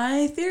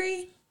 My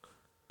theory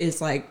is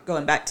like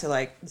going back to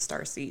like the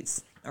star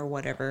seeds or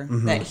whatever,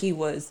 that he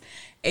was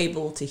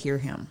able to hear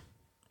him,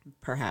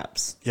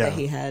 perhaps. Yeah. That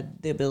he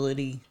had the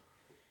ability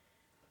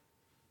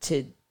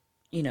to,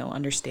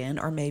 understand,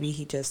 or maybe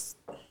he just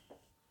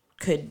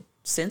could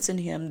sense in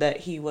him that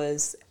he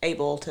was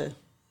able to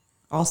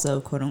also,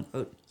 quote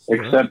unquote,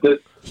 accept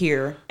it,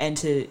 hear, and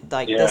to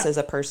this is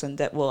a person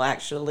that will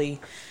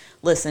actually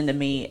listen to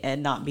me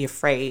and not be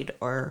afraid,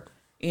 or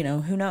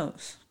who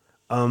knows.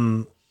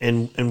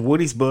 In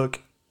Woody's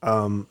book,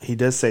 he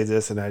does say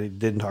this, and I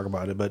didn't talk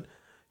about it, but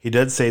he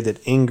did say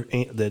that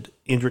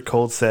Indrid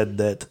Cold said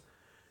that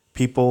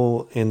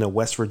people in the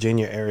West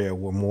Virginia area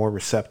were more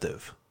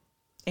receptive.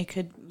 It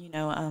could,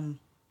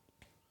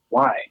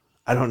 why?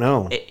 I don't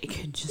know. It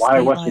could just why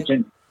be West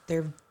Virginia?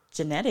 Their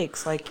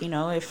genetics,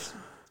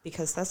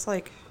 because that's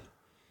like,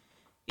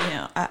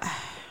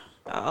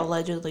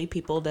 allegedly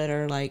people that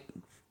are like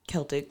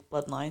Celtic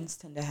bloodlines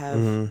tend to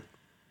have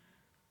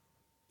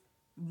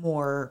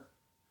more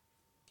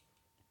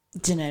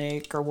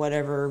genetic or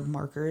whatever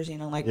markers,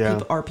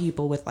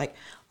 people with like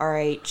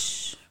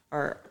RH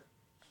or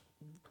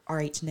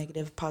RH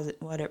negative,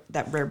 positive, whatever,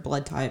 that rare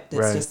blood type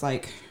that's just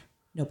like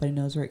nobody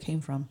knows where it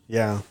came from.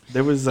 Yeah,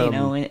 there was there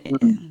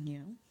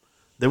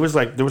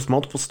was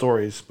multiple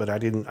stories, but I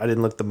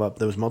didn't look them up.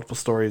 There was multiple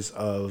stories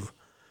of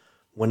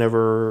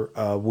whenever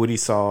Woody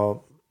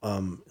saw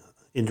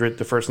Indrid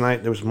the first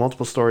night. There was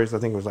multiple stories. I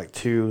think it was like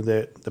 2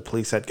 that the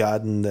police had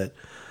gotten that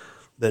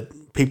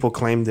people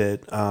claimed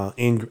that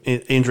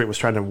Indrid was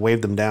trying to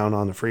wave them down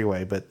on the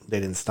freeway, but they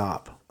didn't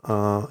stop.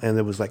 And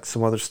there was like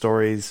some other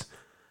stories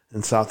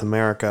in South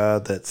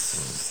America that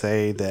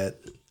say that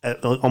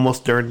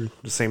almost during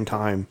the same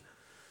time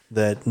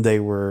that they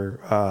were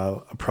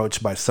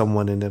approached by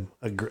someone in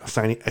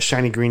a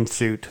shiny green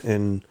suit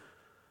and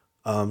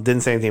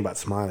didn't say anything about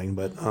smiling,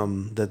 but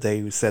that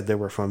they said they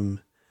were from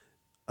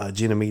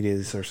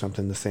Genomedes or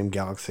something, the same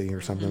galaxy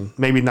or something.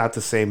 Maybe not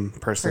the same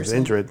person as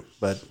Indrid,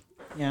 but...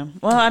 Yeah.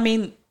 Well, I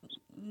mean,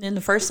 in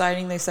the first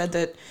sighting, they said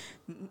that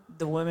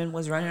the woman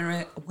was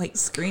running away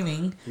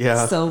screaming.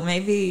 Yeah. So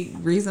maybe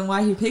reason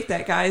why he picked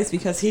that guy is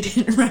because he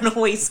didn't run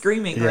away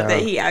screaming, or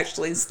that he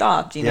actually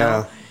stopped,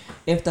 know.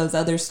 If those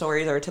other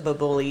stories are to be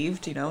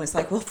believed, it's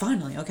like, well,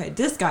 finally, okay,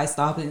 this guy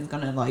stopped and he's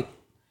going to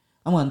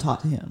I'm going to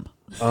talk to him.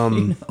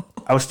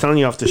 I was telling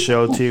you off the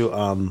show too,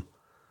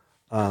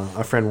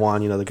 our friend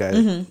Juan, the guy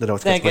that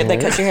always cuts my hair.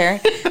 That cuts your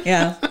hair?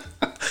 Yeah.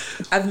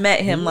 I've met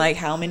him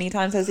how many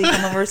times has he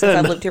come over since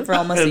I've lived here for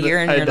almost a year,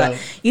 and you're like,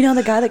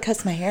 the guy that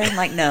cuts my hair? I'm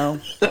like,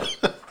 no. No,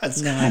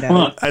 I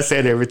don't. I say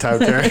it every time,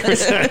 Terry.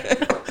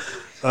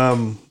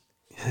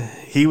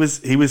 He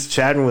was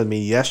chatting with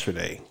me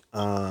yesterday,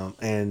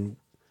 and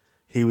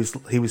he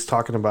was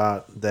talking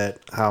about that,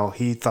 how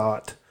he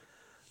thought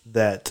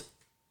that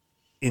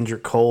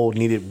Indrid Cold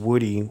needed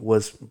Woody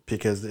was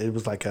because it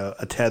was like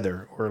a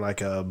tether or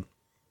like a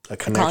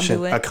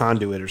connection, a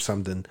conduit or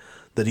something,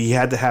 that he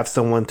had to have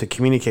someone to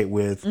communicate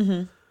with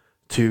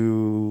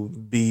to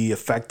be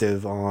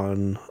effective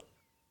on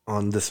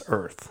this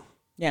earth.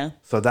 Yeah.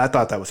 So I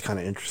thought that was kind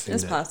of interesting.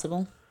 It's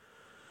possible.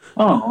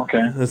 Oh, okay.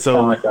 And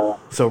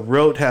so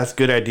Rote has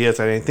good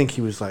ideas. I think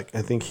he was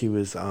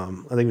drinking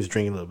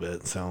a little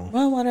bit. So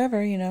well,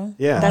 whatever, Yeah.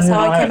 That's how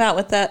I came out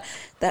with that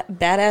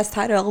badass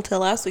title to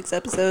last week's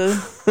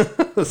episode.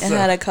 It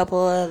had a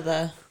couple of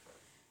the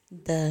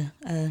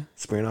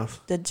Smirnoff,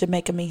 the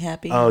Jamaica Me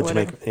Happy. Oh,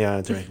 Jamaica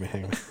Me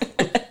Happy.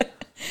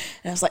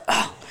 And I was like,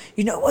 oh,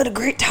 you know what a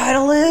great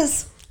title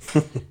is?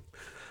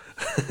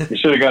 You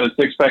should have got a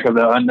 6-pack of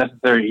the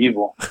Unnecessary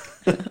Evil.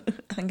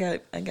 I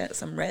got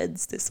some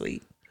Reds this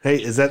week.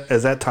 Hey, is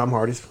that Tom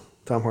Hardy's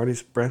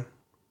brand?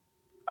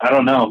 I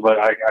don't know, but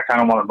I kind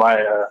of want to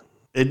buy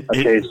a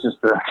case just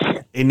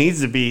to... It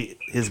needs to be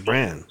his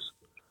brand.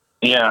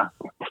 Yeah.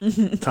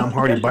 Tom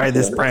Hardy, buy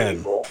this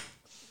brand.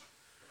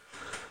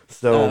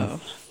 So,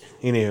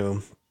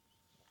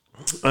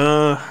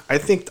 I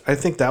think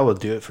that will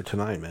do it for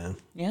tonight, man.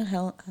 Yeah.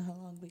 How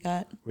long we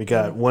got? We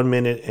got 1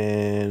 minute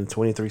and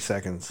 23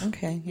 seconds.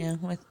 Okay. Yeah.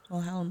 What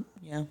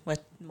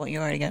you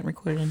already got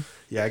recorded?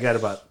 Yeah, I got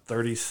about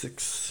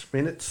 36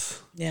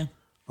 minutes. Yeah.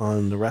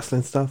 On the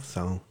wrestling stuff.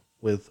 So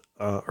with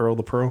Earl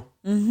the Pro.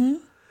 Mm-hmm.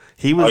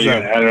 He was. You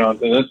gonna add it on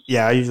to this?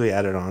 Yeah, I usually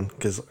add it on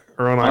because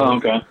Earl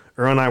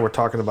and I were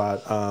talking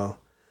about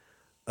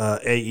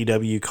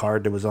AEW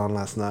card that was on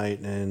last night,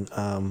 and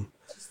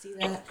see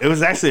that? It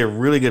was actually a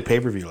really good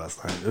pay-per-view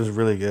last night. It was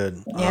really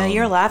good. Yeah,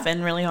 you're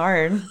laughing really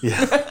hard.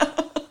 Yeah.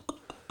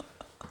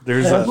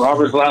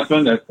 Robert's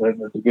laughing. That's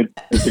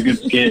a good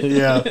skit.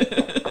 Yeah.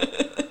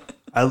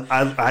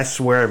 I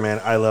swear,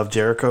 man, I love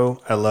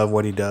Jericho. I love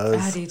what he does.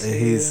 I do too.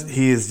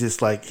 He is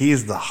just like, he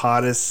is the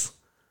hottest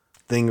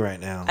thing right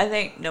now. I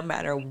think no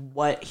matter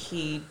what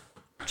he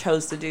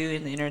chose to do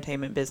in the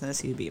entertainment business,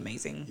 he'd be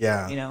amazing.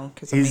 Yeah. You know,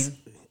 because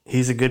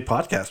he's a good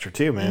podcaster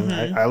too, man.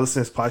 Mm-hmm. I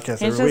listen to his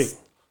podcast every week.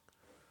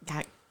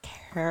 Got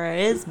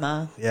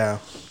charisma. Yeah.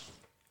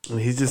 And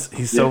he's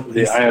so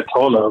the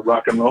Ayatollah of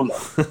rock and roll.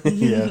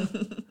 Yeah.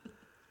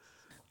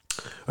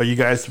 Are you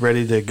guys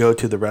ready to go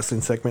to the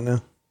wrestling segment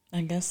now?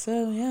 I guess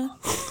so, yeah.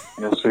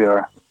 Yes, we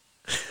are.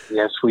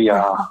 Yes, we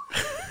are.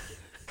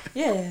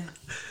 Yeah.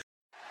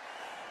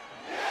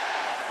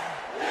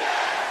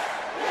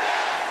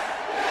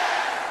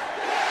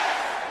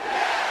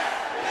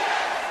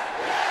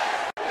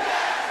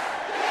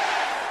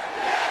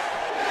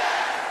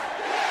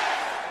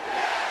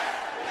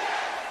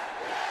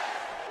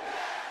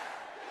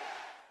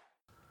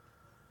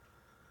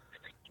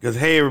 Because,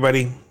 hey,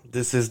 everybody,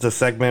 this is the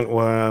segment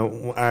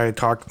where I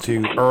talk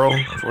to Earl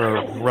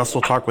for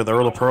Wrestle Talk with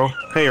Earl the Pro.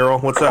 Hey, Earl,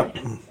 what's up?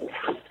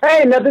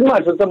 Hey, nothing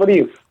much. What's up with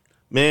you?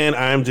 Man,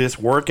 I'm just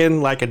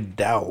working like a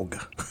dog.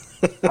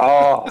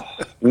 Oh,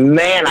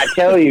 man, I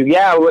tell you,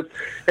 yeah,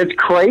 it's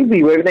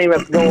crazy with everything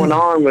that's going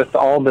on with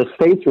all the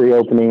states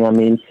reopening. I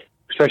mean,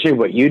 especially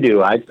what you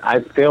do. I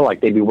feel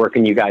like they'd be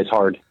working you guys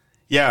hard.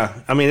 Yeah,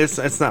 I mean,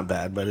 it's not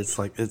bad, but it's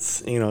like,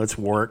 it's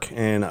work,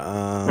 and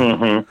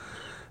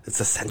it's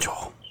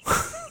essential.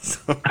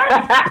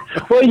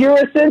 Well, you're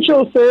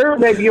essential, sir.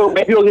 Maybe you'll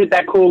get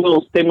that cool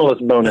little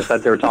stimulus bonus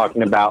that they're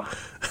talking about.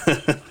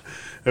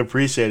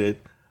 Appreciate it.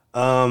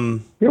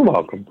 You're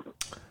welcome.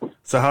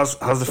 So how's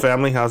the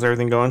family? How's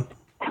everything going?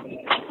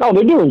 Oh,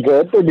 they're doing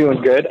good.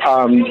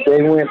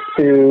 They went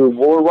to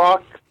War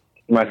Rock.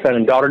 My son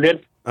and daughter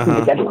did.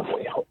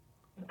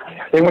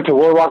 They went to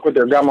War Rock with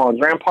their grandma and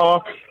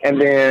grandpa,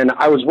 and then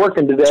I was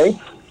working today,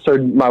 so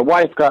my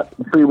wife got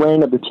free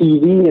reign of the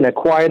TV in a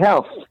quiet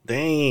house.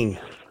 Dang.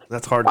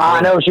 That's hard.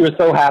 I know, she was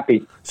so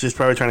happy. She's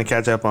probably trying to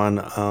catch up on,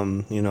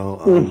 on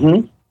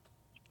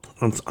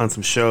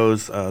some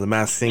shows. The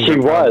Masked Singer. She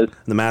was.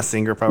 The Masked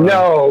Singer, probably.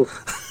 No,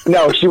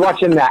 she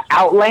watching the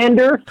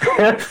Outlander.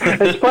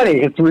 It's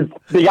funny. It's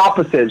the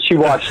opposite. She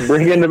watched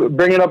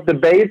Bringing Up the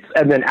Bass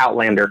and then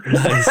Outlander.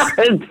 Nice.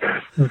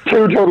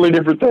 Two totally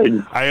different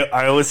things.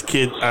 I always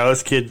kid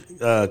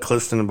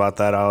Clifton about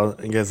that.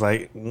 Because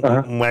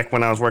back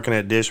when I was working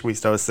at Dish, we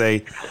used to always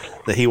say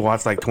that he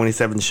watched like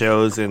 27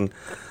 shows, and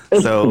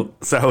so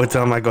I would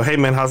tell him, I go, hey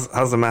man, how's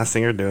the Masked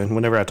Singer doing?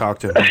 Whenever I talk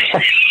to him.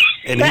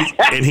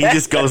 And he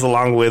just goes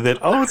along with it.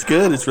 Oh, it's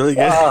good. It's really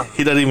good.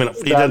 He doesn't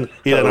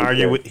even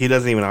argue. He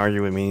doesn't even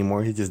argue with me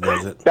anymore. He just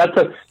does it. That's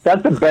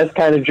the best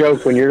kind of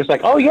joke when you're just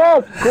like, oh yeah,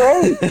 it's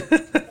great.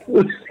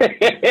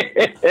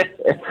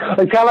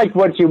 It's kind of like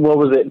what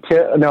was it?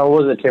 It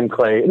wasn't Tim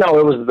Clay. No,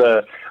 it was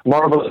the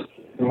Marvel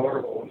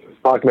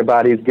talking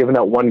about. He's giving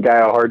that one guy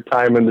a hard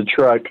time in the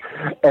truck,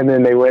 and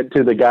then they went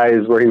to the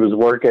guys where he was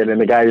working,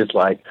 and the guy is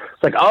like,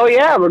 it's like, oh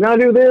yeah, we're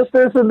gonna do this,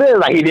 this, and this.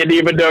 Like he didn't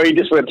even know. He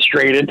just went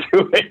straight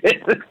into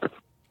it.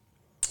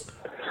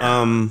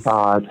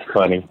 It's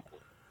funny.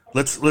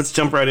 Let's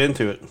jump right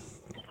into it.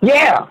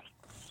 Yeah.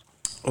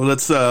 Well,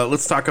 let's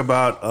talk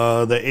about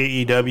the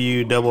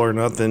AEW Double or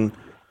Nothing.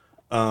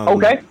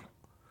 Okay.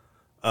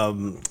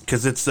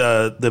 Because it's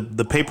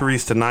the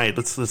pay-per-views tonight.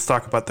 Let's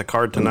talk about the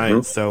card tonight.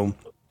 Mm-hmm. So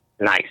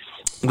nice.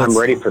 I'm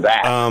ready for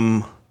that.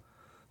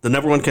 The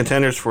number one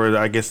contenders for,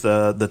 I guess,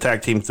 the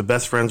tag teams, the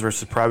Best Friends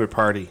versus Private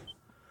Party.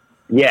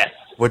 Yes.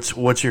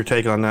 What's your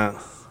take on that?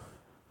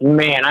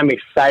 Man, I'm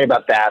excited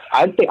about that.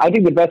 I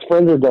think the Best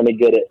Friends are going to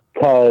get it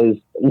because,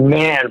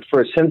 man,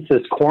 since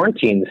this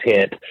quarantine's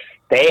hit,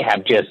 they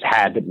have just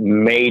had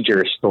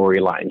major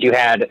storylines. You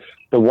had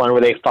the one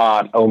where they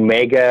fought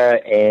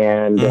Omega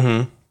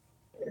and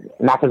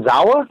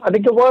Nakazawa, I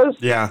think it was.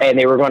 Yeah. And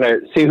they were going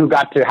to see who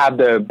got to have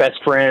the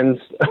Best Friends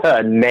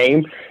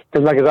name.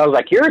 Because Nakazawa was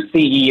like, you're a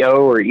CEO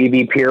or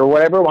EVP or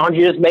whatever. Why don't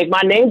you just make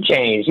my name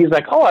change? He's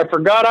like, oh, I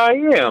forgot I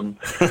am.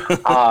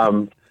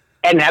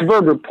 And I've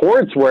heard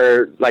reports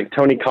where like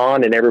Tony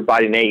Khan and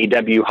everybody in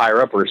AEW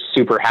higher up were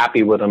super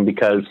happy with him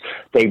because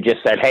they've just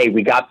said, hey,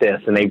 we got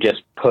this. And they've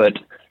just put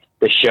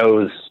the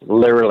shows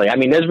literally. I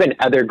mean, there's been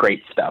other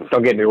great stuff.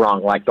 Don't get me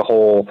wrong, like the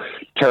whole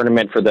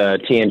tournament for the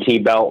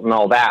TNT belt and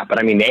all that. But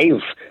I mean,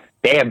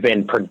 they have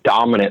been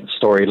predominant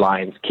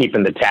storylines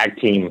keeping the tag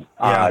team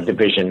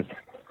division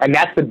And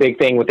that's the big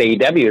thing with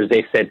AEW is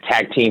they said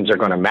tag teams are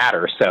going to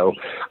matter. So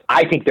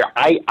I think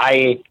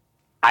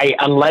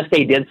unless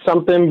they did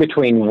something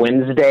between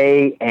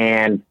Wednesday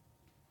and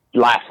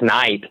last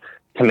night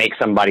to make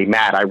somebody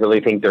mad, I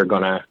really think they're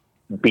going to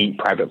beat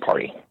Private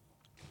Party.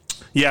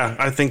 Yeah,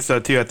 I think so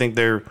too. I think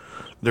they're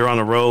on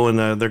a roll, and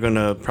they're going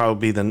to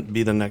probably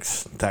be the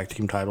next tag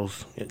team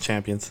titles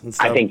champions. And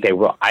stuff. I think they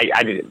will.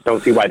 I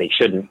don't see why they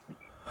shouldn't.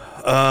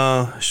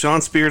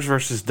 Shawn Spears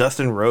versus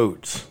Dustin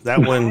Rhodes. That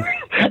one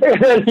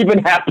it doesn't even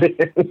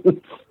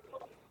happen.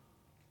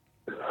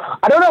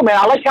 I don't know, man.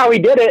 I like how he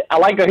did it. I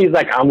like how he's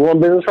like, I'm doing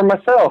business for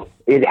myself.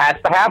 It has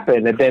to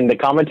happen. And then the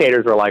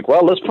commentators were like,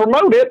 well, let's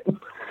promote it.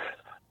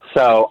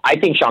 So I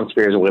think Shawn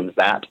Spears wins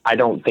that. I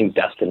don't think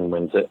Dustin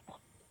wins it.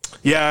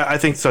 Yeah, I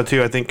think so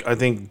too. I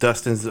think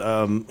Dustin's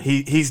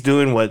he's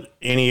doing what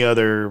any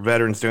other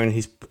veteran's doing.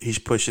 He's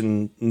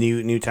pushing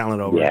new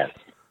talent over. Yes.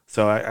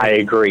 So I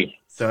agree.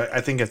 So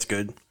I think that's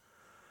good.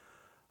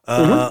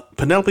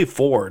 Penelope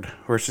Ford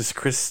versus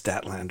Chris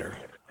Statlander.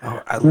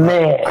 Oh, I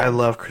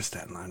love Chris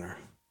Statlander.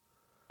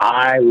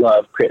 I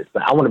love Chris.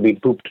 I want to be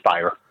booped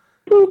by her.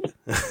 Boop.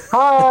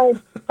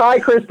 Hi,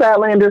 Chris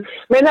Statlander.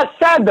 Man, that's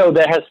sad though.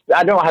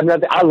 I don't have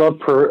nothing. I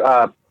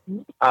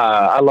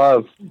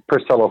love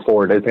Priscilla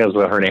Ford. I think that's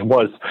what her name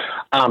was.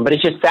 But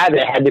it's just sad that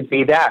it had to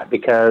be that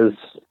because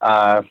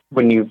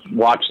when you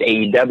watched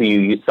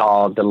AEW, you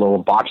saw the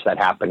little botch that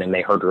happened and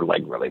they hurt her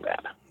leg really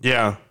bad.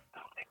 Yeah.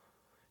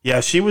 Yeah,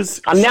 she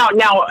was. Now,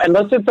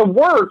 unless it's a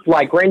work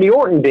like Randy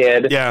Orton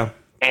did. Yeah.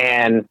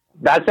 And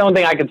that's the only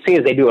thing I could see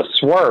is they do a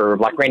swerve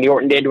like Randy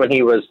Orton did when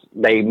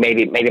they made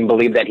him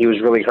believe that he was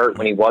really hurt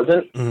when he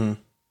wasn't. Mm-hmm.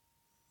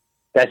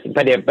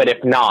 But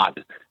if not,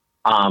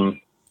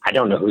 I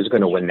don't know who's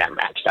going to win that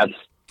match.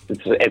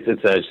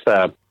 It's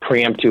a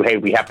preempt to, hey,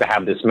 we have to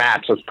have this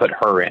match. Let's put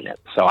her in it.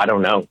 So I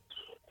don't know.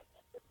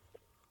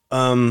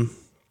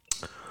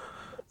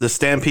 The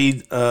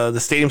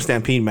Stadium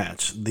Stampede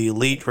match, the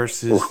Elite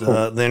versus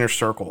the Inner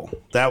Circle.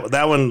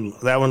 That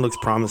one looks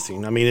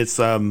promising. I mean, it's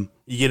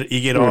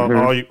you get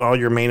all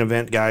your main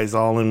event guys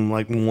all in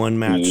like one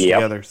match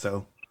together.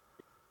 So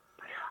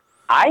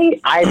I've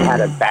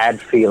had a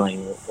bad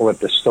feeling with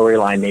the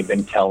storyline they've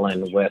been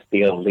telling with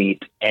the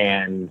Elite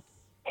and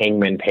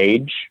Hangman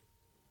Page.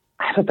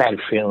 I have a bad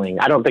feeling.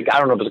 I don't know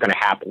if it's going to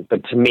happen,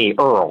 but to me,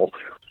 Earl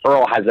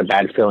has a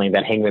bad feeling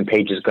that Hangman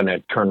Page is going to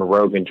turn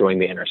rogue and join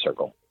the Inner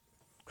Circle.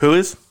 Who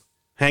is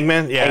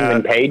Hangman? Yeah,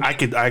 Hangman Page. I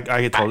could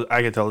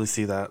totally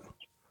see that.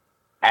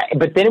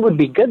 But then it would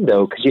be good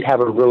though, because you'd have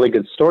a really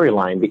good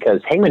storyline. Because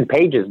Hangman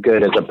Page is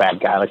good as a bad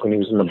guy, like when he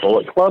was in the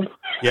Bullet Club.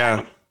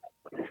 Yeah.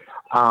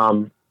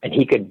 And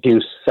he could do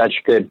such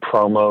good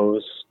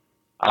promos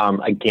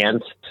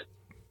against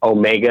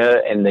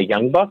Omega and the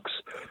Young Bucks.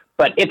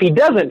 But if he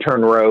doesn't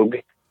turn rogue,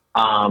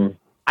 I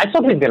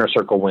still think the Inner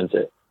Circle wins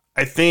it.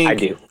 I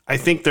do. I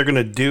think they're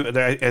gonna do.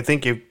 I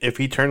think if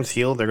he turns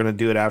heel, they're gonna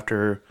do it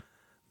after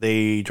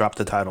they drop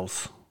the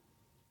titles.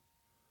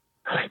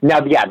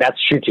 Now, yeah, that's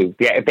true too.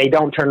 Yeah, if they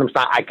don't turn them,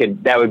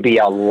 that would be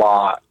a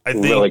lot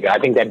really good. I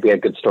think that'd be a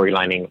good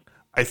storylining.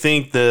 I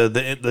think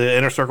the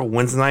Inner Circle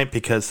wins tonight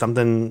because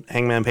something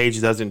Hangman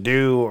Page doesn't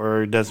do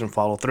or doesn't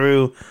follow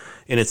through,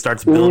 and it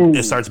starts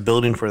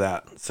building for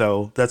that.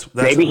 So that's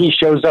maybe he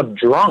shows up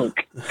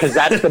drunk because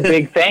that's the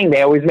big thing.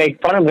 They always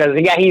make fun of him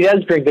because he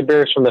does drink the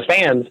beers from the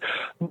fans,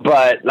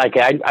 but like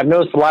I've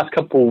noticed the last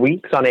couple of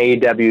weeks on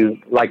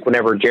AEW, like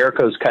whenever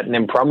Jericho's cutting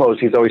in promos,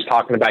 he's always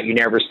talking about you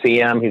never see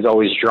him. He's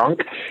always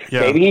drunk.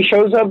 Yeah. Maybe he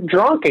shows up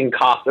drunk and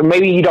costs. Or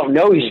maybe you don't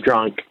know he's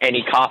drunk and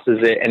he costs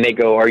it, and they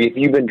go,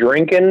 you been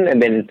drinking?"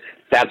 And then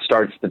that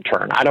starts the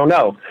turn. I don't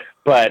know.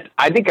 But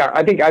I think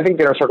the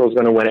Inner Circle is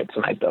going to win it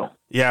tonight, though.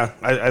 Yeah,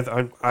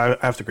 I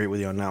have to agree with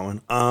you on that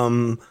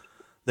one.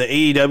 The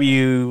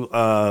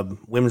AEW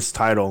women's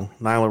title,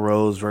 Nyla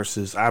Rose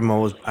versus I'm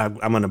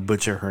going to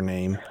butcher her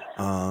name.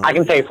 I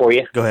can say it for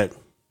you. Go ahead.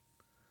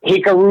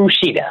 Hikaru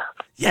Shida.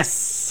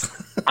 Yes.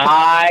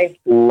 I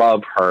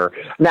love her.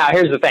 Now,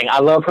 here's the thing. I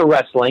love her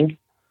wrestling.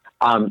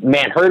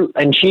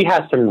 And she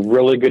has some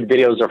really good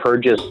videos of her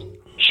just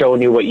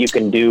showing you what you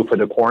can do for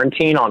the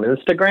quarantine on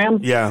Instagram.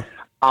 Yeah.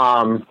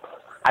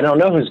 I don't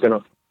know who's going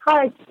to.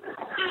 Hi.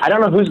 I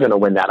don't know who's going to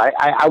win that.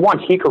 I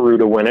want Hikaru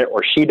to win it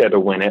or Shida to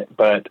win it,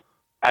 but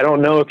I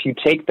don't know if you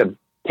take the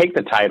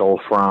title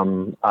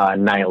from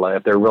Nyla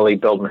if they're really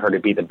building her to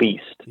be the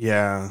beast.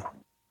 Yeah.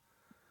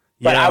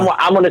 But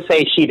I'm going to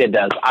say Shida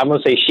does. I'm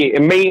going to say Shida.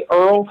 And me,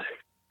 Earl,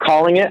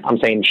 calling it. I'm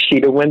saying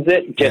Shida wins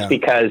it just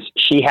because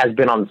she has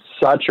been on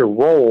such a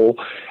roll,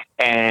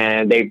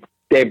 and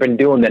they've been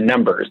doing the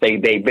numbers.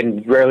 They've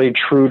been really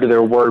true to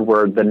their word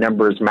where the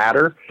numbers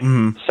matter.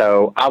 Mm-hmm.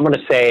 So I'm going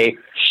to say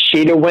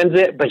Shida wins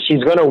it, but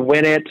she's going to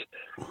win it.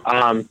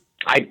 I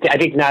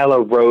think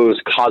Nyla Rose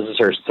causes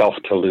herself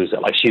to lose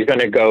it. Like she's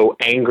going to go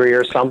angry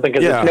or something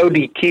because it's no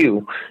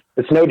DQ.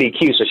 It's no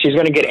DQ. So she's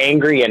going to get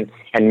angry and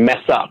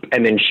mess up,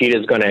 and then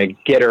Shida's going to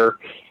get her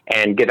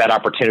and get that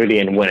opportunity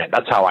and win it.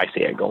 That's how I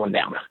see it going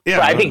down. Yeah.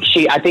 So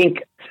I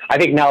think I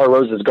think Nyla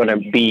Rose is going to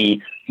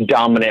be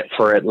dominant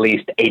for at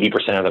least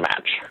 80% of the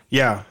match.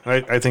 Yeah,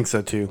 I think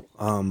so too.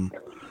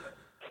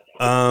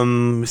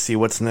 Let's see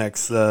what's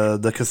next.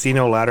 The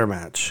Casino Ladder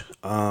match.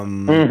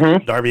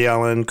 Darby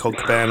Allin, Colt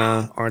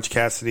Cabana, Orange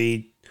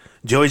Cassidy,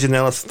 Joey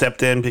Janela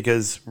stepped in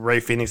because Ray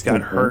Phoenix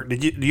got hurt.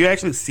 Did you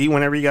actually see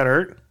whenever he got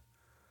hurt?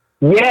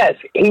 Yes,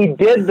 he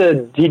did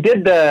the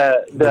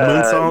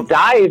moonsault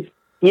dive.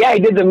 Yeah, he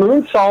did the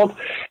moonsault,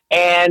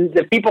 and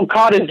the people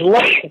caught his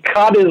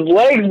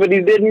legs, but he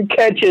didn't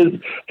catch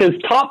his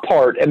top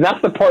part, and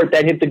that's the part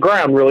that hit the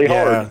ground really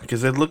hard. Yeah,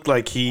 because it looked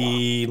like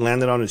he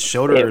landed on his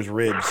shoulder or his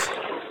ribs.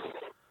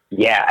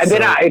 Yeah, and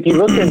then if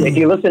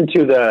you listen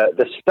to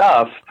the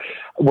stuff,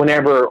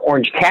 whenever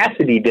Orange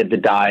Cassidy did the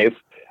dive,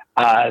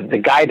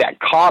 the guy that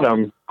caught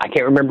him, I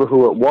can't remember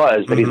who it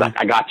was, but he's like,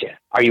 "I got you.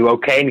 Are you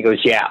okay?" And he goes,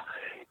 "Yeah."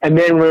 And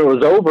then when it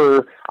was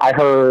over, I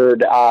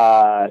heard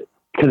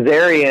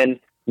Kazarian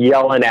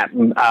yelling at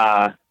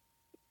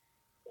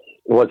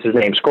what's his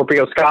name,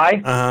 Scorpio Sky.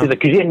 He's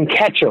like, "You didn't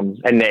catch him,"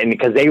 and then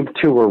because they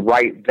two were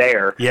right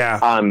there. Yeah.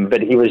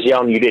 But he was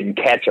yelling, "You didn't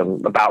catch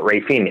him," about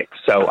Ray Phoenix.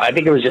 So I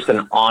think it was just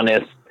an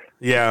honest.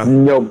 Yeah.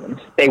 No,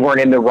 they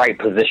weren't in the right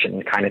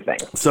position, kind of thing.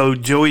 So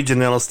Joey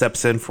Janela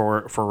steps in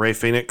for Ray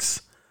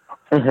Phoenix.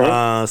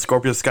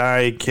 Scorpio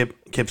Sky, Kip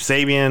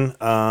Sabian,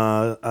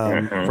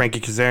 Frankie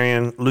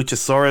Kazarian,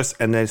 Luchasaurus,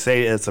 and they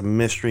say it's a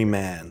mystery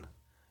man.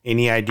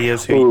 Any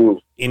ideas who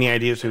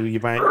you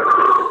might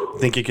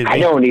think it could be? I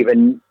don't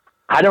even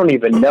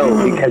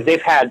know because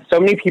they've had so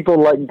many people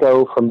let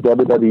go from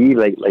WWE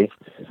lately.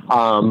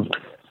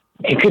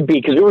 It could be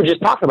because we were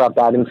just talking about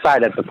that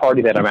inside at the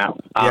party that I'm at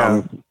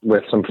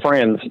with some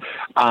friends.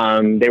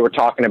 They were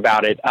talking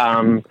about it.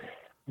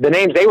 The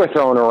names they were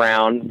throwing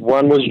around,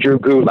 one was Drew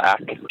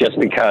Gulak, just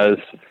because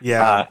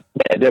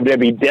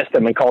WWE dissed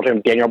him and called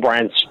him Daniel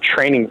Bryan's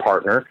training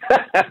partner.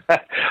 I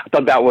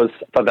thought that was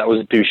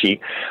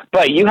douchey.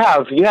 But you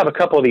have a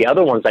couple of the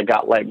other ones that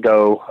got let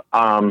go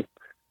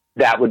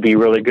that would be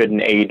really good in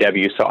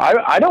AEW. So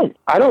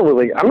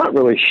I'm not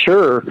really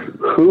sure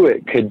who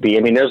it could be.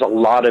 I mean, there's a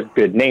lot of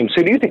good names.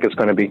 Who do you think it's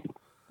going to be?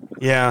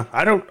 Yeah,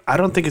 I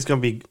don't think it's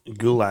going to be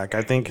Gulak.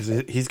 I think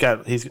he's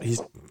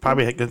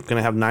probably going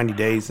to have 90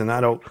 days, and I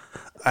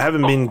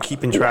haven't been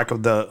keeping track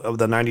of the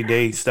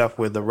 90-day stuff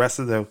with the rest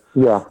of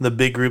the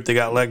big group that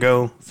got let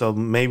go. So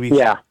maybe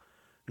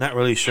not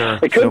really sure.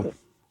 It could.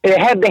 They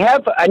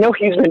have. I know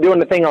he's been doing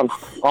the thing on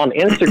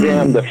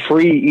Instagram, the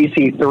free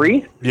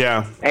EC3.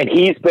 Yeah, and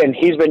he's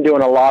been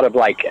doing a lot of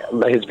like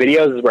his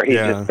videos where he's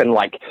just been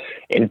like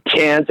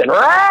intense and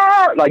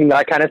like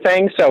that kind of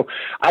thing. So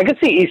I could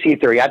see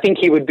EC3. I think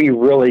he would be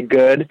really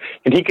good,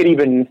 and he could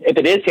even, if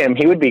it is him,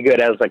 he would be good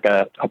as like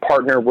a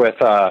partner with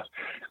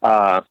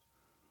what's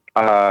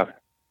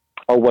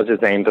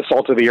his name, the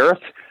Salt of the Earth.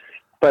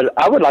 But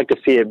I would like to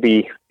see it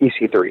be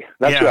EC3.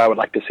 That's who I would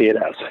like to see it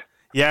as.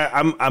 Yeah,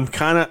 I'm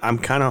kind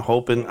of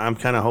hoping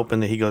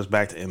that he goes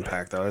back to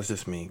Impact though. That's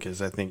just me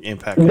because I think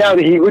Impact. No,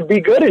 he would be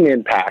good in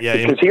Impact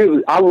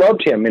because I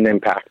loved him in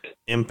Impact.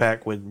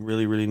 Impact would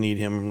really, really need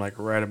him like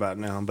right about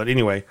now. But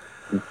anyway,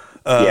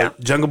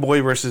 Jungle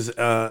Boy versus.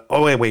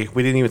 Wait,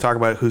 we didn't even talk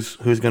about who's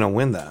going to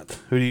win that.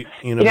 Who do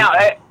you know? Now,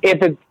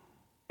 if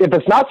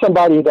it's not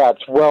somebody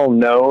that's well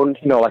known,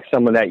 like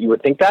someone that you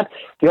would think that,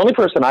 the only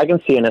person I can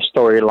see in a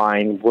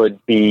storyline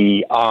would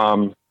be.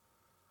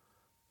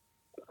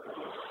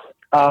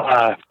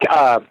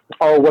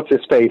 What's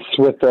his face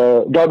with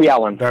Darby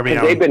Allin? Darby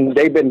Allin.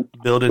 They've been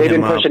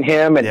pushing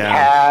him, and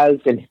Taz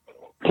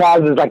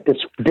is like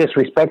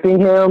disrespecting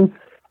him,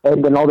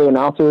 and then all the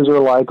announcers are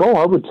like, "Oh,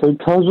 I would take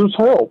Taz's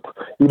help,"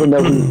 even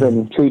though he's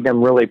been treating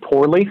them really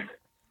poorly.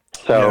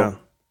 So,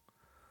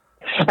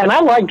 and I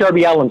like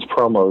Darby Allin's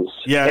promos.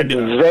 Yeah, it's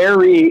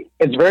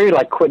very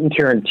like Quentin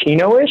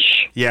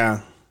Tarantino-ish.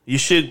 Yeah. You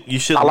should.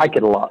 I like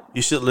it a lot.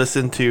 You should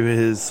listen to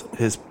his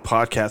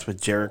podcast with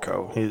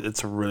Jericho.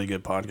 It's a really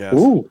good podcast.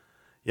 Ooh,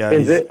 yeah.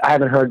 Is it? I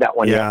haven't heard that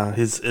one yet. Yeah,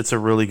 it's a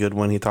really good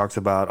one. He talks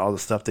about all the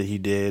stuff that he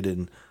did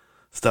and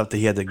stuff that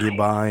he had to get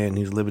by, and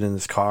he's living in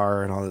his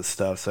car and all this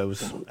stuff. So it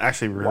was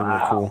actually really,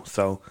 really cool.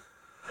 So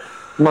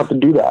I'm about to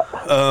do that.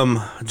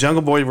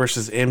 Jungle Boy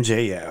versus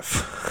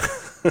MJF.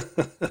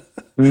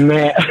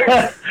 Man,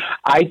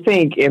 I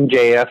think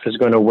MJF is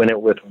going to win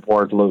it with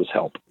Wardlow's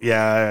help.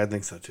 Yeah, I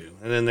think so too.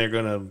 And then they're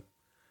going to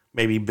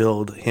maybe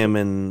build him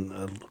and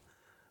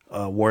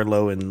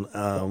Wardlow and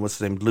what's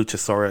his name,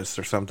 Luchasaurus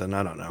or something.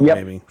 I don't know. Yep.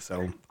 Maybe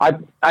so.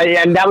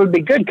 And that would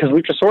be good because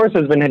Luchasaurus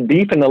has been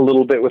beefing a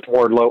little bit with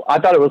Wardlow. I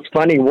thought it was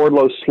funny.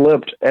 Wardlow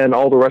slipped and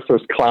all the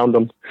wrestlers clowned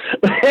him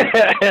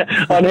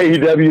on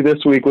AEW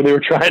this week when they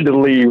were trying to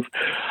leave.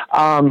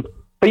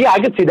 But yeah, I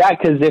could see that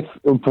because if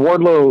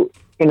Wardlow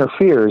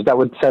interferes, that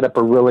would set up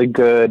a really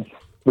good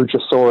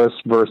Luchasaurus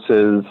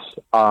versus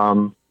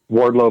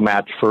Wardlow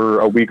match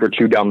for a week or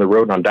two down the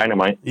road on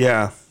Dynamite.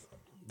 Yeah,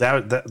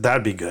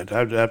 that'd be good.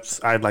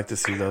 I'd like to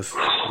see those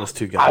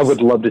two guys. I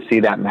would love to see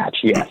that match.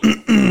 Yes.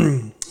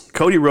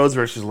 Cody Rhodes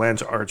versus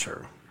Lance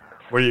Archer.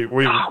 Where do you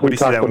see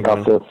that one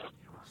going?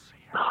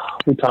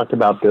 We talked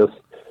about this.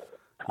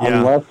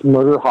 unless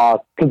Murder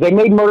Hawk, because they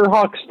made Murder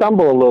Hawk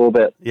stumble a little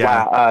bit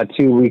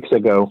 2 weeks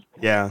ago.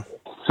 Yeah.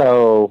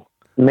 So,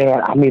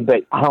 man, I mean,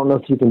 but I don't know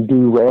if you can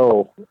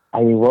derail.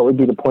 I mean, what would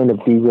be the point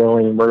of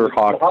derailing Murder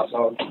Hawk?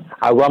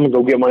 I'm going to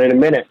go get one in a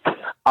minute.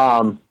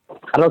 I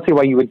don't see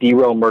why you would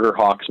derail Murder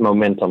Hawk's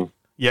momentum.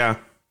 Yeah.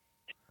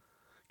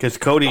 Because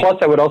Cody. Plus,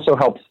 that would also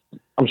help.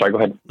 I'm sorry. Go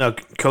ahead. No,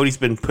 Cody's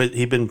been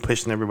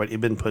pushing everybody. He's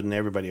been putting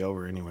everybody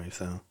over anyway.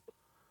 So.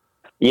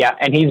 Yeah,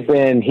 and he's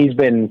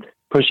been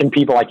pushing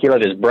people like he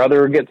let his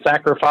brother get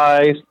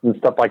sacrificed and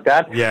stuff like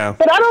that. Yeah.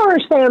 But I don't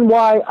understand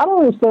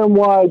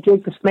why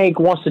Jake the Snake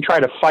wants to try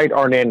to fight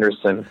Arn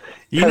Anderson.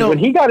 Because when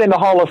he got in the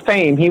Hall of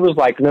Fame, he was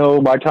like, "No,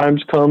 my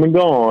time's come and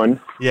gone."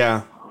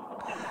 Yeah.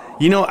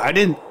 You know, I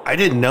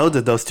didn't know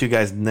that those two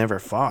guys never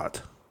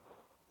fought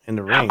in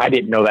the ring. I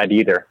didn't know that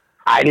either.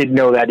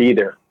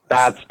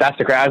 That's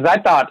the crazy.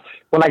 I thought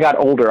when I got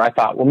older, I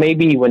thought, well,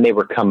 maybe when they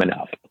were coming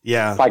up.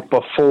 Yeah. Like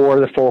before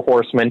the Four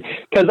Horsemen.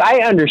 Because I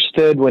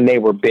understood when they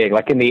were big.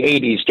 Like in the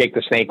 80s, Jake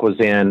the Snake was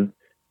in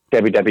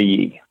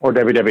WWE or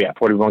WWF,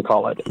 what do you want to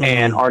call it? Mm-hmm.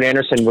 And Arn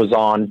Anderson was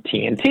on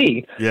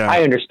TNT. Yeah.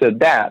 I understood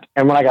that.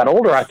 And when I got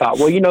older, I thought,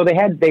 well, it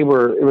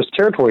was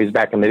territories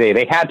back in the day.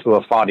 They had to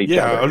have fought each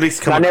other. Yeah, at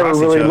least come I never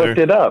really looked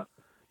it up.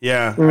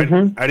 Yeah.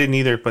 Mm-hmm. I didn't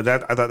either, but I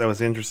thought that was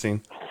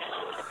interesting.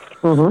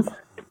 Mm-hmm.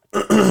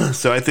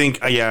 So I think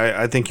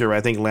you're right.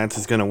 I think Lance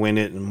is going to win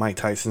it, and Mike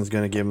Tyson's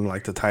going to give him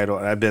like the title.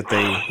 I bet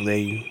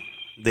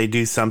they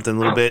do something a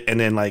little bit, and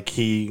then like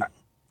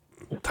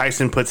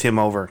Tyson puts him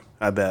over.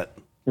 I bet.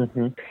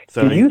 Mm-hmm.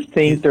 So do you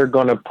think they're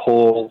going to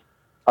pull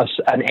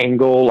an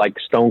angle like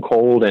Stone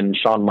Cold and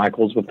Shawn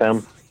Michaels with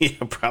them? Yeah,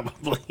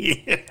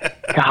 probably.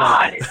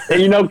 God,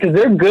 because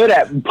they're good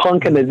at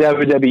punking the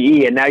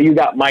WWE, and now you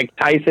got Mike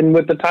Tyson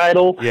with the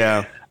title.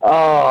 Yeah.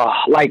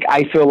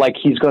 I feel like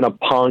he's going to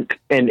punk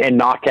and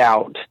knock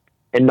out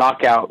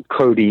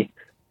Cody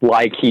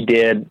like he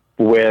did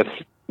with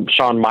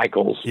Shawn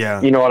Michaels.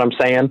 Yeah. You know what I'm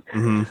saying?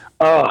 Mm-hmm.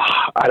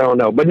 I don't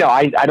know. But no,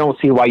 I don't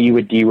see why you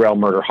would derail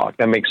Murder Hawk.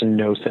 That makes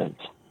no sense.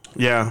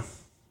 Yeah.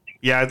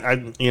 Yeah,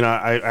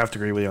 I have to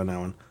agree with you on that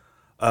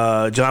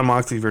one. Jon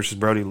Moxley versus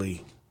Brody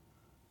Lee.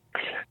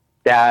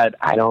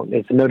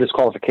 It's no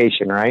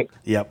disqualification, right?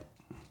 Yep.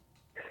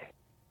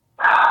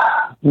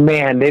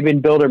 Man, they've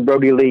been building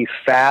Brody Lee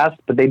fast,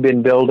 but they've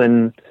been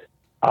building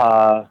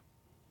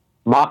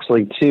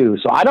Moxley too.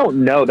 So I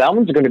don't know. That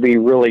one's going to be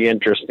really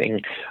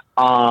interesting.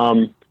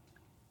 Because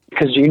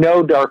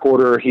Dark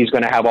Order, he's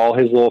going to have all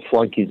his little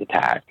flunkies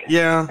attack.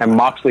 Yeah. And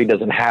Moxley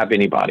doesn't have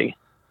anybody.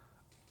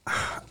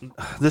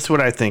 This is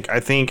what I think. I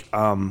think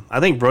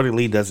Brody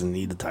Lee doesn't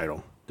need the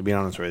title, to be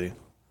honest with you.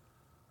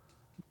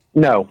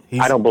 No,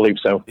 I don't believe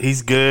so.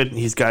 He's good.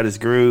 He's got his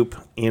group.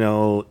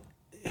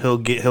 He'll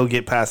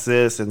get past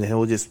this, and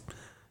he'll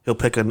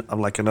pick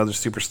another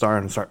superstar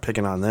and start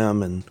picking on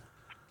them. And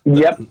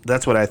yep,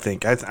 that's what I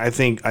think. I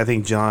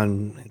think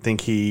John.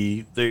 They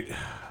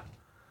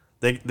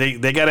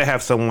got to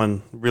have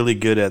someone really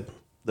good at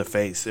the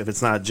face. If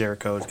it's not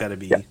Jericho, it's got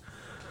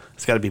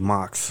to be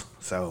Mox.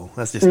 So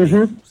that's just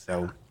me.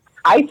 So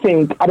I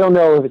don't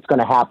know if it's going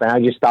to happen.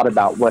 I just thought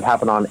about what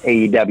happened on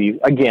AEW.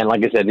 Again,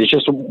 like I said, it's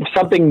just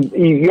something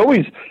you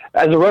always,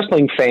 as a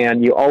wrestling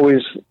fan, you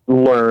always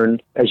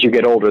learn as you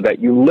get older that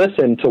you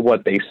listen to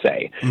what they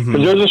say.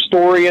 Because there's a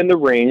story in the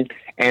ring,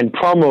 and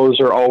promos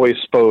are always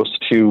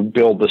supposed to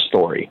build the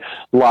story.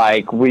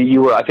 Like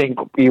I think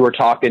you were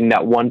talking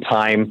that one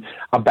time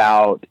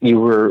about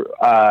you're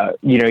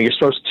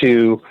supposed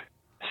to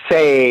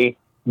say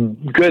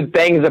good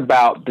things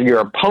about your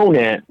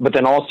opponent, but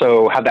then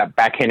also have that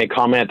backhanded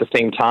comment at the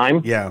same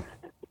time. Yeah.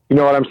 You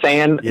know what I'm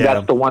saying? Yeah.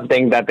 That's the one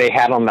thing that they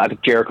had on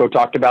that. Jericho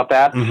talked about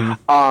that.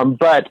 Mm-hmm.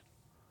 But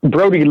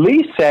Brody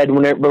Lee said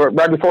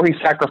right before he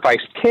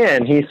sacrificed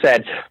Ken, he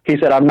said,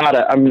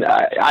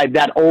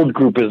 that old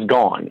group is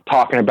gone.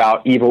 Talking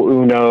about Evil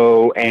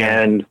Uno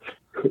and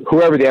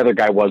whoever the other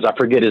guy was. I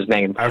forget his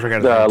name. I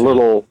forgot the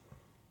little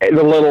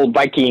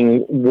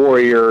Viking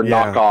warrior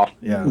knockoff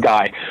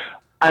guy.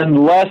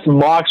 Unless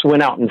Mox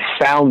went out and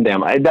found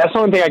them. That's the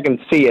only thing I can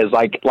see is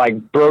like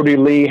Brody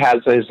Lee has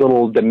his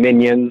little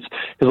minion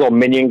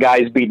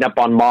guys beating up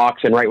on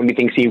Mox, and right when he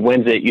thinks he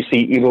wins it, you see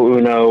Evil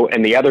Uno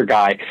and the other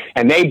guy,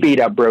 and they beat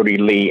up Brody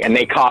Lee, and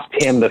they cost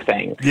him the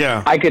thing.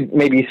 Yeah. I could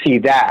maybe see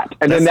that.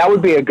 And then that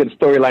would be a good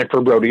storyline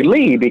for Brody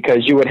Lee,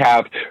 because you would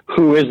have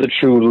who is the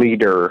true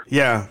leader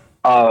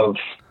of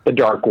the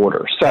Dark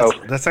Order. So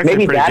that's actually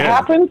maybe pretty that good.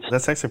 happens.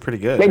 That's actually pretty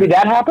good. Maybe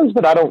that happens,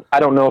 but I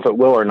don't know if it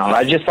will or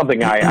not. It's just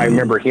something I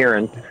remember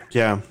hearing.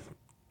 Yeah.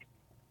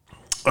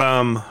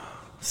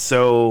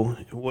 So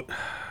what?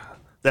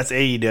 That's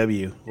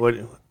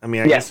AEW.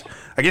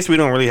 I guess we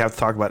don't really have to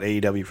talk about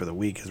AEW for the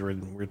week because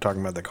we're talking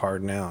about the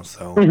card now.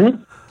 So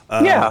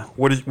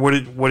what did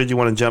you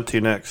want to jump to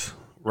next?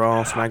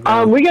 Raw,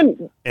 SmackDown. We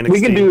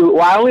can do.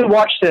 Well, I only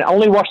watched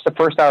the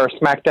first hour of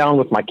SmackDown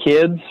with my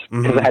kids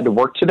because I had to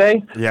work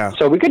today. Yeah.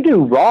 So we could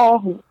do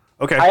Raw.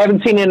 Okay. I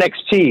haven't seen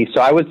NXT,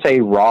 so I would say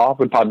Raw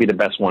would probably be the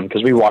best one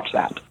because we watched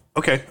that.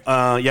 Okay.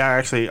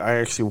 Yeah. I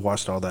actually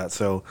watched all that.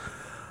 So,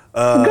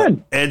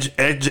 Good.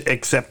 Edge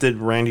accepted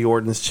Randy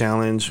Orton's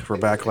challenge for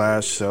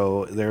Backlash,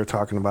 so they're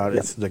talking about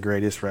it's the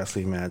greatest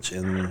wrestling match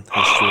in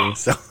history.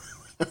 So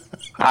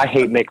I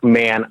hate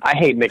McMahon. I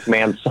hate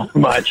McMahon so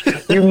much.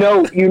 You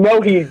know,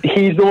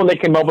 he's the one that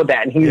came up with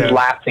that, and he's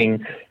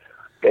laughing.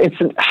 I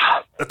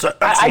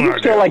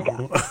just feel like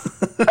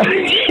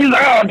he's like,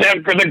 oh,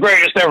 for the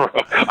greatest ever.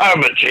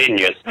 I'm a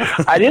genius.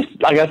 I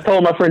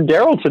told my friend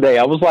Daryl today.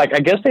 I was like, I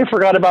guess they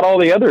forgot about all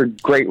the other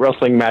great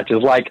wrestling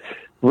matches, like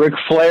Ric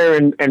Flair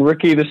and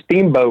Ricky the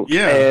Steamboat.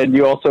 Yeah. And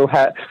you also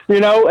had,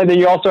 and then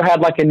you also had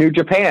like in New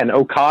Japan,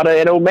 Okada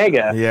and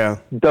Omega. Yeah.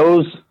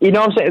 Those, you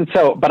know what I'm saying?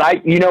 So, but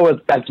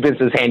that's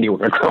Vince's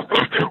handiwork.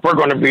 We're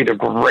going to be the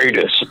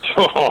greatest.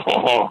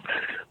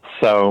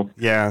 So,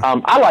 yeah.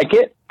 I like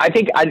it. I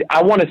think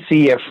I want to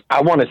see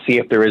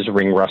if there is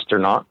ring rust or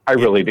not. I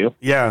really do.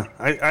 Yeah.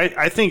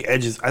 I think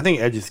Edge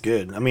is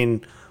good. I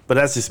mean, but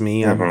that's just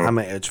me. I'm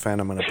an Edge fan.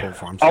 I'm going to pull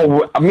for him.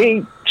 Oh, I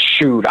mean,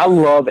 shoot, I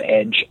love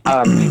Edge.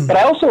 But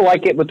I also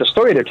like it with the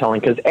story they're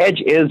telling, because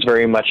Edge is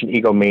very much an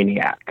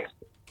egomaniac.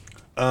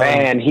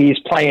 And he's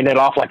playing it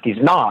off like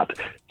he's not.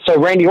 So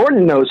Randy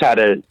Orton knows how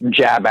to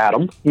jab at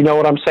him. You know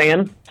what I'm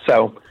saying?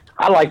 So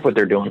I like what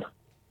they're doing.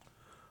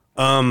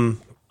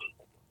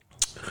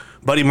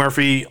 Buddy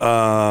Murphy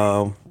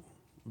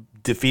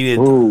defeated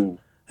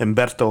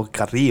Humberto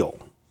Carrillo.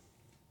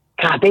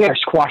 God, they are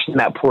squashing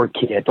that poor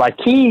kid. Like,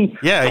 he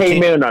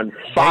came in on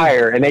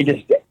fire, and they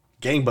just...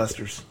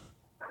 Gangbusters.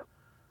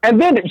 And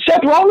then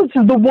Seth Rollins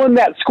is the one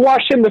that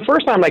squashed him the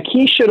first time. Like,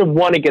 he should have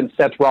won against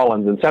Seth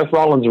Rollins, and Seth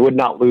Rollins would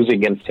not lose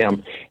against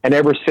him. And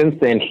ever since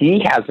then,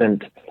 he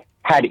hasn't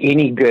had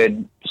any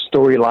good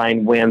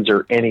storyline wins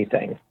or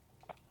anything.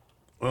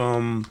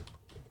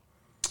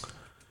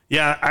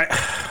 Yeah,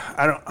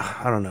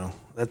 I don't know.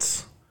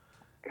 That's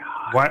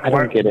why I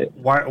don't get it.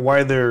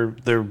 Why they're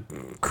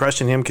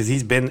crushing him, because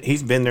he's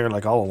been there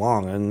like all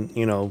along, and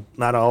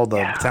not all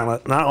the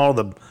talent, not all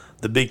the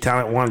big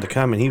talent wanted to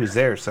come, and he was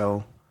there.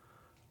 So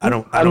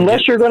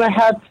unless you're going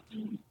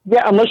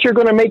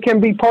to make him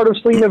be part of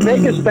Selena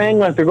Vegas thing,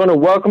 like they're going to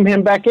welcome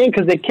him back in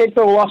because they kicked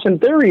the Austin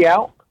Theory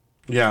out.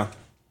 Yeah.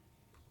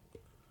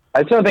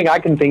 That's the only thing I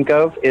can think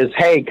of is,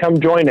 hey, come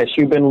join us.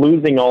 You've been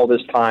losing all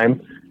this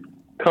time.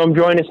 Come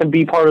join us and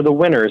be part of the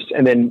winners.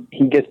 And then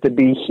he gets to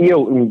be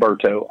heel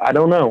Humberto. I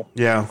don't know.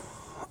 Yeah.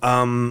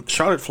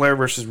 Charlotte Flair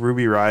versus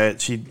Ruby Riott.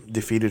 She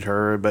defeated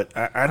her, but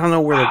I don't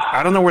know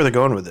where they're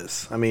going with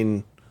this. I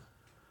mean,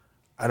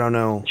 I don't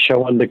know.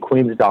 Showing the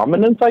Queen's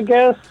dominance, I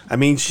guess. I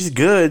mean, she's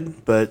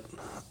good, but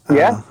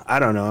I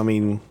don't know. I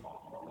mean,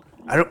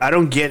 I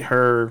don't get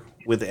her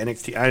with the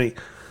NXT.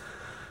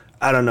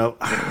 I don't know.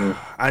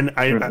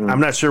 I'm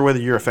not sure whether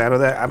you're a fan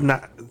of that. I'm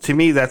not. To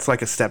me, that's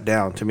like a step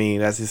down. To me,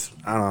 that's just,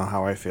 I don't know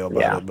how I feel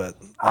about it. But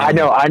I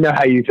know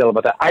how you feel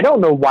about that. I don't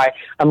know why.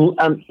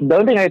 The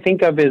other thing I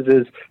think of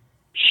is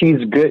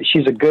she's good.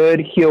 She's a good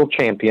heel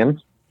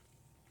champion.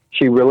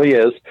 She really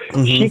is.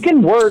 Mm-hmm. She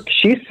can work.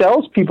 She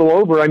sells people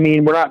over. I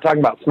mean, we're not talking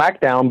about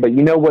SmackDown, but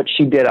you know what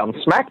she did on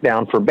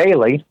SmackDown for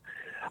Bayley.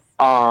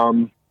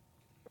 And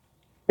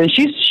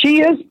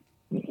she is.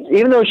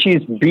 Even though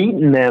she's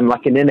beating them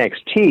like in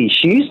NXT,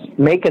 she's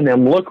making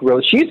them look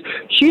real. She's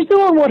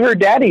doing what her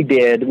daddy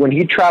did when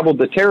he traveled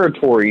the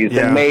territories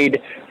and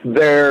made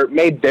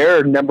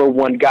their number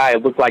one guy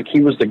look like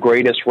he was the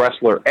greatest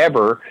wrestler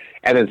ever.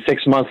 And then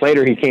 6 months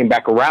later, he came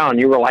back around.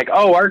 You were like,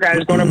 oh, our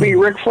guy's going to be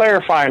Ric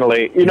Flair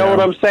finally. You know what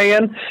I'm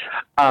saying?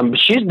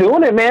 She's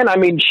doing it, man. I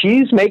mean,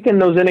 she's making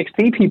those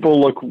NXT people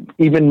look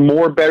even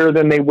more better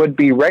than they would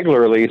be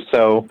regularly.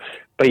 So...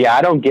 But yeah,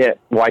 I don't get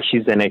why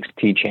she's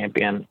NXT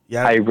champion.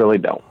 Yeah, I really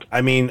don't.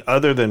 I mean,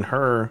 other than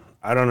her,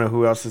 I don't know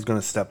who else is going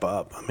to step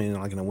up. I mean,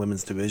 like in a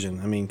women's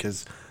division. I mean,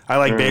 because I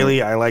like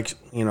Bayley, I like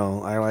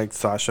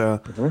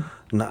Sasha.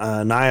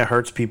 Mm-hmm. Nia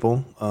hurts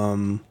people.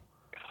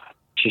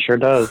 She sure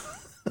does.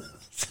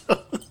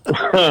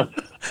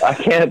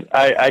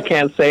 I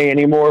can't say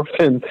any more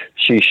than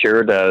she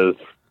sure does.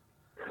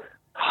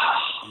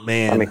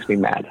 Man, that makes me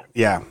mad.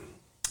 Yeah.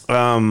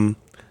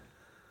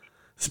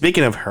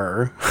 Speaking of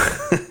her.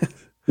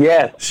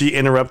 Yes. She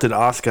interrupted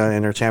Asuka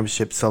in her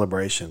championship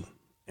celebration.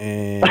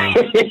 And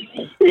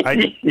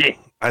I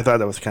thought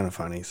that was kind of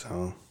funny.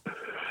 So,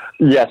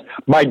 yes.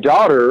 My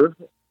daughter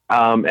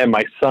and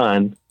my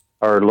son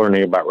are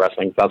learning about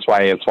wrestling. That's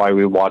why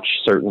we watch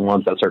certain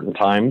ones at certain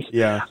times.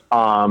 Yeah.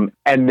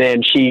 And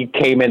then she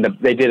came in,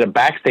 they did a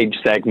backstage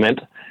segment,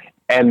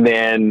 and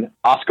then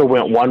Asuka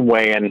went one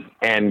way and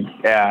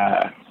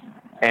her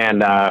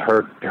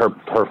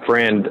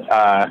friend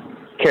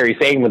Kairi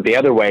Sane went the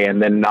other way,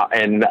 and then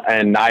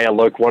and Nia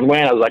looked one way,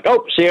 and I was like,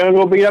 oh, she's gonna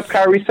go beat up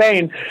Kairi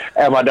Sane.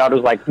 And my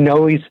daughter's like,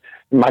 no,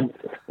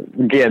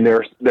 again,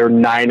 they're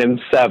 9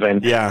 and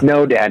 7. Yeah.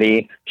 No,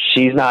 Daddy,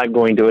 she's not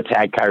going to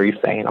attack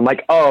Kairi Sane. I'm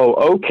like,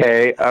 oh,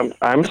 okay,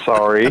 I'm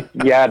sorry.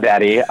 Yeah,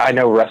 Daddy, I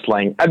know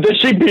wrestling. And then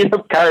she beat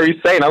up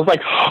Kairi Sane. I was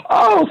like,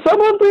 oh,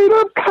 someone beat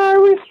up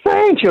Kairi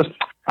Sane. She goes,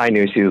 I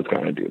knew she was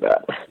going to do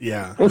that.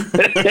 Yeah.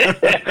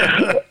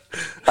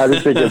 I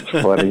just think it's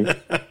funny.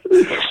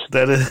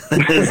 That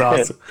is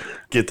awesome.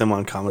 Get them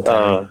on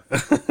commentary.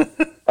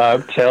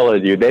 I'm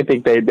telling you, they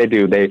think they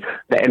do.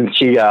 And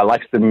she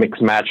likes to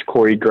mix match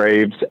Corey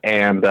Graves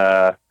and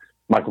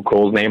Michael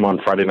Cole's name on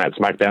Friday Night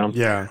SmackDown.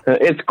 Yeah,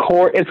 it's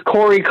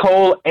Corey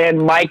Cole and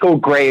Michael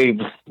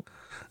Graves.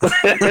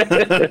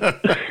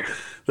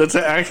 That's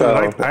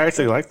actually I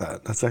actually like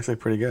that. That's actually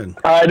pretty good.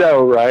 I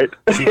know, right?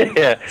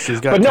 Yeah.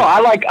 But no, I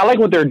like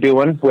what they're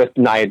doing with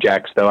Nia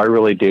Jax, though. I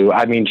really do.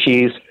 I mean,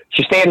 she's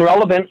staying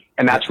relevant,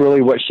 and that's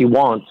really what she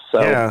wants.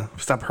 So yeah,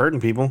 stop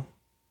hurting people.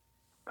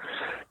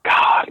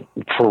 God,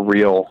 for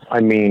real.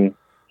 I mean,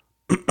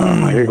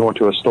 I could go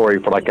into a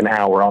story for like an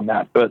hour on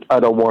that, but I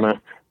don't want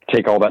to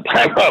take all that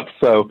time up.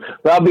 So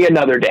that'll be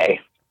another day.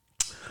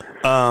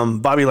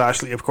 Bobby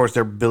Lashley, of course,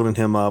 they're building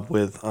him up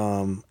with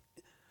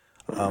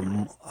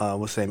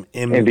what's his name?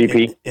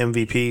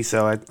 MVP.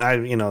 So I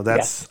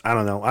that's I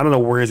don't know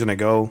where he's gonna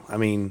go. I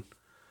mean,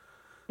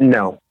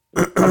 no,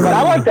 but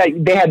I like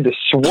that they had the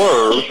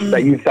swerve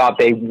that you thought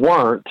they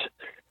weren't,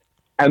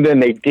 and then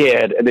they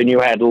did, and then you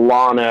had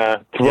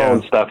Lana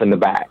throwing stuff in the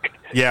back.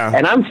 Yeah,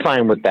 and I'm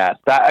fine with that.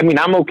 I mean,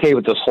 I'm okay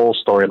with this whole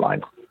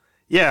storyline.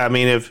 Yeah, I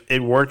mean, if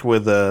it worked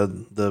with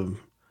the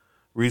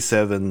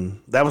Rusev, and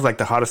that was like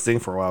the hottest thing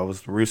for a while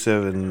was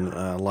Rusev and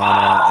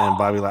Lana and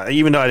Bobby Lashley.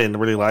 Even though I didn't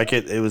really like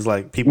it, it was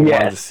like people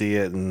wanted to see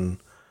it, and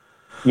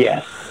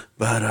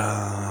but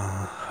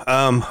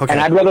okay. And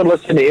I'd rather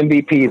listen to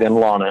MVP than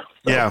Lana.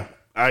 So. Yeah,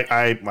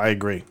 I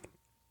agree.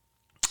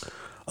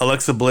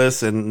 Alexa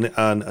Bliss and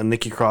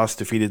Nikki Cross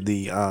defeated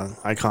the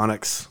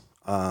Iconics,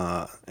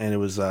 and it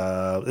was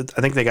I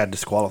think they got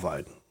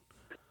disqualified.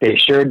 They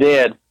sure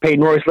did.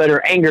 Peyton Royce let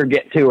her anger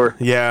get to her.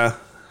 Yeah.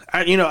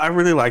 I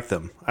really like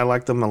them. I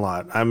like them a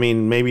lot. I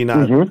mean, maybe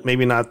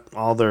not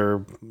all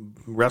their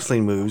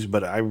wrestling moves,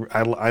 but I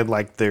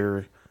like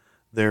their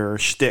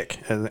shtick.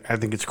 I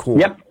think it's cool.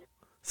 Yep.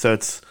 So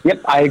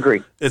I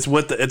agree. It's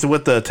what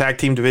the tag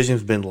team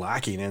division's been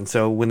lacking, and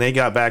so when they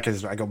got back,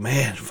 I go,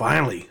 man,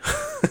 finally.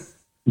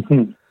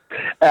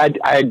 I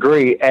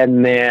agree,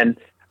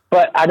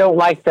 but I don't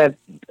like that.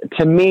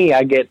 To me,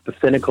 I get the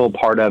cynical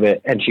part of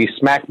it, and she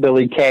smacked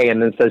Billie Kay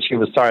and then said she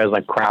was sorry. I was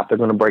like, crap, they're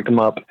going to break them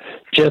up.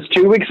 Just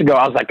 2 weeks ago,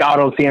 I was like, I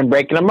don't see them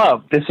breaking them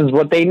up. This is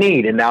what they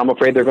need, and now I'm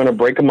afraid they're going to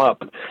break them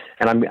up,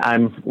 and I'm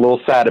a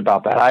little sad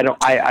about that.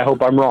 I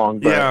hope I'm wrong.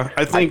 But yeah,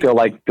 I feel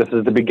like this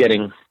is the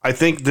beginning. I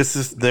think this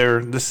is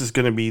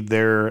going to be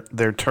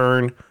their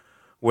turn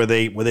where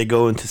they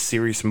go into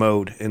serious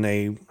mode and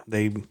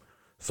they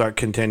start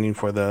contending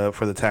for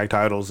the tag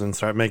titles and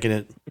start making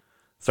it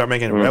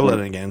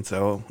relevant again.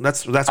 So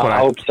that's what I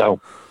hope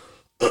so.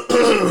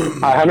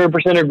 I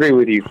 100% agree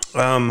with you.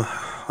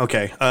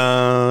 Okay.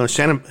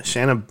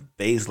 Shayna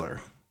Baszler.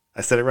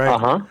 I said it right?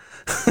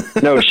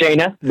 No,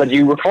 Shayna, but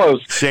you were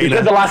close. Shayna. You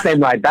said the last name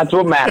right. That's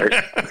what matters.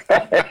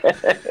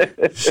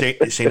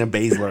 Shayna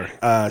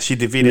Baszler. She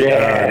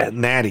defeated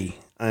Natty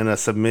in a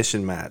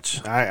submission match.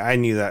 I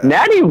knew that.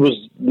 Natty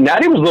was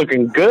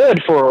looking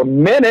good for a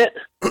minute.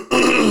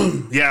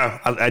 Yeah,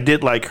 I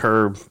did like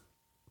her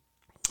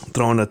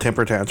throwing a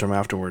temper tantrum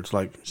afterwards.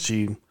 Like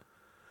she's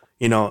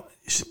not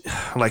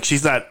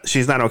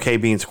okay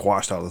being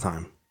squashed all the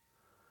time.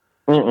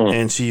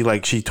 And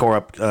she tore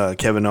up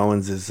Kevin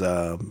Owens'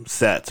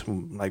 set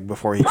like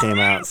before he came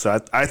out. So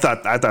I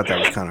thought that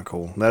was kind of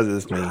cool. That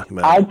is me.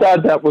 But. I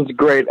thought that was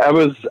great.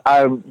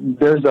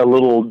 There's a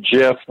little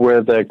GIF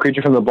with a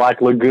creature from the Black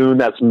Lagoon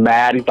that's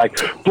mad. He's like,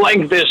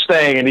 blank this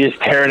thing, and he's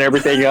tearing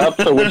everything up.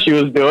 So when she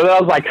was doing it,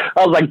 I was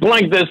like,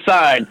 blank this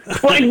sign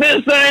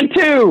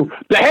too.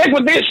 The heck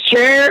with this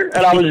chair.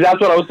 And that's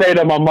what I was saying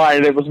in my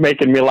mind. It was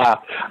making me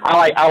laugh.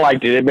 I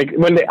liked it.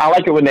 I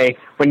like it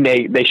when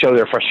they show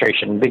their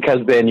frustration,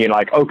 because then you're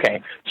like, okay,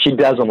 she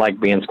doesn't like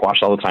being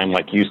squashed all the time,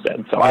 like you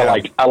said. So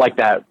yeah. I like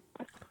that.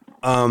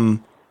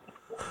 And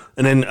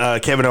then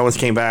Kevin Owens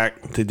came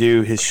back to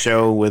do his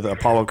show with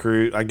Apollo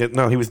Crews.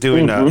 He was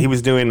doing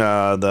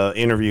the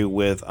interview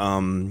with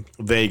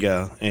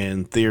Vega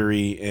and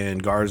Theory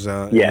and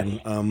Garza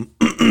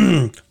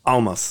and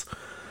Almas.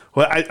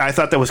 Well, I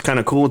thought that was kind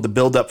of cool, the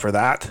build up for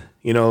that,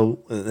 and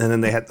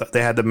then they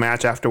had the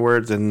match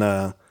afterwards, and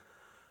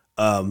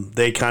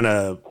they kind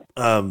of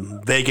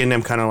Vega and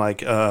them kind of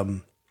like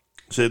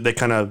so they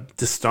kind of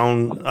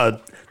dethroned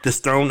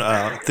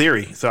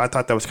Theory. So I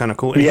thought that was kind of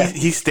cool. And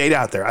he stayed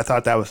out there. I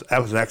thought that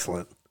was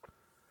excellent.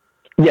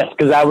 Yes,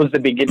 because that was the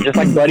beginning, just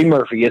like Buddy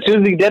Murphy. As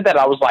soon as he did that,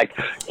 I was like,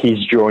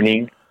 he's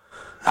joining.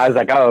 I was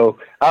like, oh,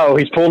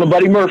 he's pulling a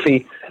Buddy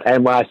Murphy.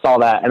 And when I saw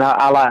that, and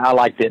I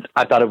liked it.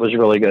 I thought it was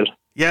really good.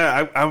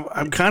 Yeah,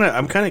 I'm kind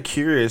of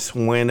curious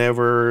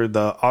whenever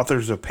the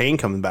Authors of Pain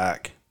come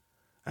back.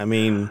 I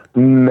mean,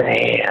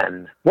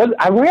 man, where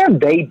have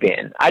they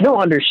been? I don't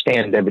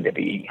understand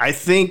WWE. I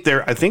think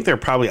they're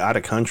probably out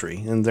of country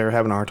and they're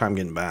having a hard time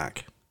getting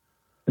back.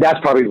 That's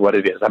probably what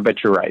it is. I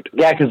bet you're right.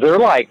 Yeah, because they're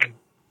like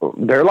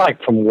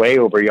from way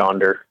over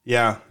yonder.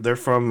 Yeah, they're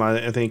from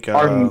I think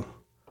I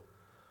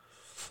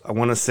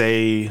want to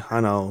say,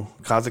 I don't know,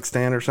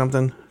 Kazakhstan or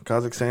something.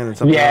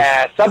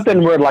 Yeah, else.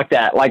 Something weird like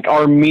that, like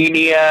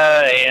Armenia,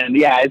 and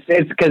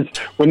it's because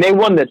when they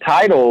won the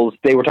titles,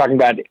 they were talking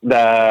about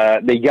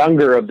the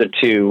younger of the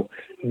two,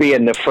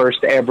 being the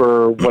first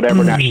ever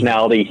whatever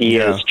nationality he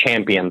is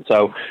champion.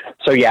 So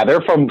yeah,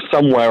 they're from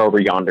somewhere over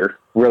yonder,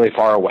 really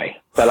far away,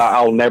 that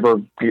I'll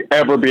never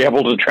ever be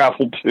able to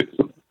travel to.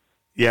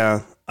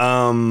 Yeah.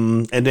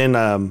 And then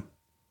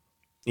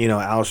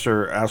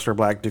Aleister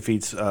Black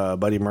defeats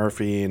Buddy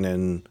Murphy, and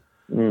then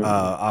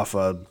off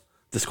a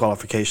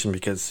disqualification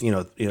because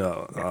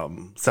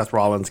Seth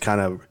Rollins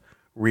kind of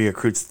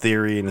recruits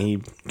Theory, and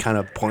he kind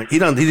of points. He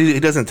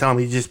doesn't tell him.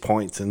 He just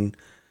points, and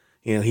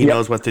he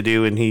knows what to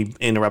do, and he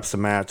interrupts the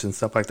match and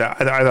stuff like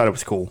that. I thought it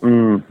was cool.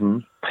 Mm-hmm.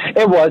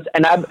 It was,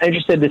 and I'm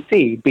interested to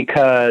see,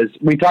 because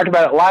we talked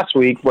about it last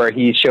week where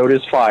he showed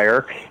his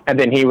fire, and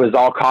then he was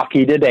all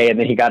cocky today, and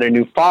then he got a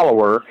new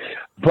follower.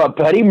 But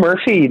Buddy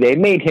Murphy, they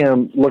made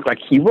him look like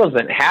he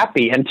wasn't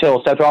happy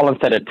until Seth Rollins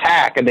said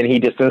attack, and then he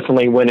just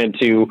instantly went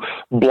into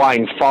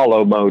blind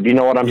follow mode. You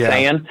know what I'm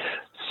saying?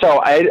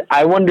 So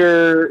I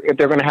wonder if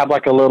they're going to have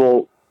like a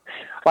little,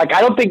 like,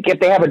 I don't think if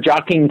they have a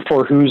jockeying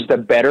for who's the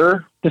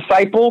better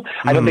disciple,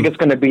 I don't think it's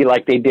going to be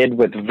like they did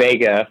with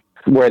Vega,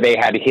 where they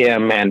had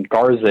him and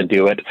Garza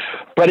do it.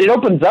 But it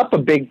opens up a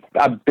big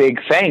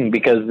thing,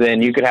 because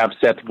then you could have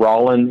Seth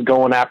Rollins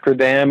going after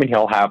them, and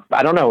he'll have,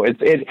 I don't know,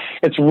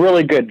 it's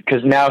really good,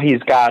 because now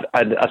he's got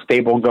a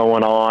stable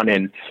going on,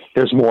 and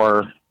there's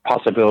more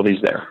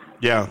possibilities there.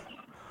 Yeah.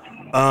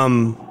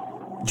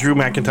 Drew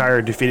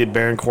McIntyre defeated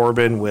Baron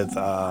Corbin with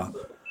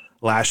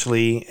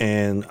Lashley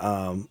and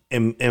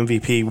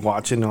MVP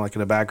watching like in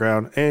the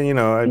background,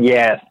 and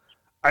yes.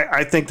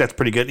 I think that's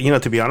pretty good.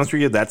 To be honest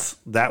with you,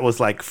 that was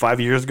like 5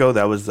 years ago.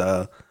 That was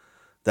an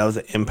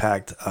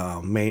Impact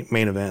main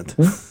event.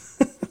 It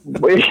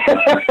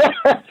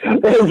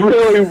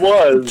really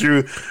was.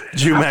 Drew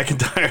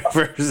McIntyre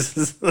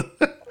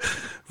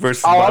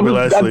versus Bobby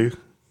Lashley.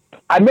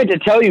 I meant to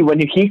tell you, when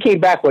he came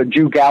back with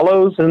Drew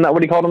Gallows, isn't that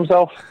what he called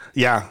himself?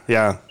 Yeah.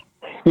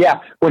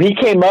 Yeah, when he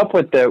came up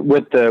with the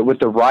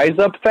Rise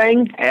Up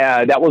thing,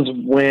 that was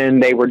when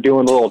they were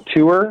doing a little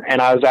tour,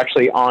 and I was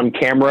actually on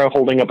camera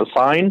holding up a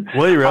sign.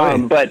 Were you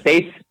really? But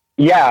I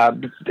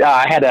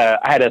had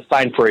a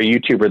sign for a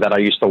YouTuber that I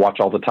used to watch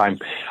all the time.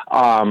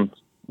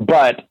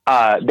 But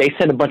they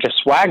sent a bunch of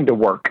swag to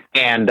work,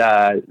 and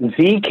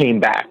Z came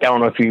back. I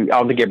don't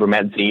think you ever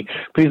met Z,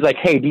 but he's like,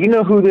 "Hey, do you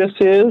know who this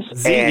is?"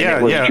 Z,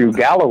 and it was Drew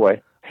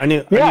Galloway. I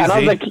knew and Z. I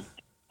was like,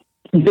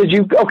 did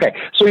you? Okay.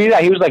 So he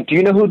was like, do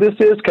you know who this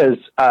is? Because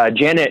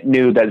Janet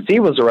knew that Z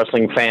was a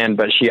wrestling fan,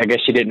 but I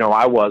guess she didn't know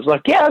I was.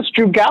 Like, yeah, it's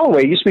Drew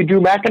Galloway. It used to be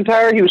Drew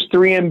McIntyre. He was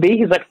 3MB.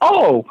 He's like,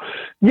 oh,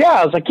 yeah.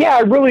 I was like, yeah,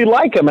 I really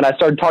like him. And I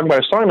started talking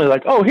about his song, and I was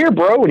like, oh, here,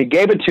 bro. And he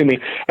gave it to me.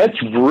 It's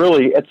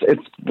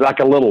like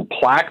a little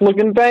plaque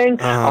looking thing.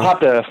 I'll have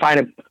to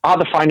find it. I'll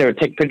have to find it,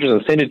 take pictures,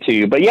 and send it to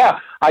you. But yeah,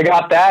 I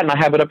got that, and I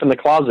have it up in the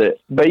closet.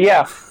 But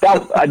yeah,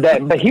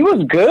 but he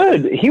was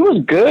good. He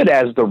was good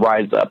as the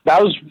Rise Up.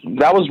 That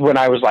was when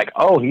I was like,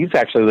 oh, he's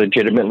actually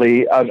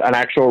legitimately an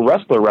actual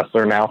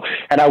wrestler now.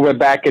 And I went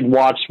back and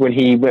watched when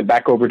he went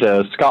back over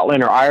to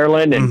Scotland or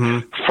Ireland,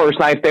 and first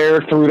night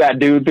there, threw that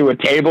dude through a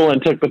table and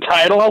took the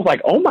title. I was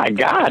like, oh my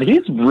God,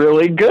 he's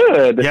really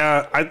good.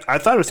 Yeah, I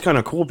thought it was kind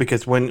of cool,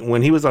 because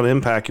when he was on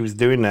Impact, he was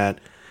doing that.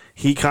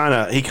 He kind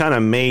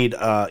of made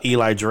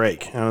Eli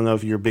Drake. I don't know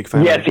if you're a big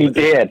fan. Yes, he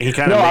did. He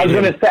kind of. No, I was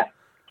going to say.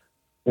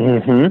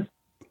 Mm-hmm.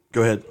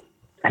 Go ahead.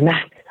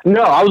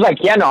 No, I was like,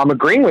 yeah, no, I'm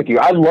agreeing with you.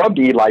 I loved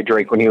Eli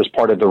Drake when he was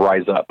part of the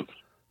Rise Up.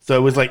 So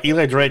it was like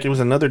Eli Drake. It was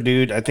another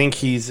dude. I think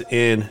he's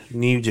in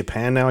New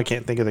Japan now. I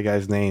can't think of the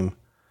guy's name,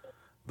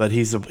 but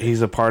he's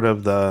a part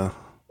of the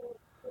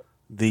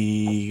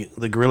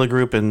Gorilla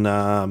Group and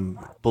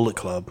Bullet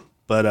Club.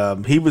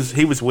 But he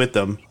was with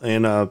them,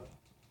 and I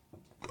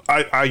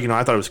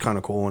thought it was kind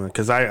of cool,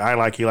 because I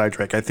like Eli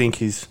Drake. I think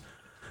he's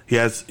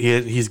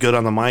good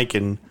on the mic,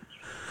 and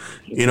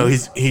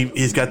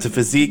he's got the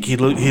physique. He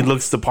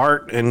looks the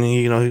part, and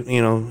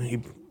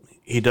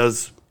he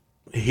does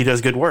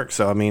good work.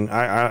 So I mean,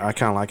 I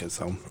kind of like it.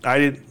 So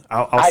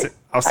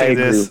I'll say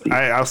this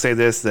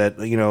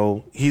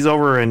that he's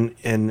over in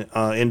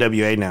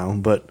NWA now,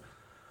 but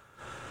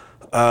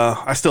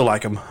I still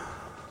like him.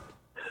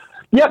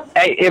 Yep,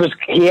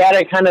 he had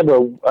a kind of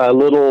a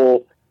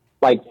little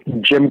like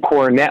Jim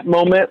Cornette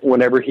moment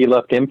whenever he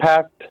left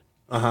Impact.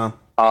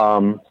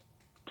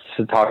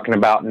 So talking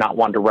about not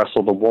wanting to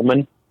wrestle the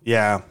woman.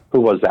 Yeah.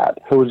 Who was that?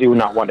 Who was he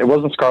not wanting? It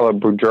wasn't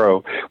Scarlett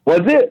Boudreaux.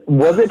 Was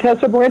it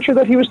Tessa Blanchard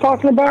that he was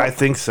talking about? I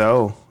think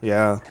so.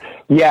 Yeah.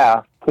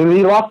 Yeah. And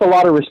he lost a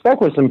lot of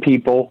respect with some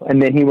people,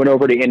 and then he went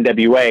over to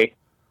NWA.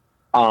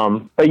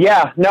 But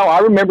yeah, no, I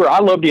remember I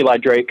loved Eli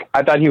Drake.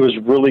 I thought he was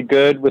really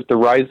good with the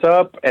Rise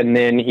Up, and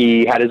then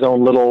he had his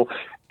own little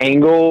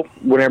angle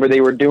whenever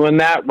they were doing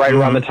that, right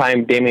around the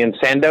time Damian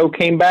Sandow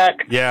came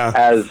back. Yeah.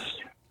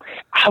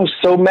 I was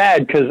so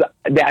mad, because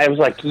I was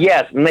like,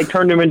 yes, and they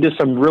turned him into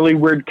some really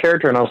weird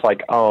character, and I was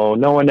like, oh,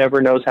 no one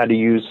knows how to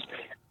use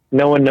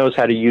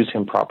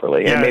him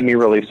properly. Yeah. It made me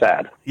really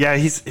sad. Yeah, I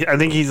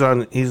think he's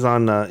on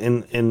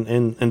in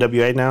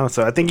NWA now,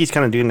 so I think he's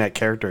kind of doing that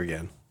character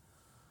again.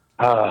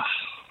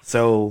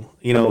 So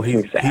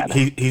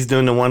he's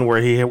doing the one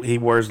where he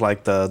wears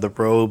like the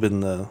robe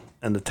and the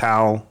and the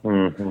towel,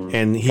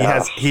 and he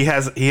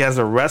has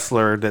a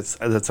wrestler that's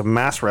a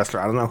masked wrestler.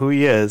 I don't know who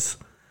he is,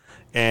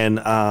 and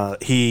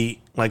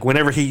he like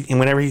whenever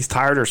he's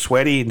tired or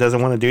sweaty and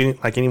doesn't want to do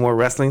any more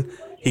wrestling,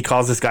 he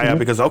calls this guy up.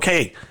 He goes,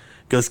 okay,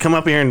 come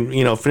up here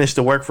and finish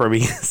the work for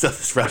me. So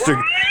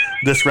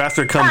this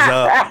wrestler comes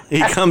up.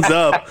 He comes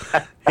up.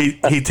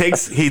 He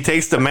takes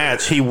the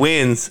match. He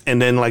wins,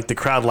 and then like the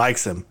crowd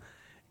likes him.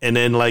 And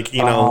then, like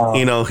he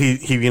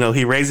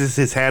raises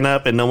his hand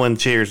up, and no one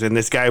cheers. And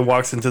this guy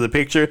walks into the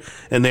picture,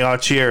 and they all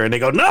cheer, and they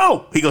go,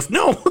 "No!" He goes,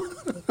 "No."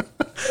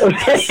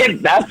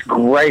 That's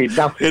great.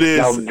 Now, it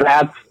is.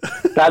 Now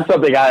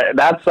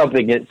that's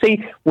something.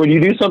 See, when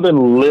you do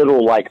something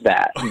little like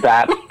that,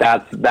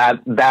 that's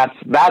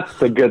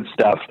the good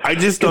stuff. I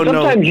just don't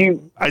know.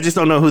 I just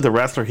don't know who the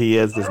wrestler he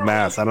is. This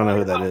mask. I don't know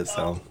who that is.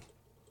 So.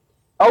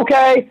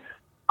 Okay.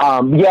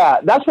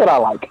 Yeah, that's what I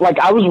like. Like,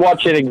 I was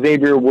watching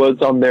Xavier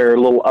Woods on their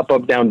little Up,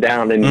 Up, Down,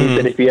 Down, and he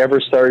said if he ever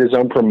started his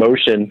own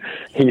promotion,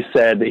 he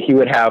said that he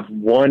would have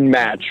one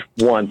match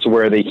once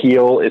where the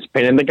heel is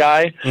pinning the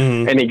guy,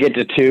 and he get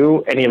to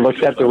 2, and he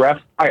looks at the ref.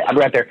 All right, I'm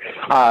right there.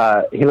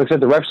 He looks at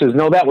the ref and says,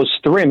 no, that was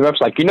 3. And the ref's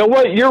like, you know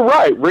what? You're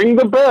right. Ring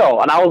the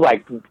bell. And I was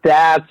like,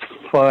 that's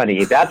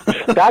funny. That's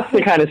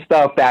the kind of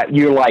stuff that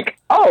you're like,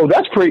 oh,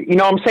 that's pretty, you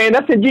know what I'm saying?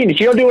 That's ingenious.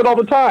 You don't do it all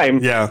the time.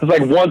 Yeah. It's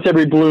like once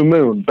every blue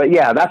moon. But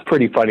yeah, that's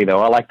pretty funny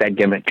though. I like that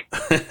gimmick.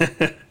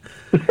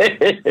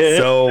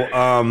 So,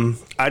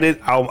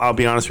 I'll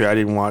be honest with you. I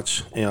didn't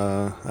watch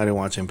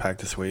Impact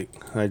this week.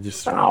 I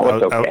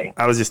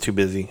was just too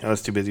busy. I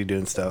was too busy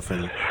doing stuff.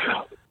 And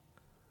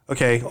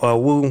okay,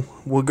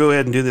 we'll go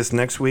ahead and do this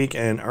next week.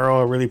 And Earl,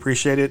 I really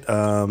appreciate it.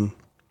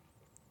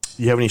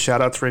 You have any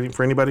shout outs for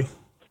anybody?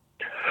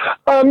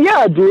 Yeah,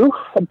 I do.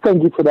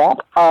 Thank you for that.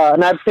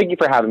 And I thank you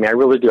for having me. I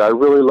really do. I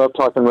really love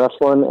talking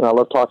wrestling, and I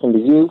love talking to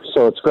you,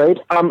 so it's great.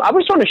 I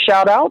just want to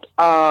shout out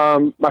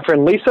my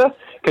friend Lisa,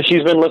 because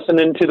she's been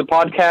listening to the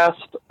podcast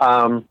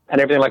and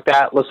everything like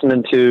that,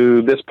 listening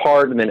to this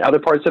part and then other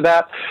parts of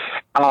that.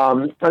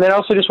 And then I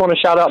also just want to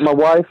shout out my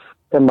wife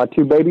and my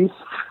 2 babies.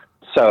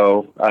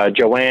 So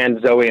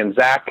Joanne, Zoe, and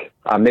Zach.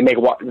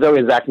 Zoe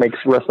and Zach makes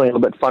wrestling a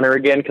little bit funner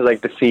again because I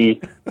like to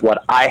see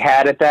what I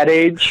had at that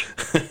age.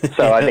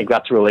 So I think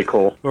that's really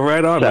cool. Well,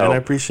 right on, man. I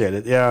appreciate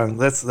it. Yeah,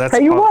 that's.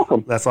 Hey, you're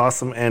welcome. That's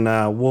awesome, and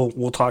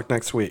we'll talk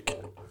next week.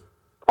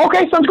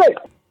 Okay, sounds great.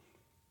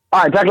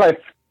 All right, talk life.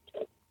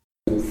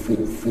 Big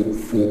Pretty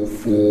Club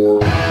for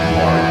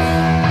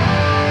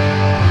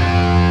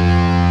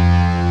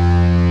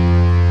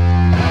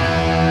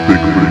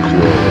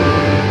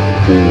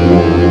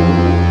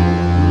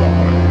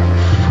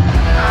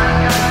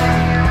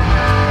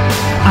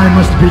I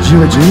must bid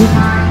you adieu,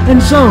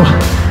 and so,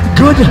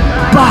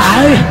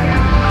 goodbye,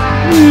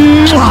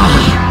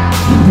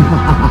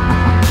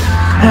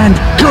 and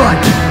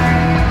good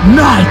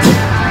night,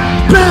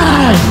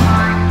 bang!